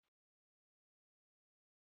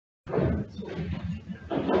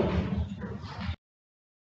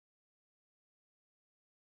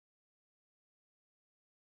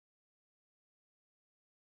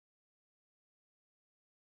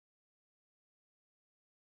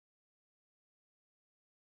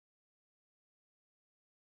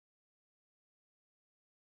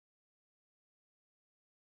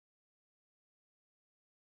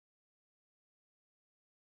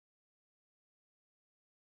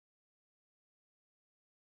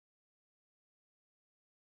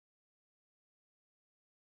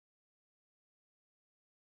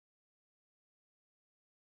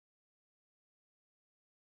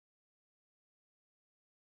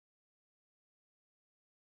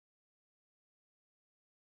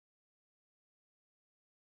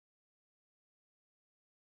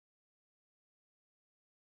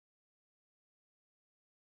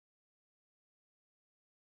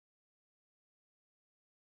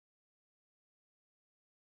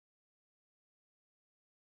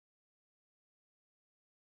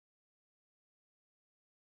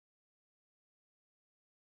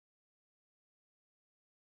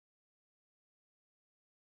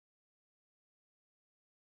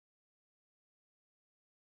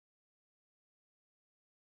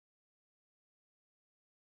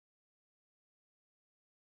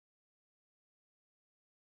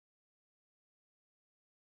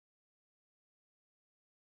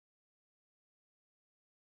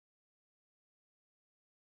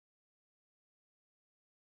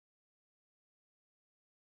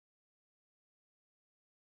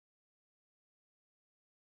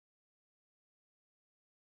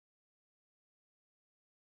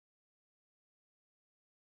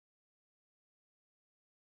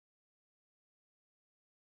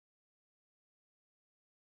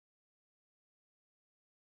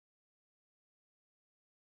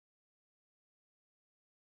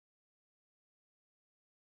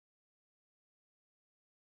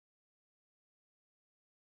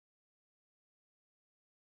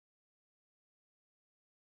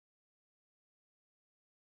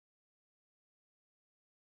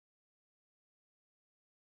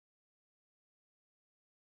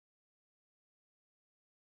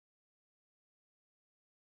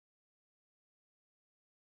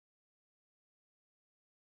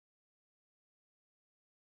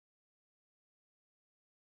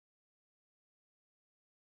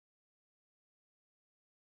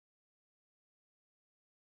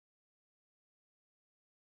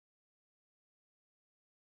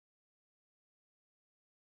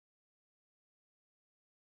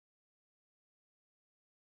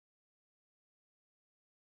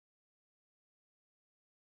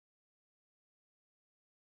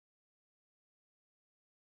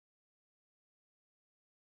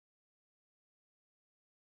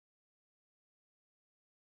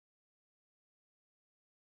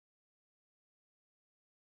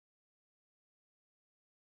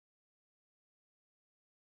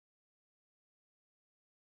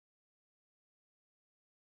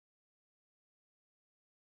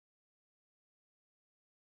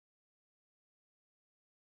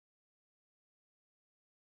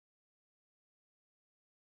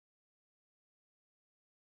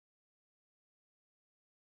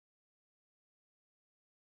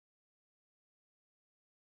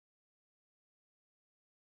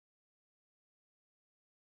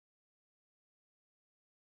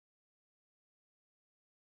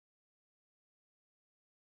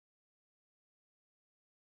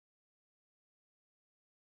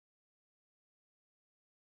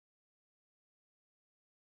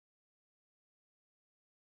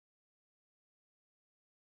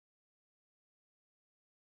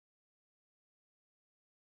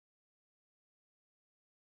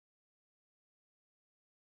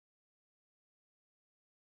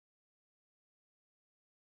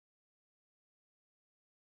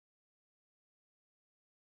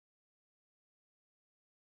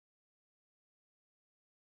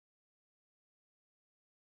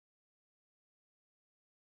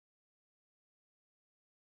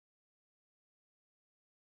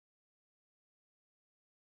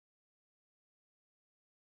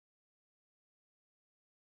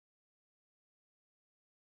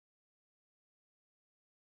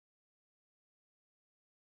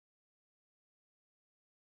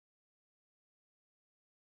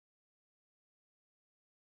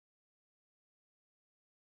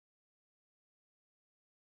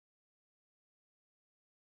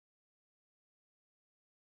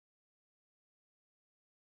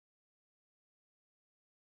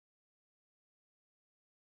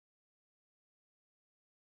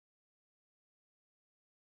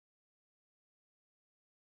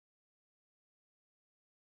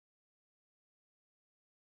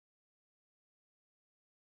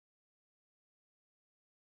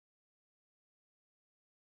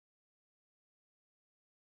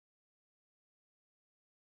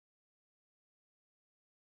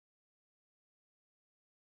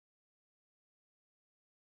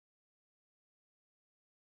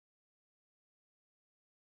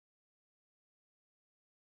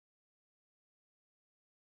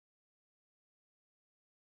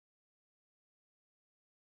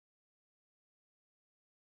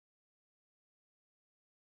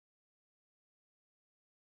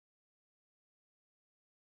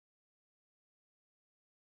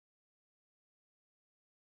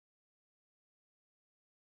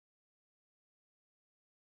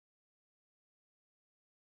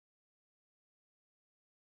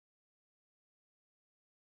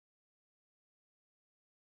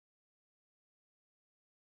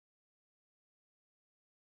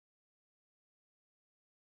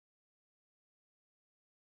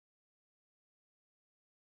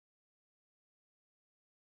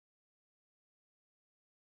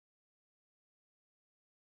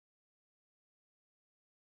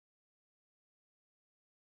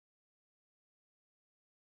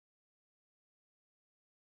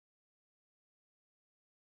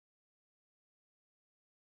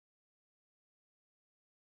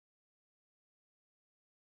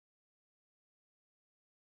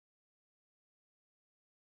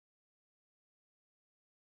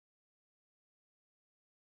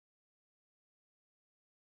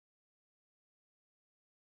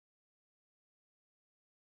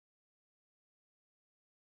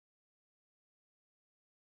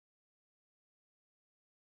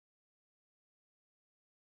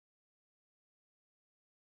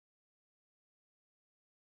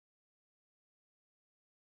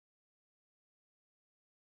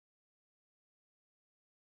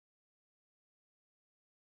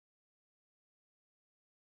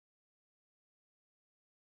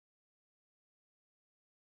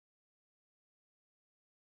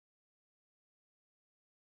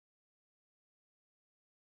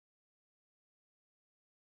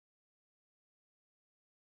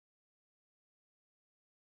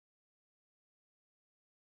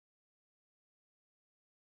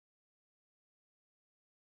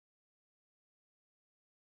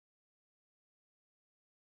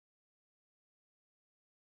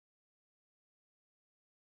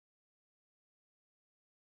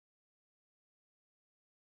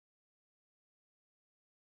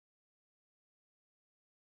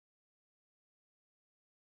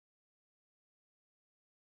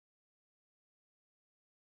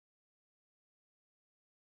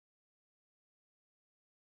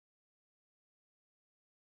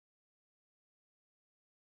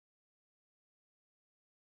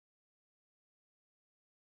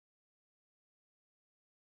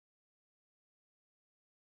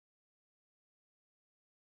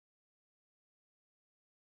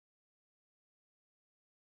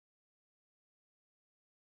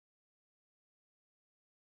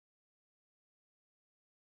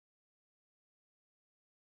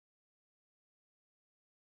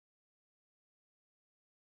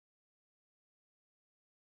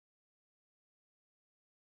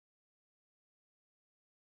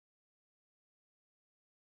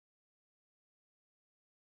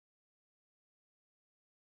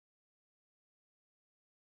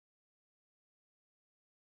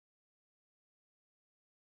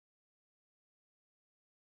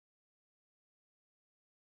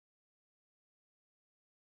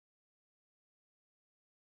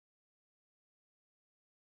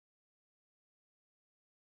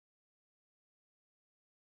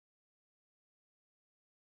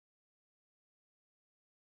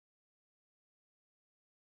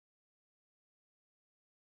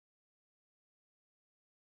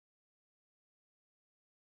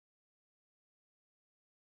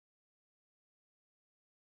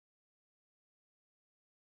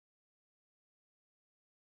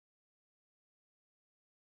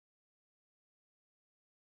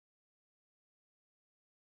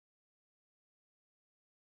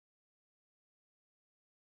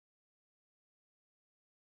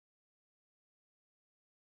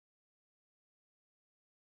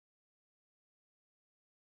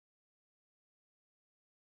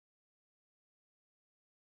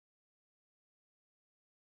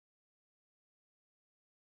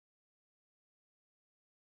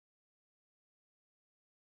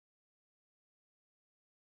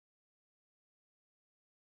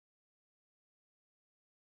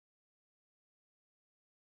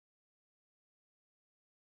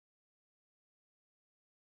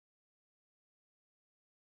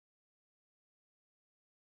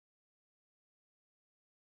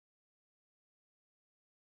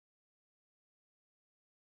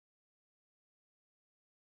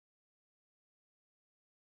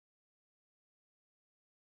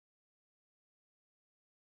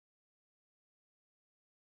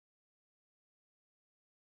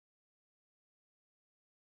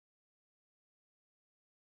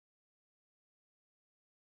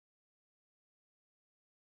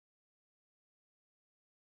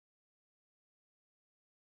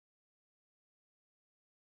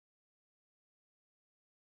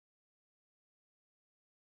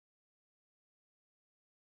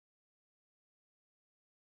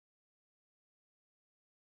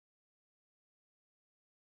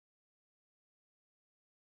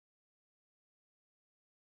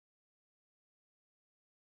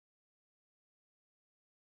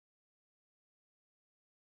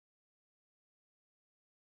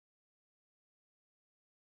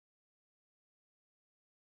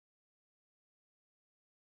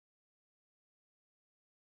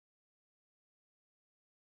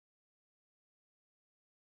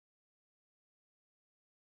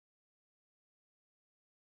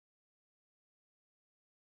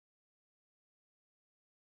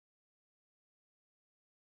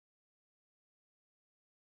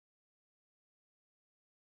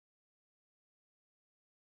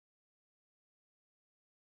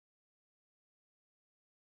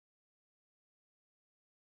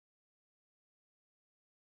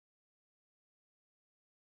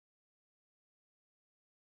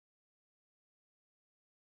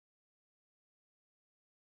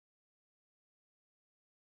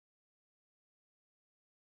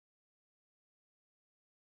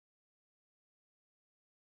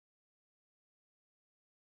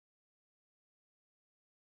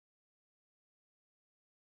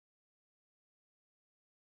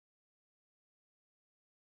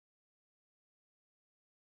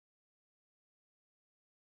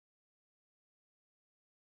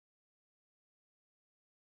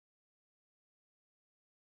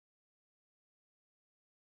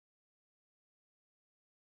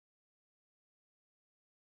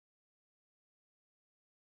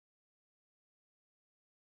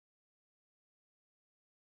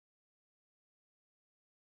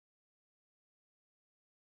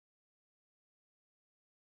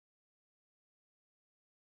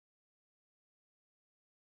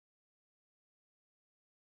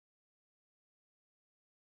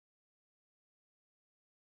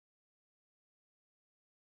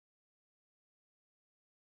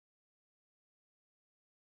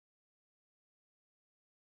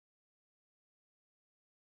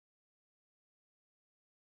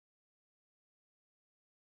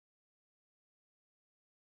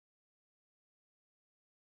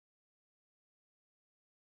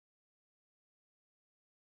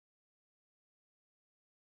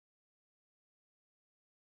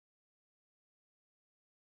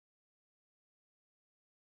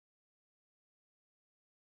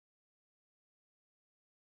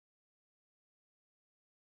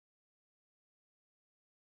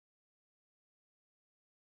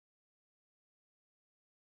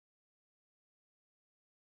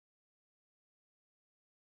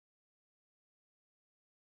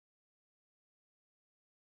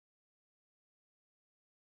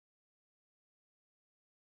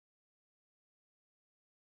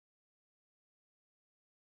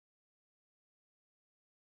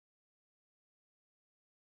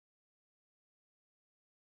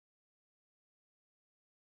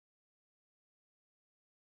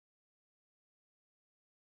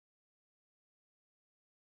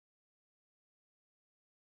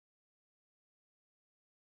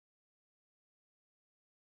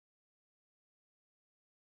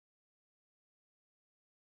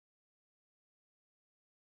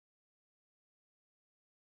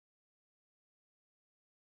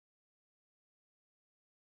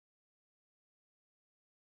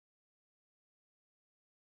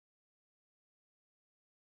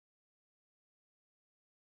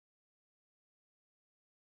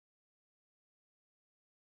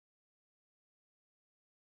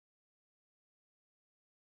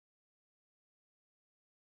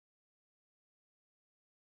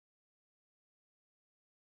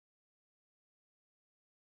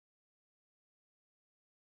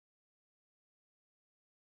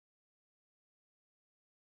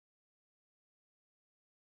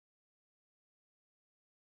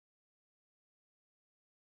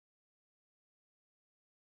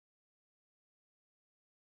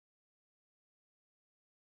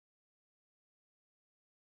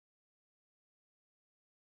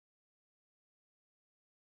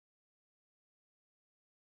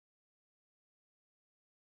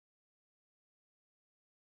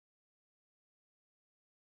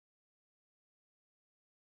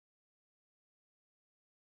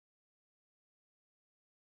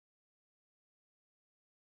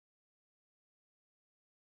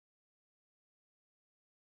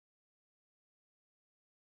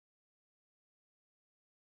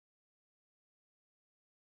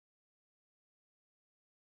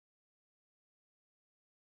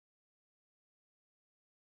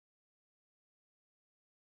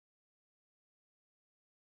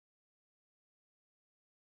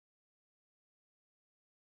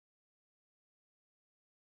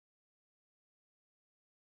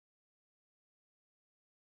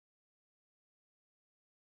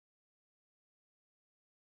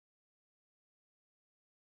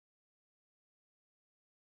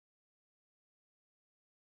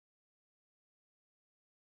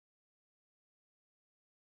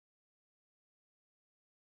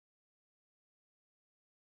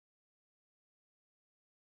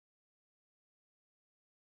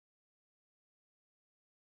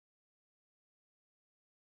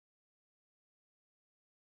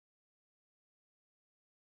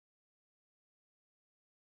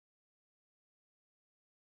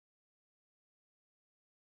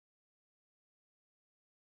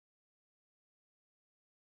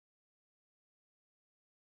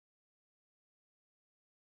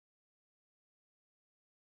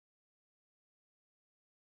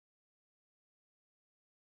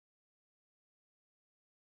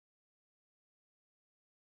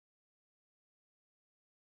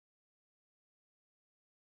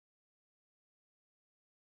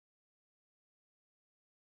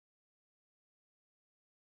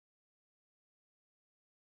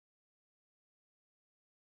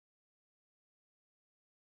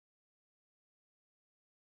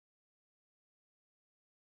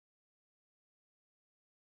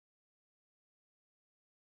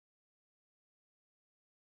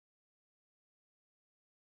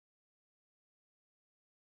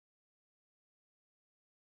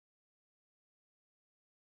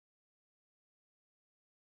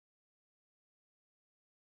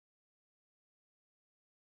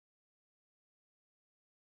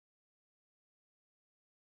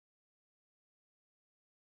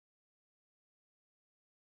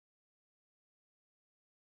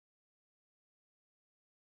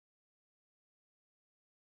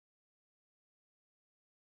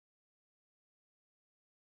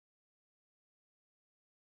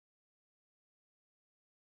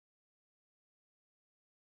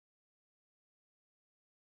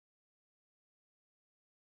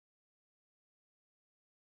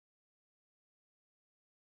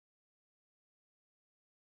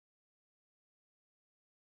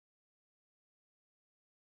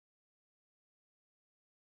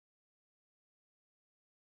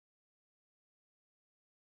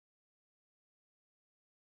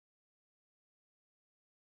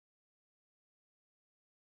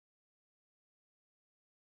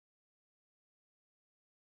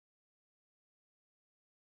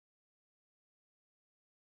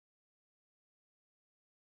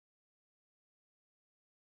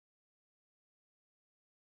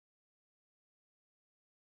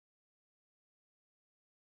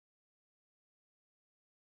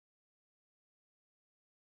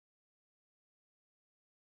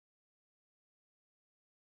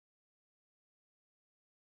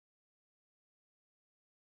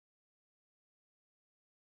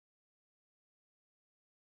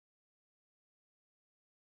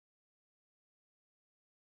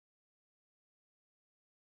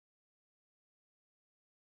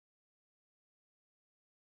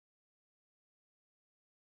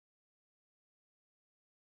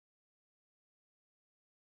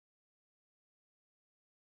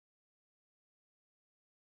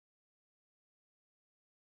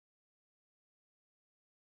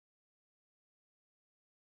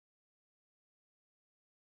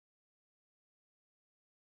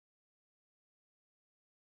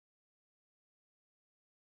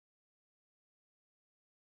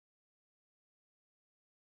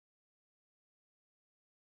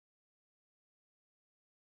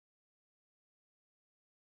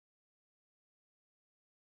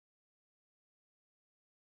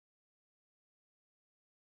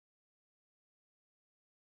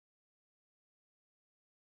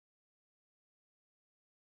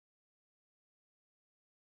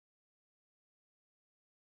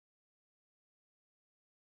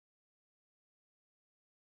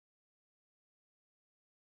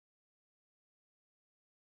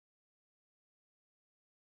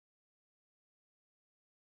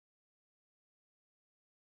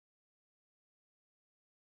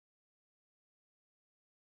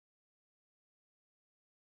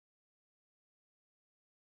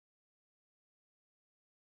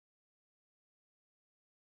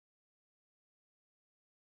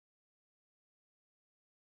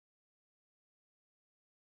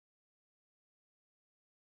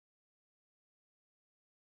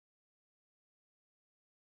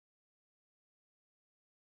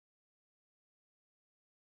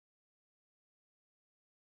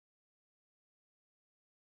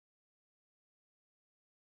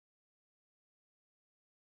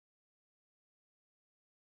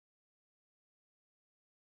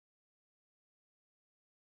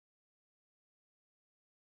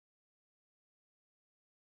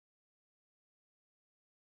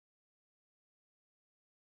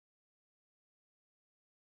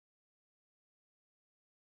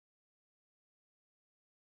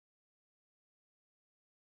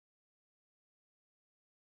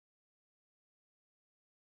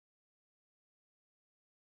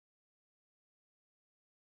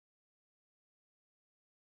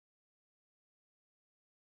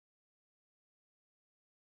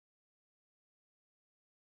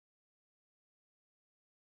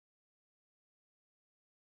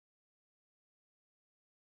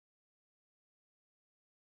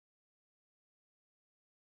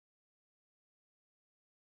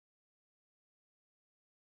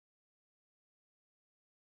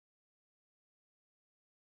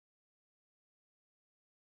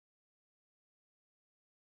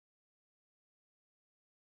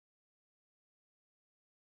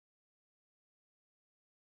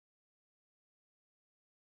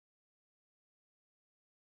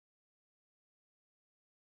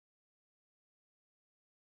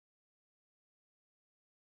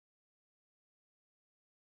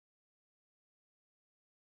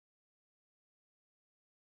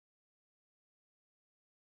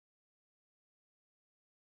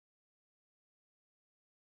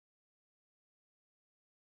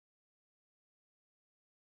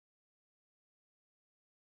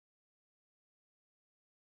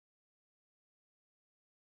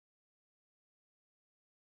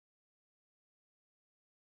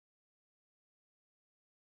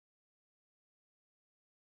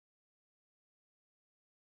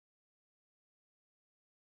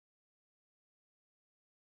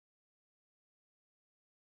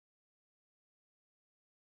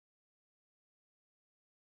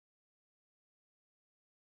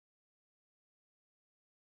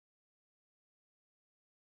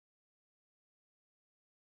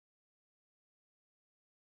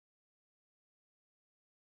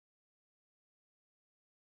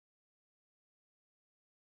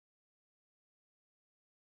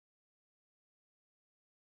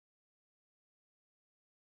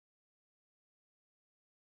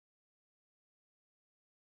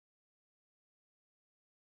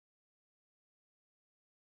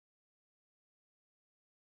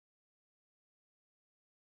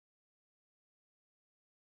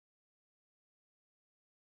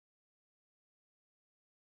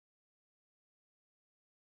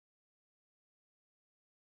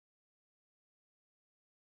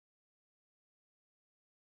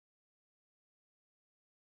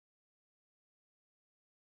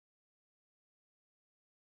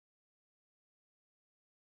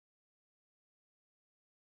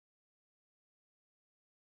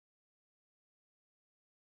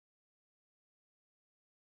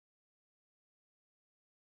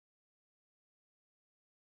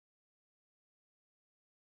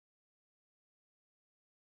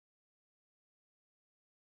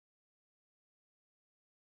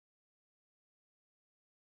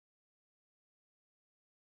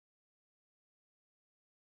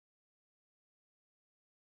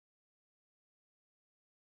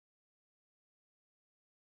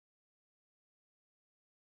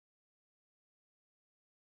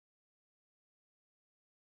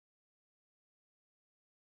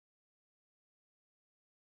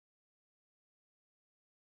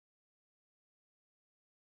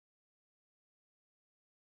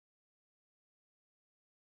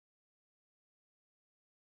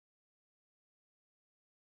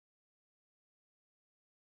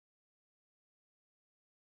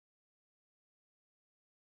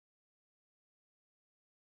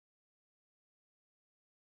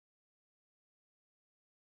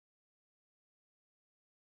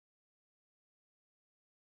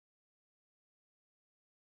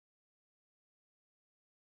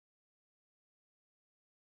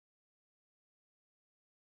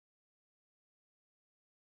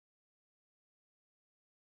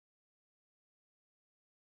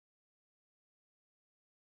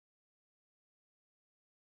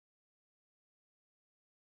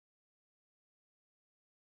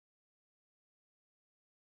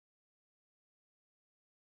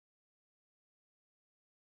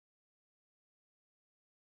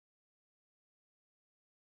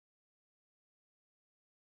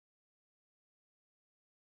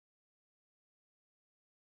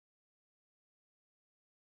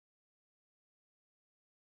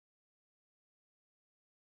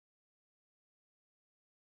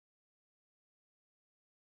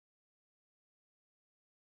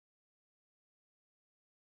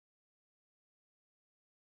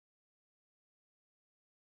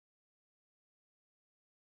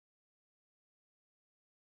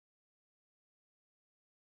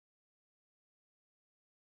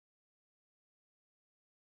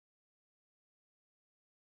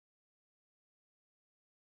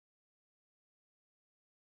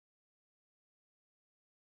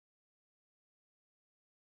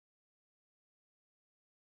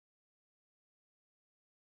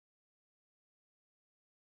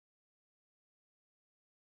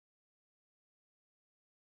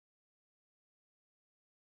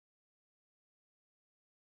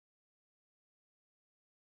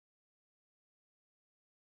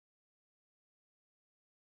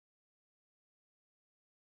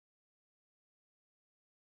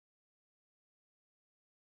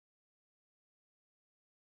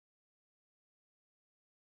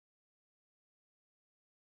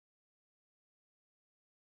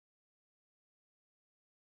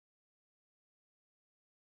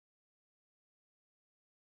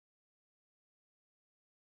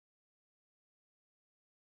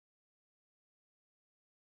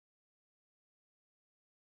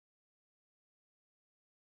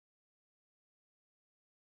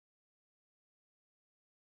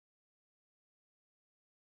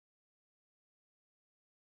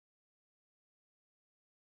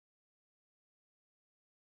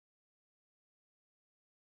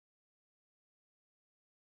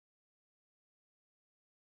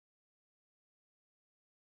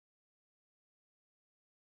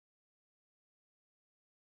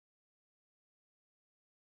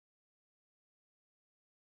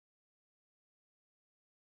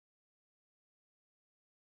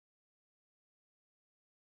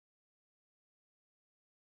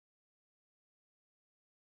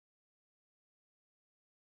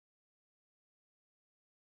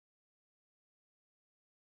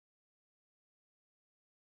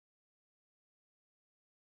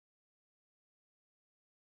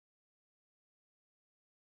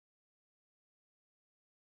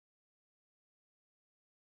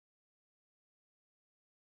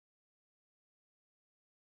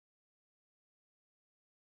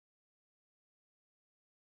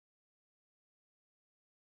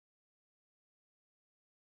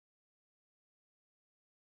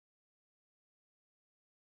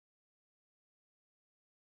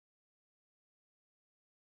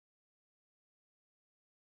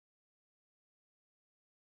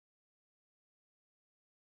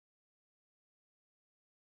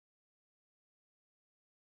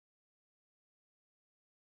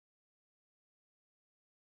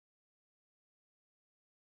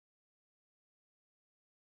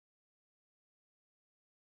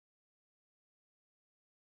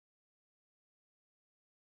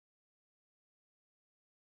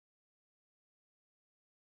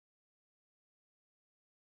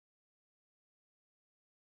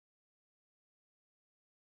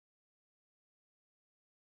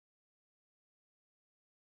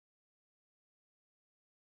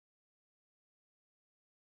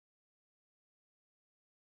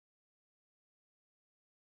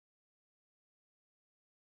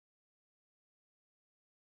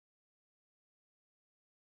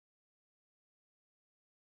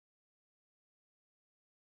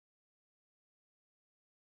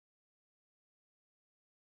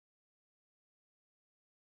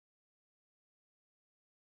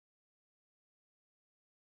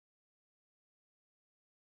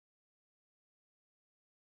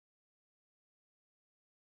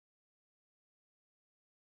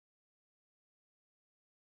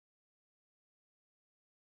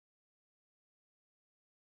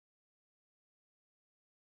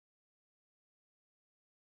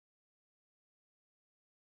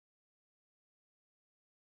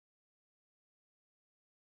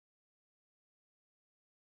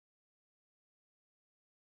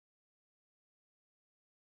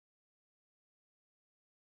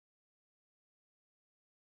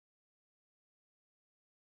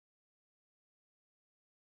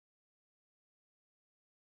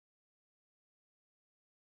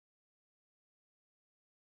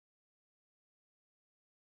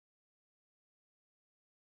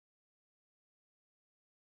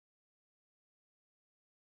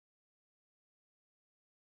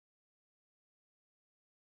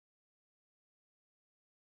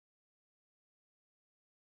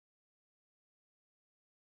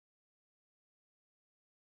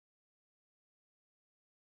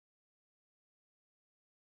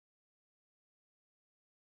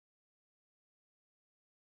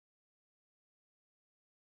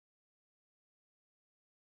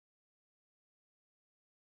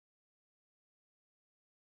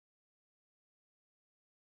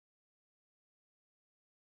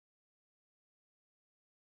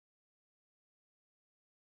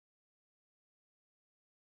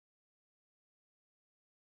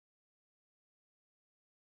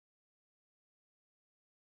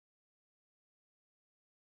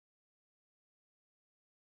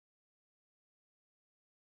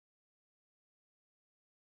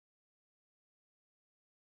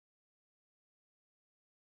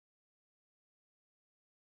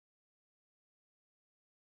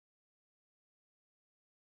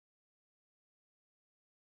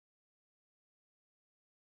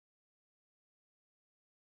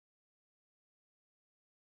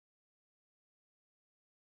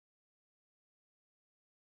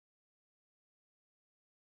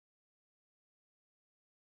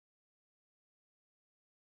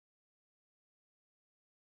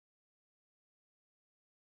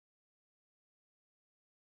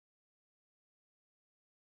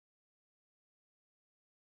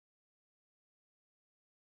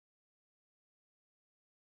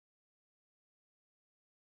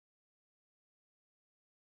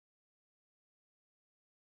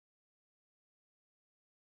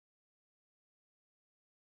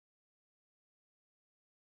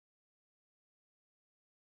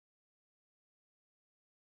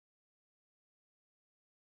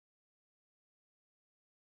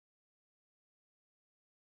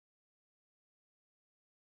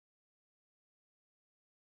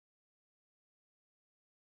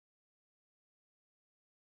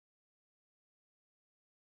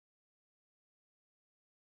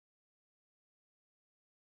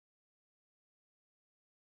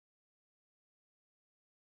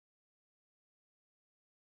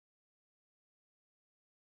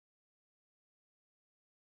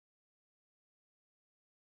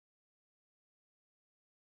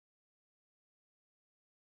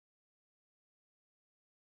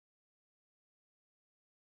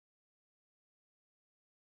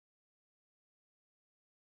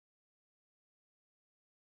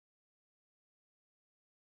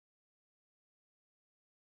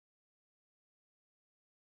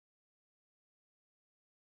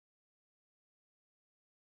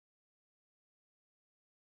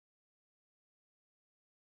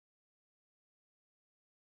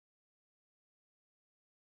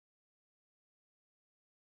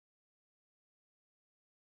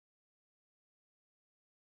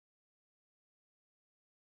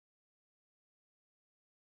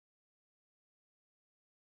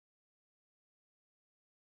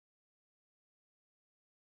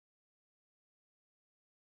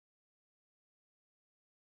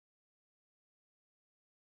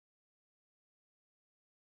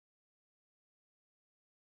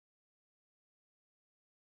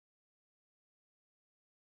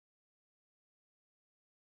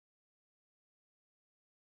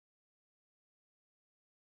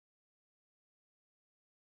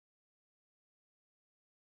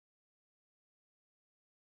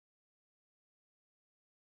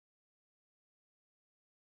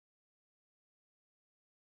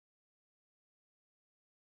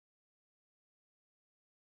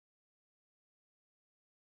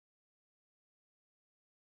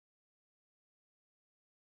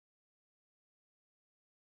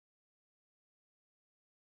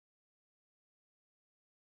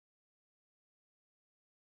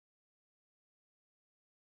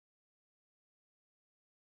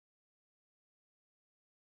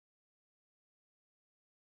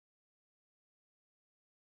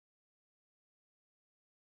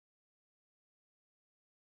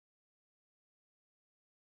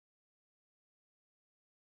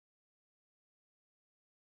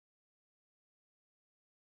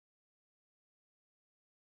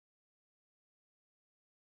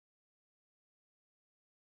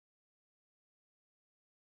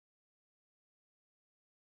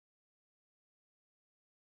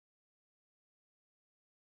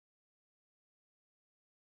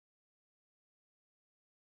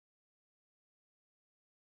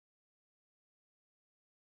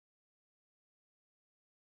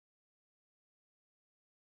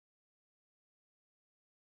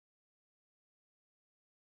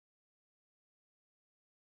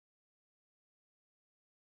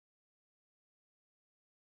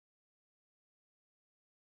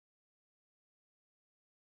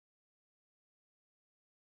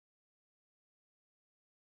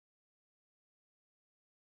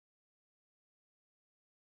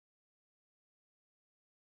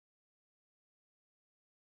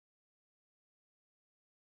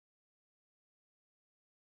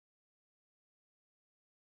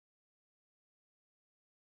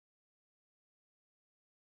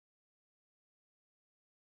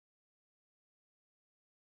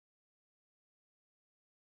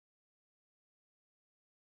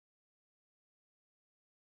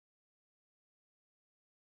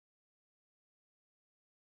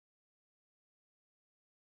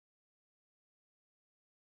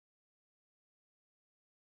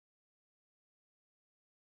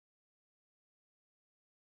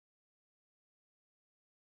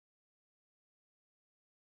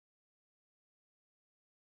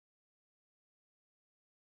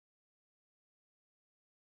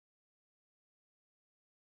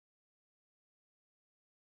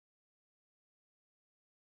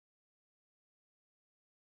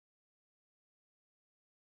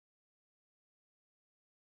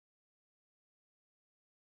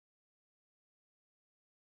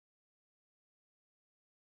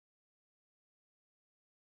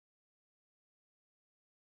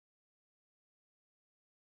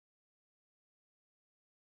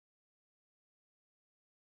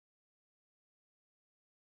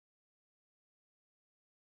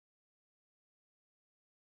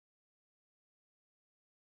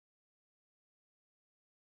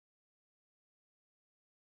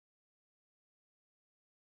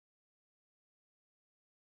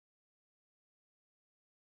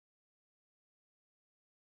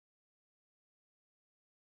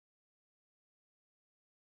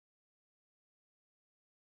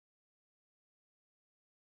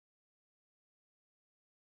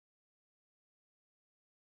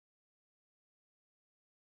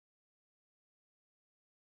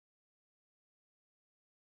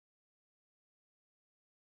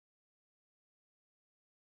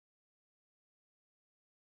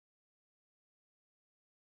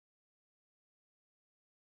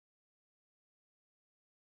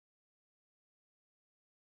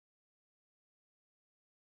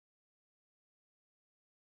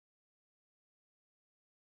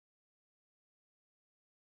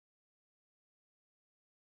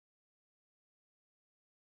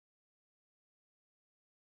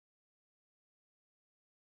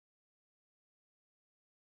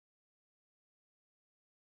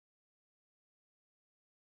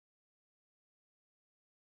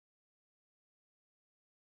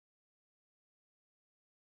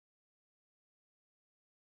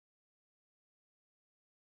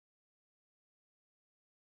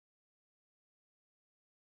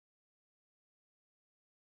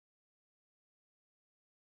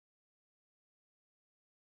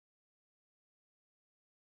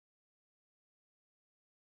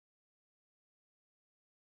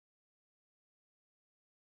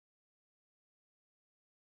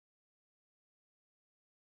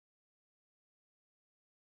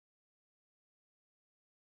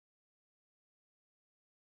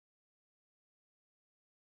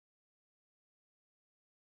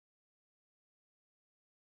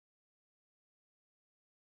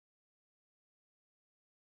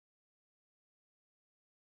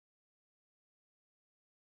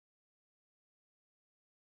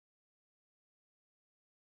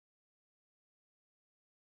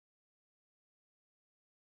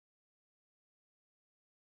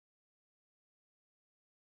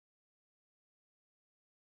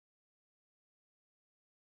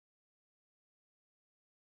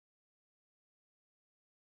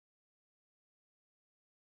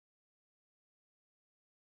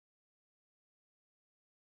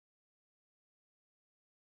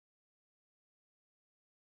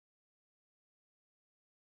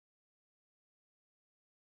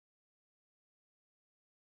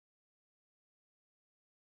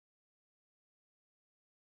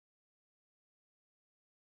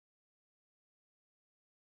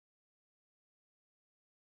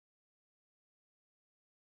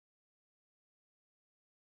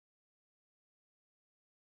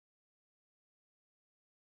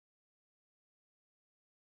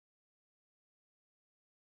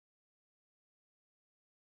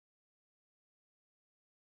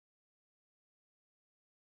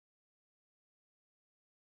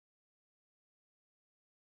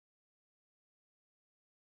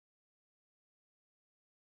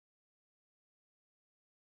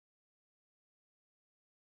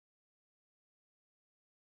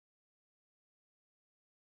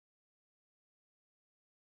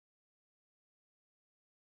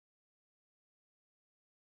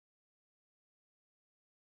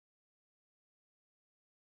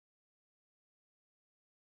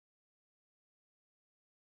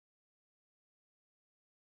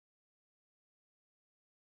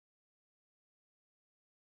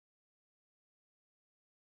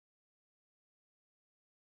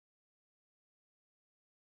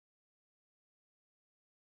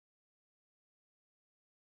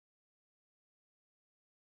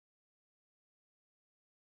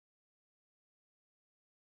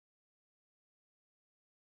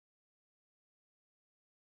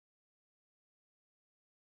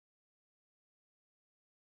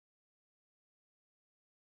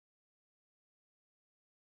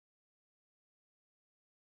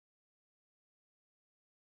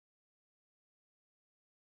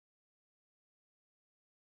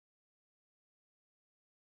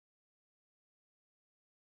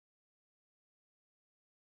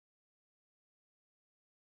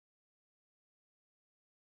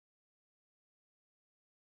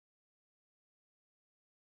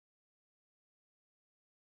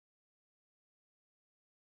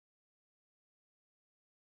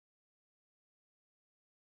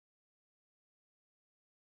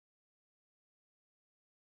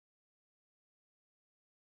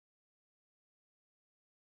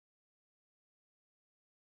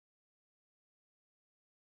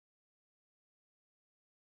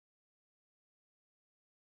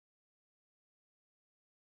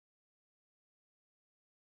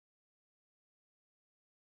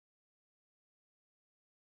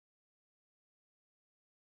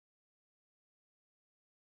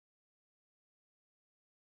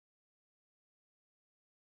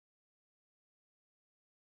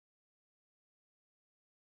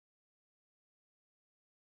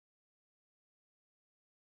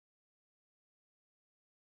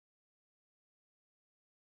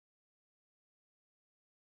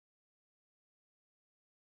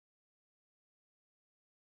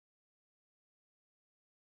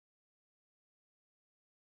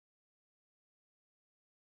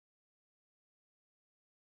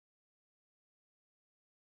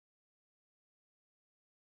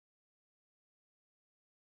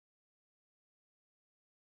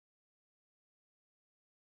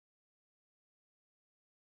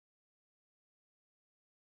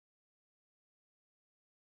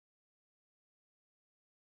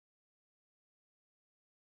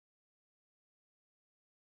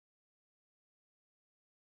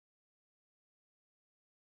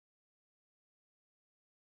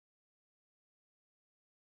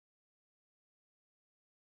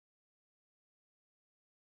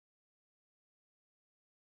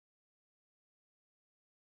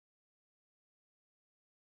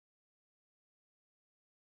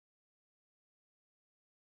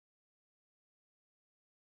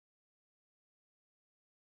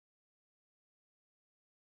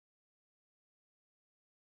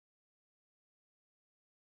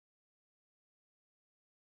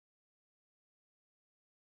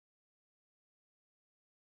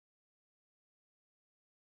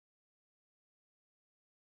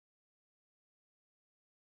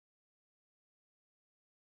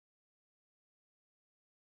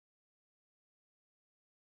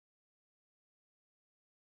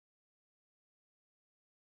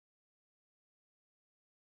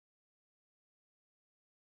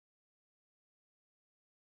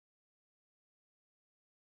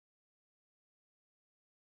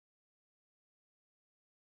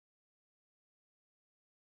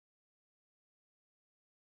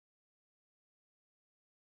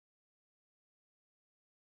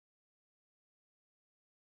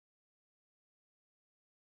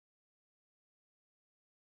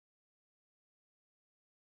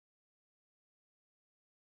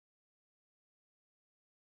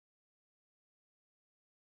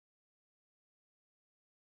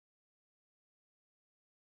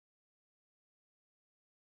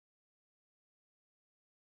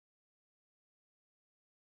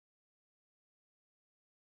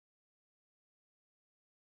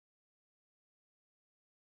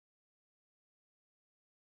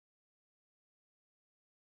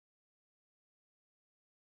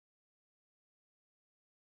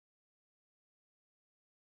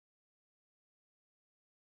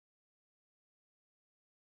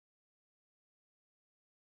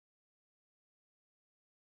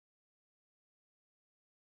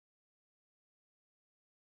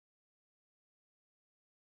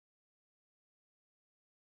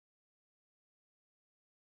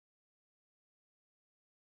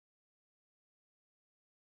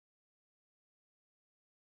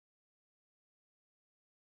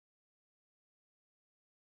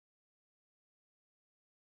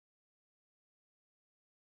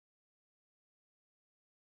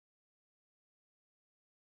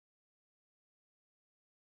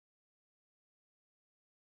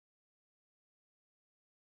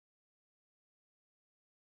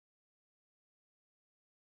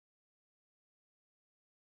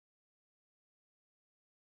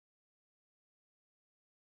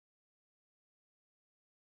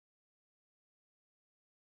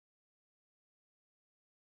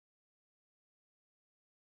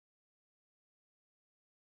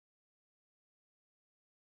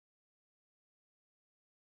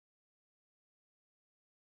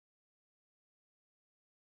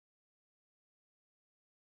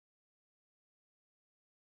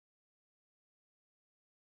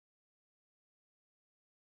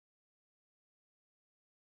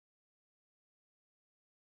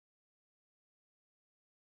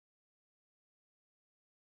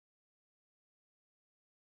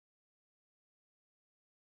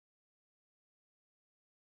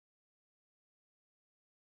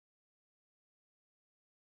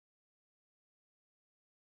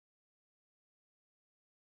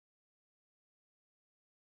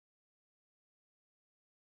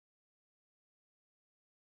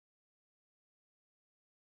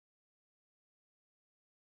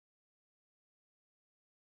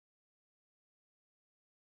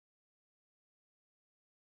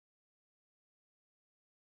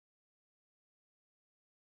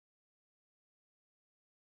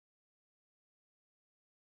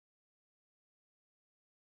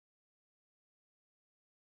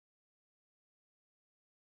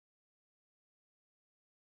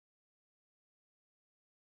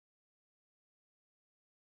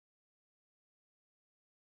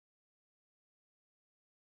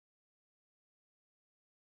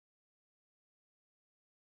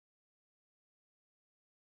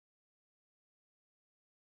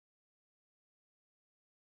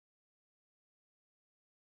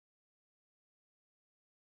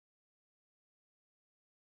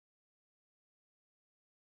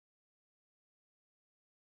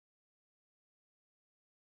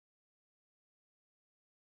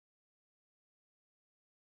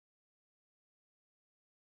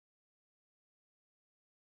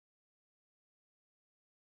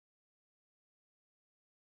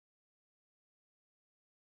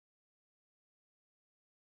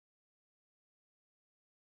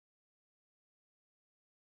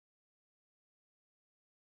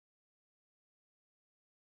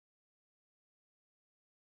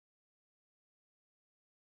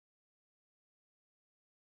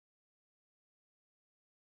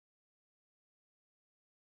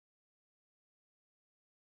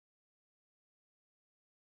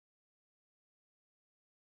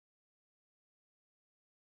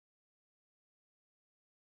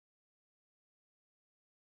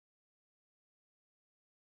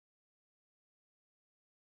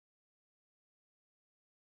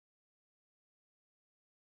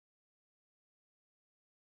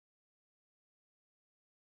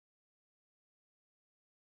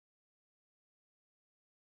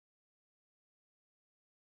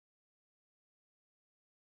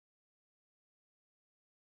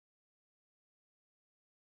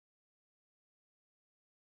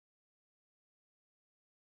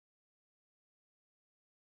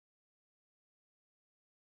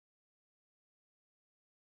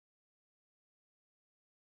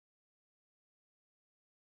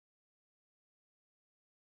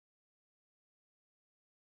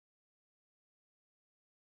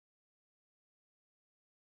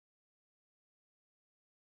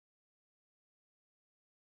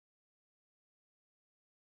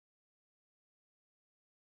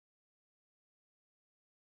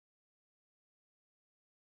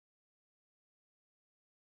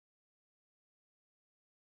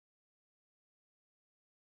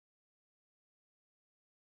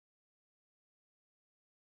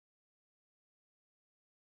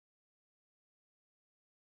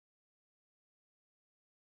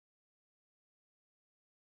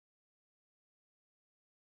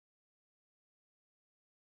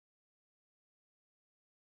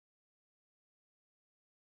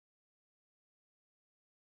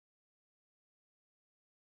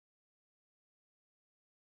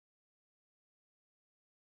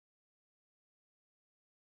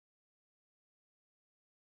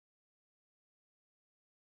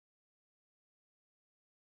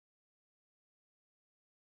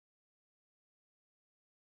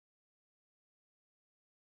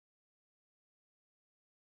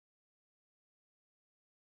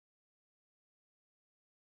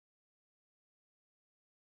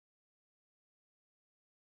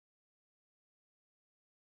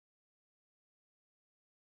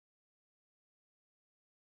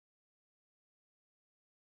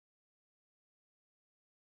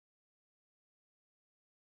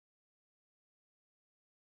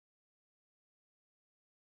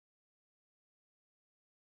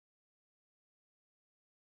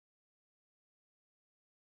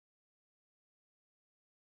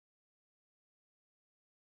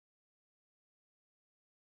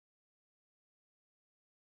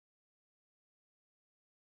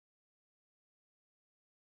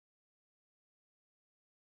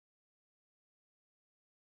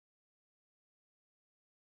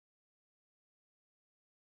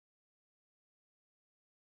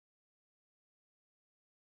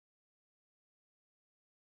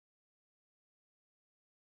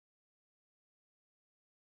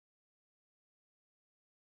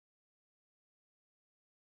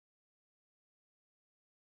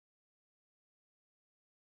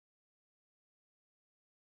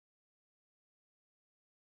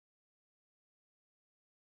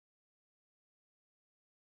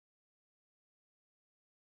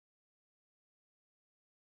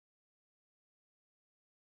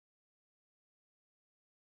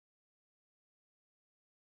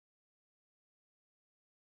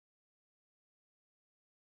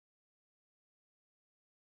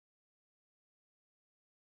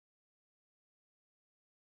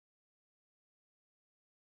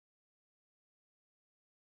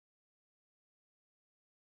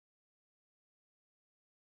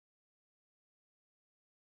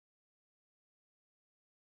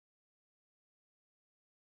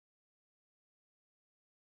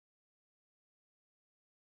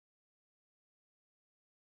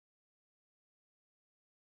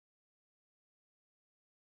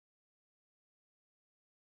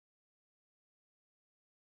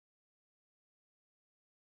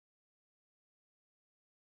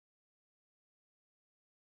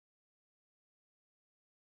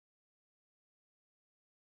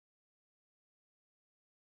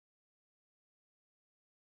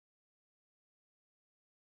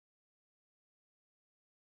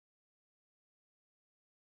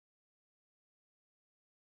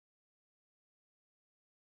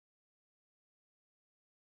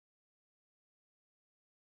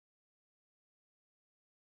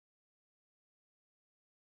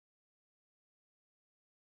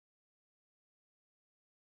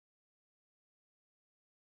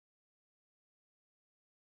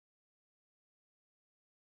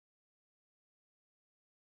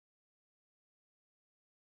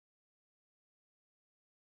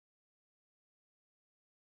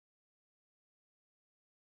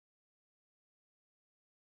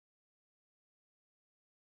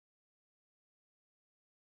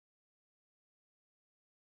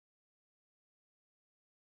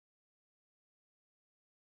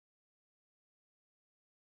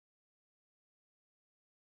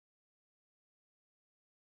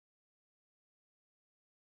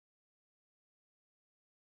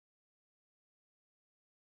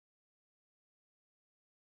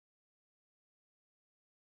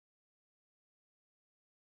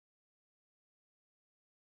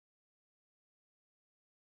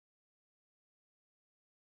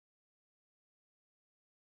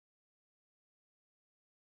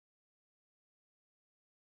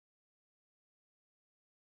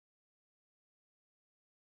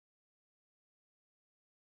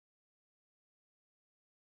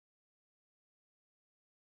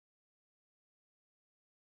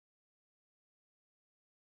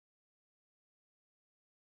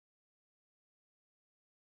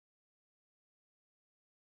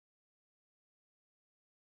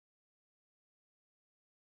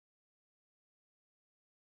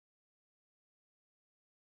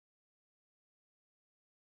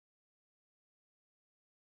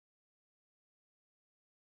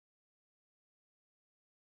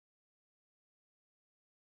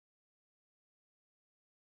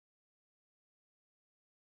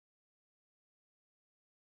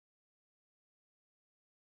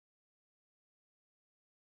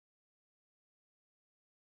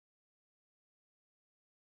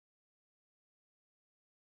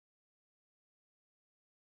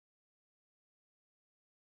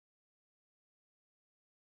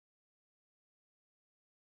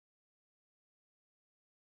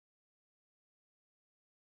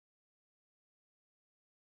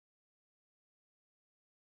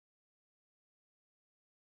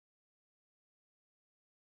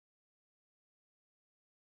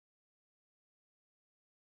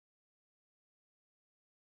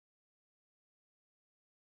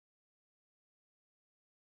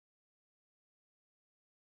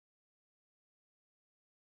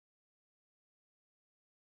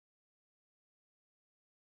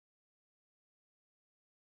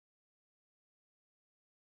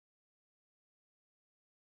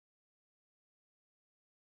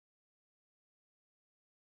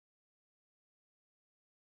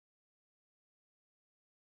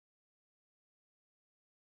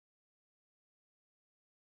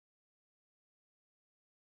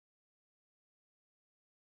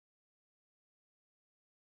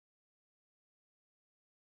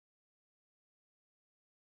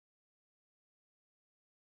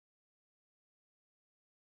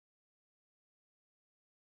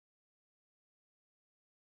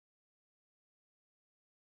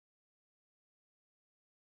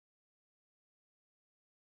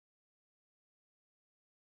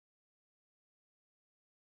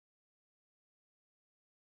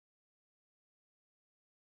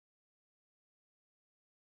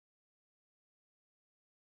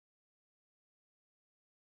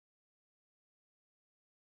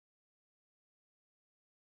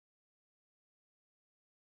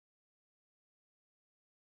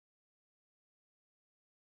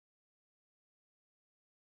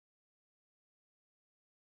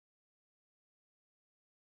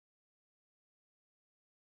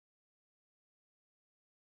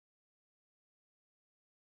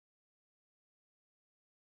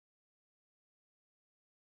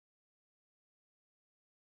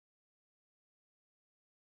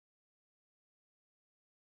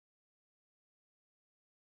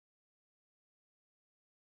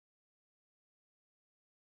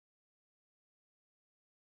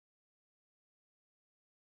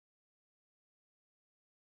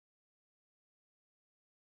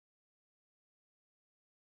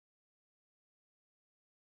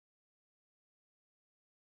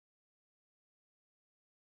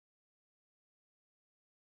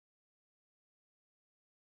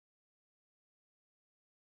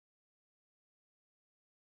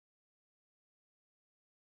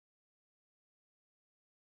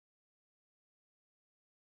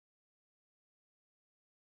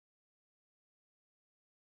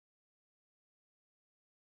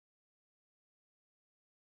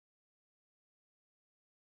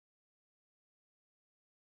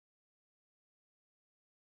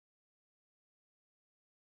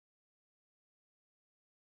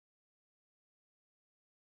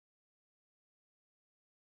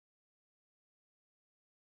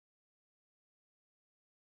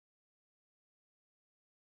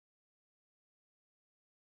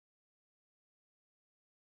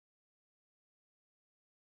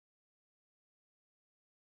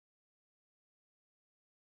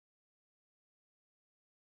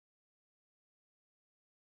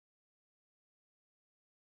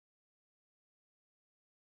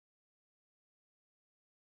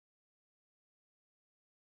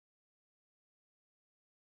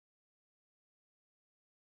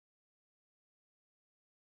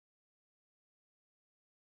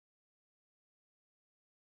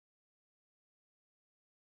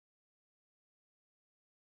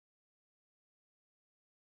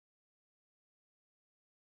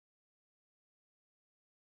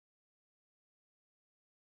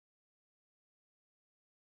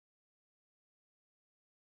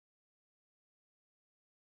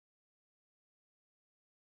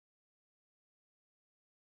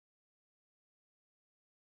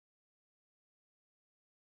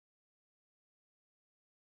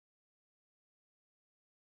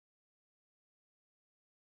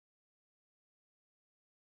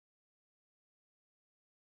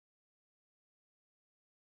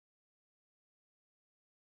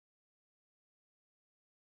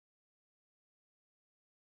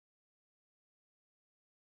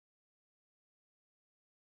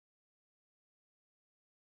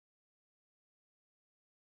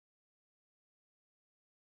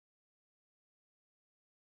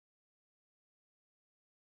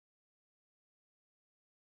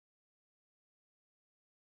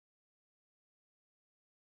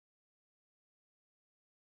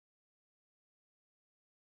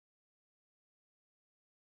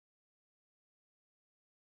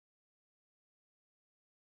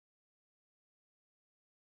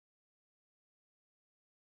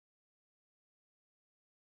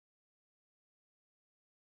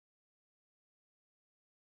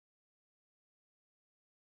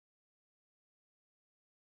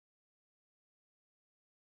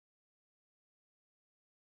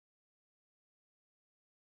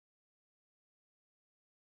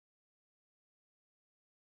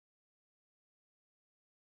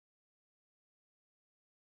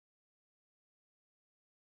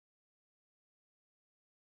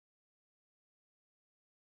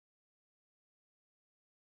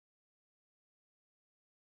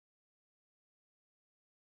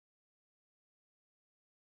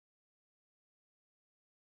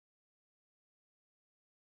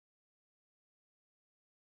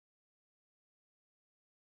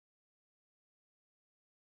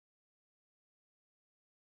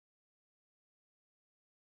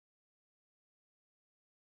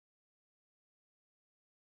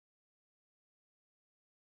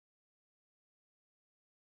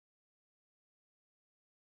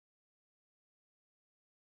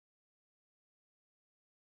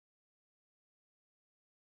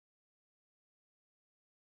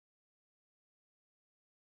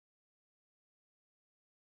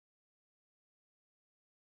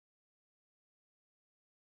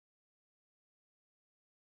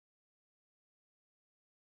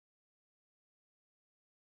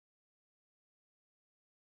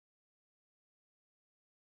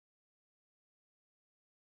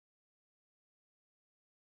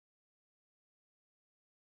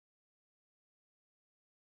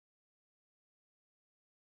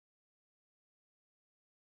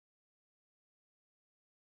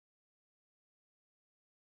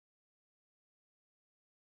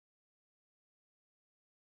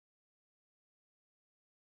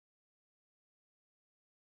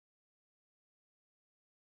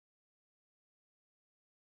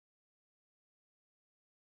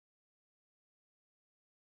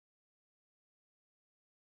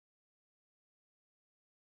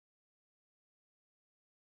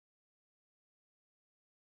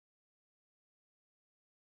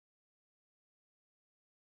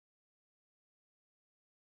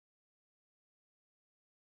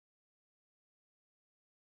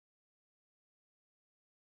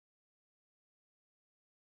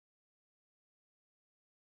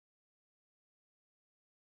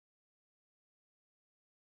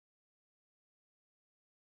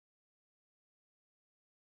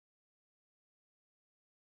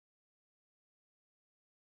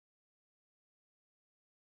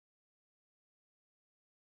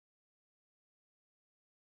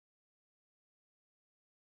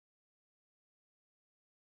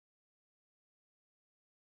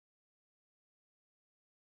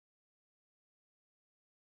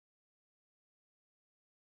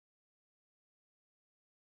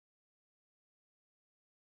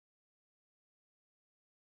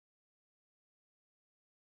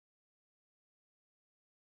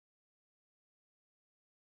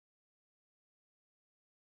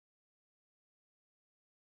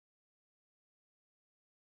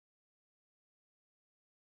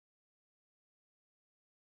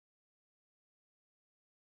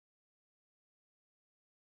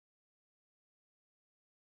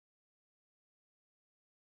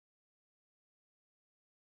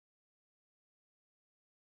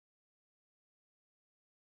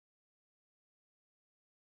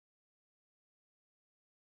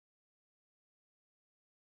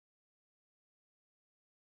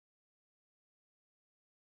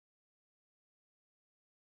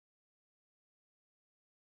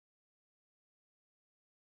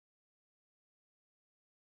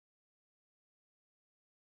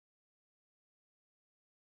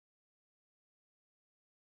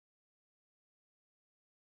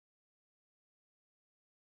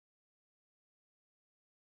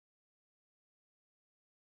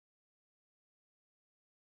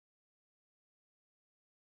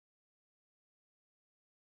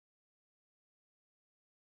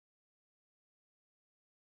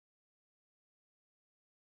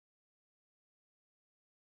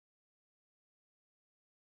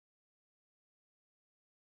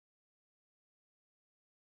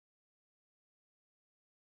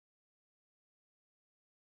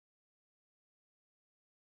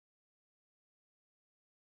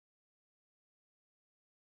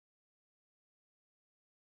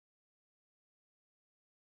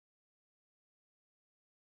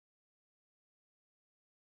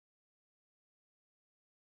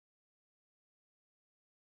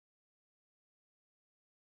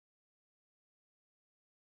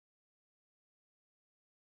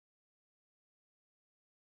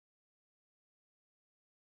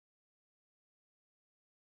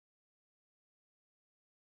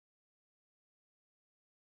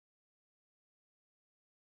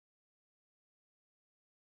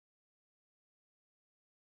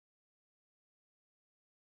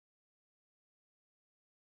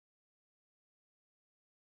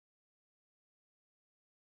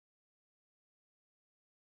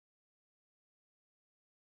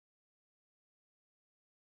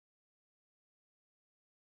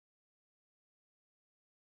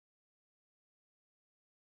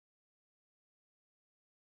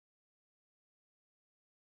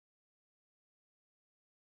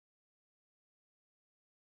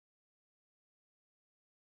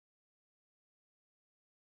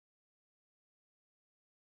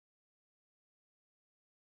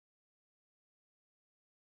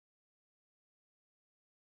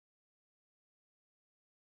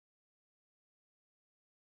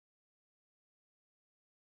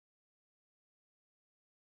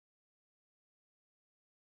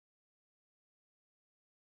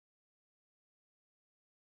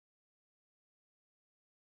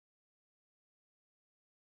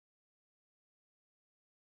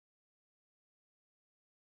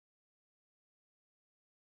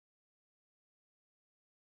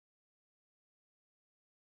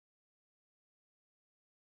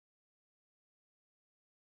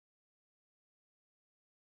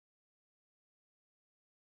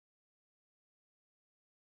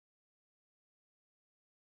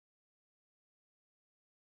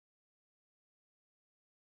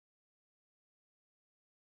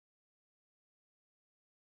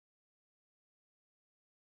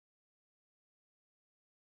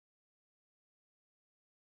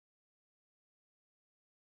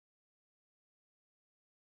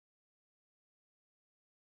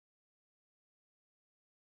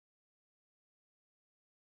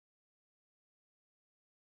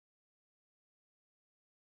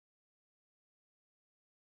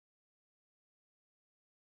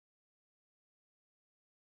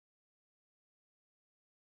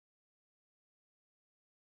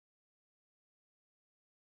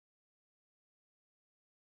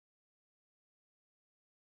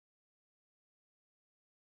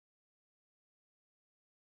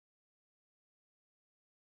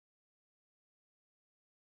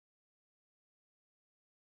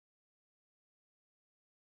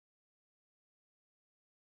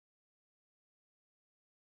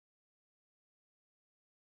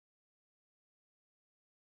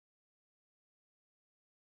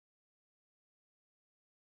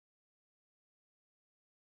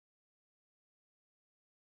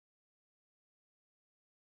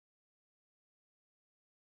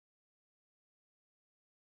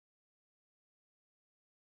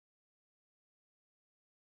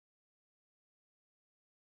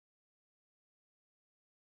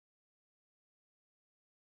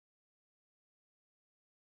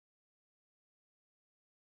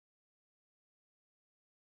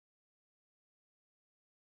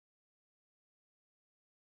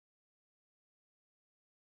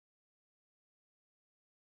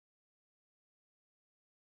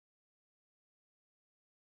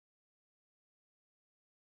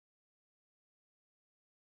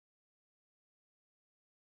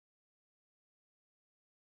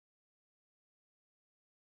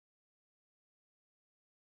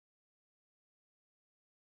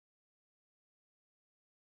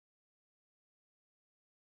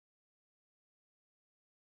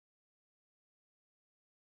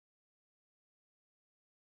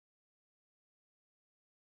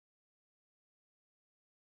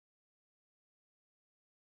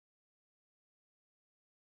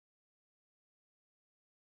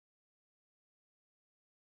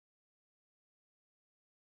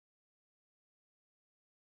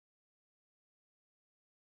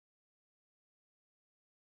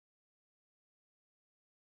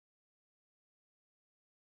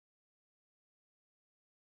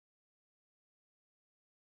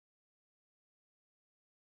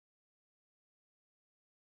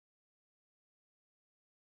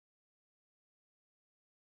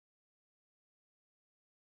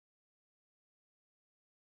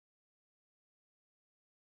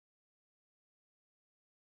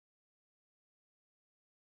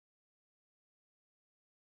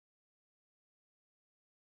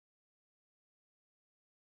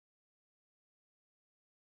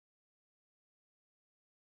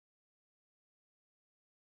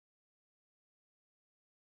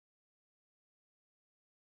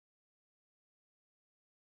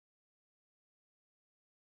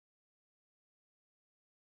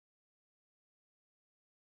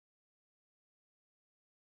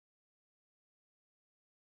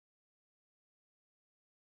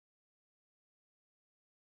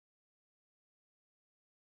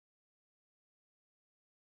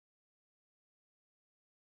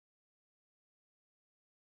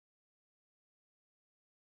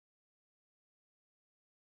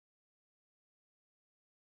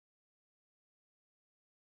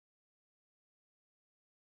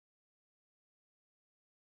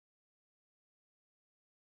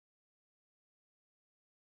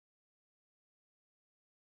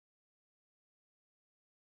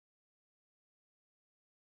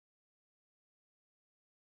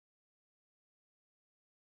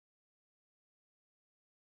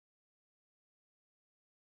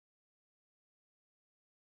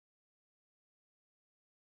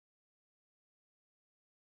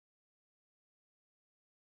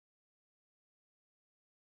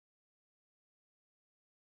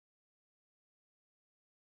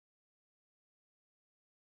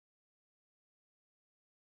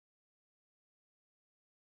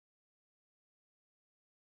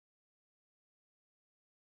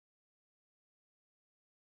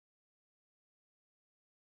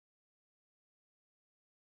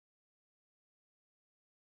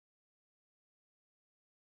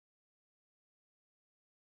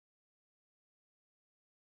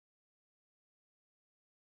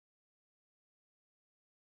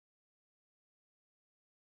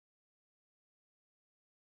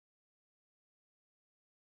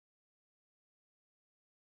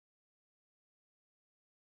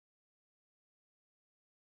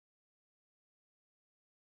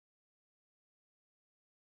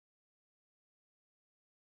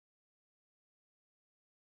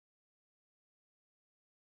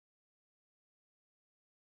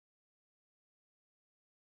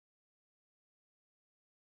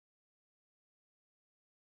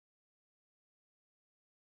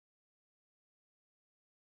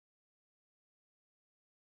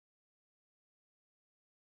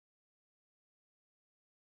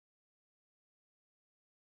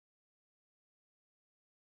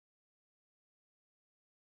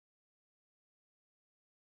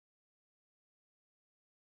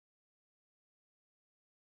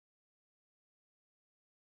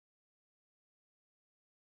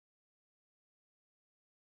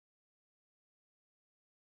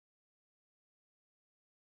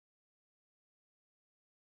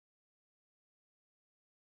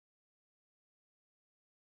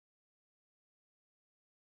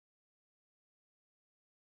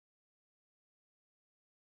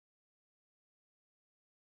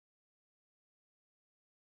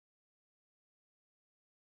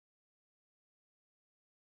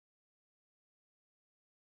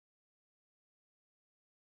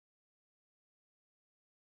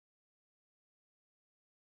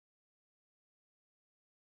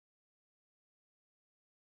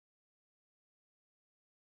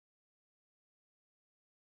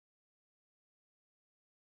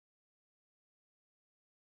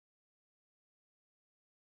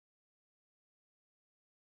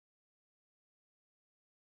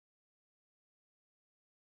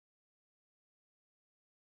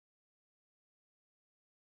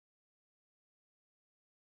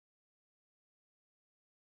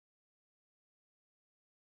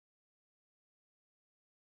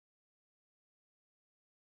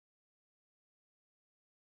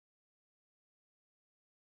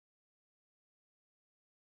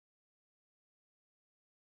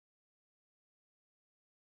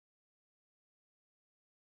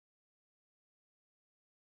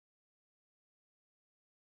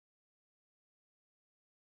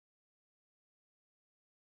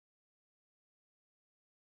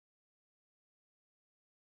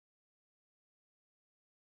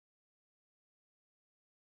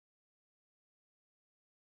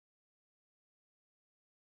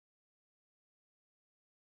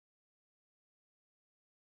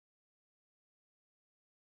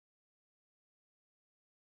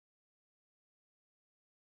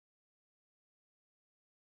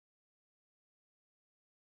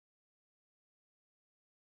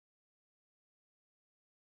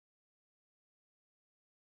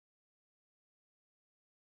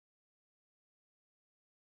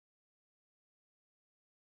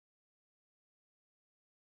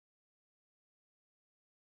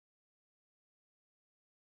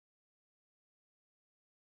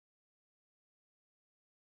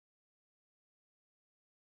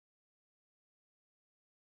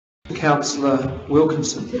 Councillor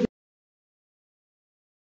Wilkinson.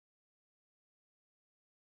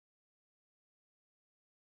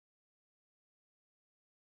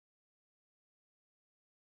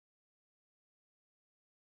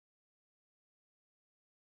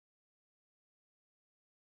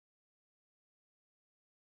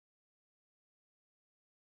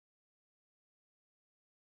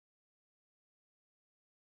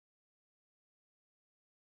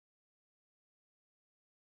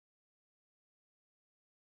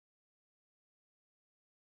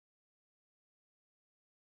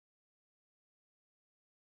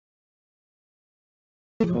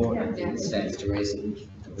 Stands to reason.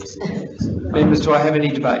 Members, do I have any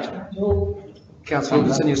debate? Councillor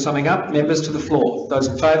Wilkinson, you're summing up. Members to the floor. Those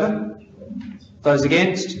in favour? Those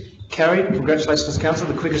against? Carried. Congratulations,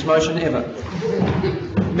 Councillor, the quickest motion ever.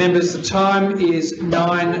 Members, the time is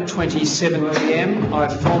 9:27 p.m. I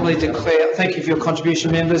formally declare, thank you for your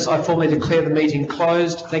contribution, members. I formally declare the meeting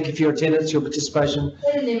closed. Thank you for your attendance, your participation.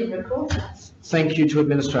 Thank you to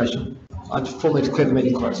administration. I formally declare the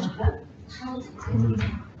meeting closed.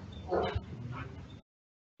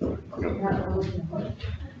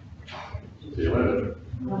 See you later.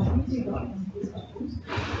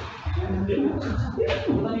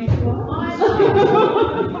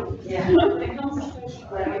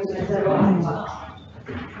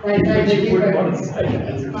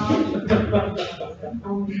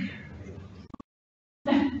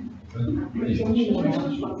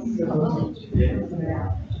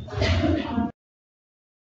 Yeah.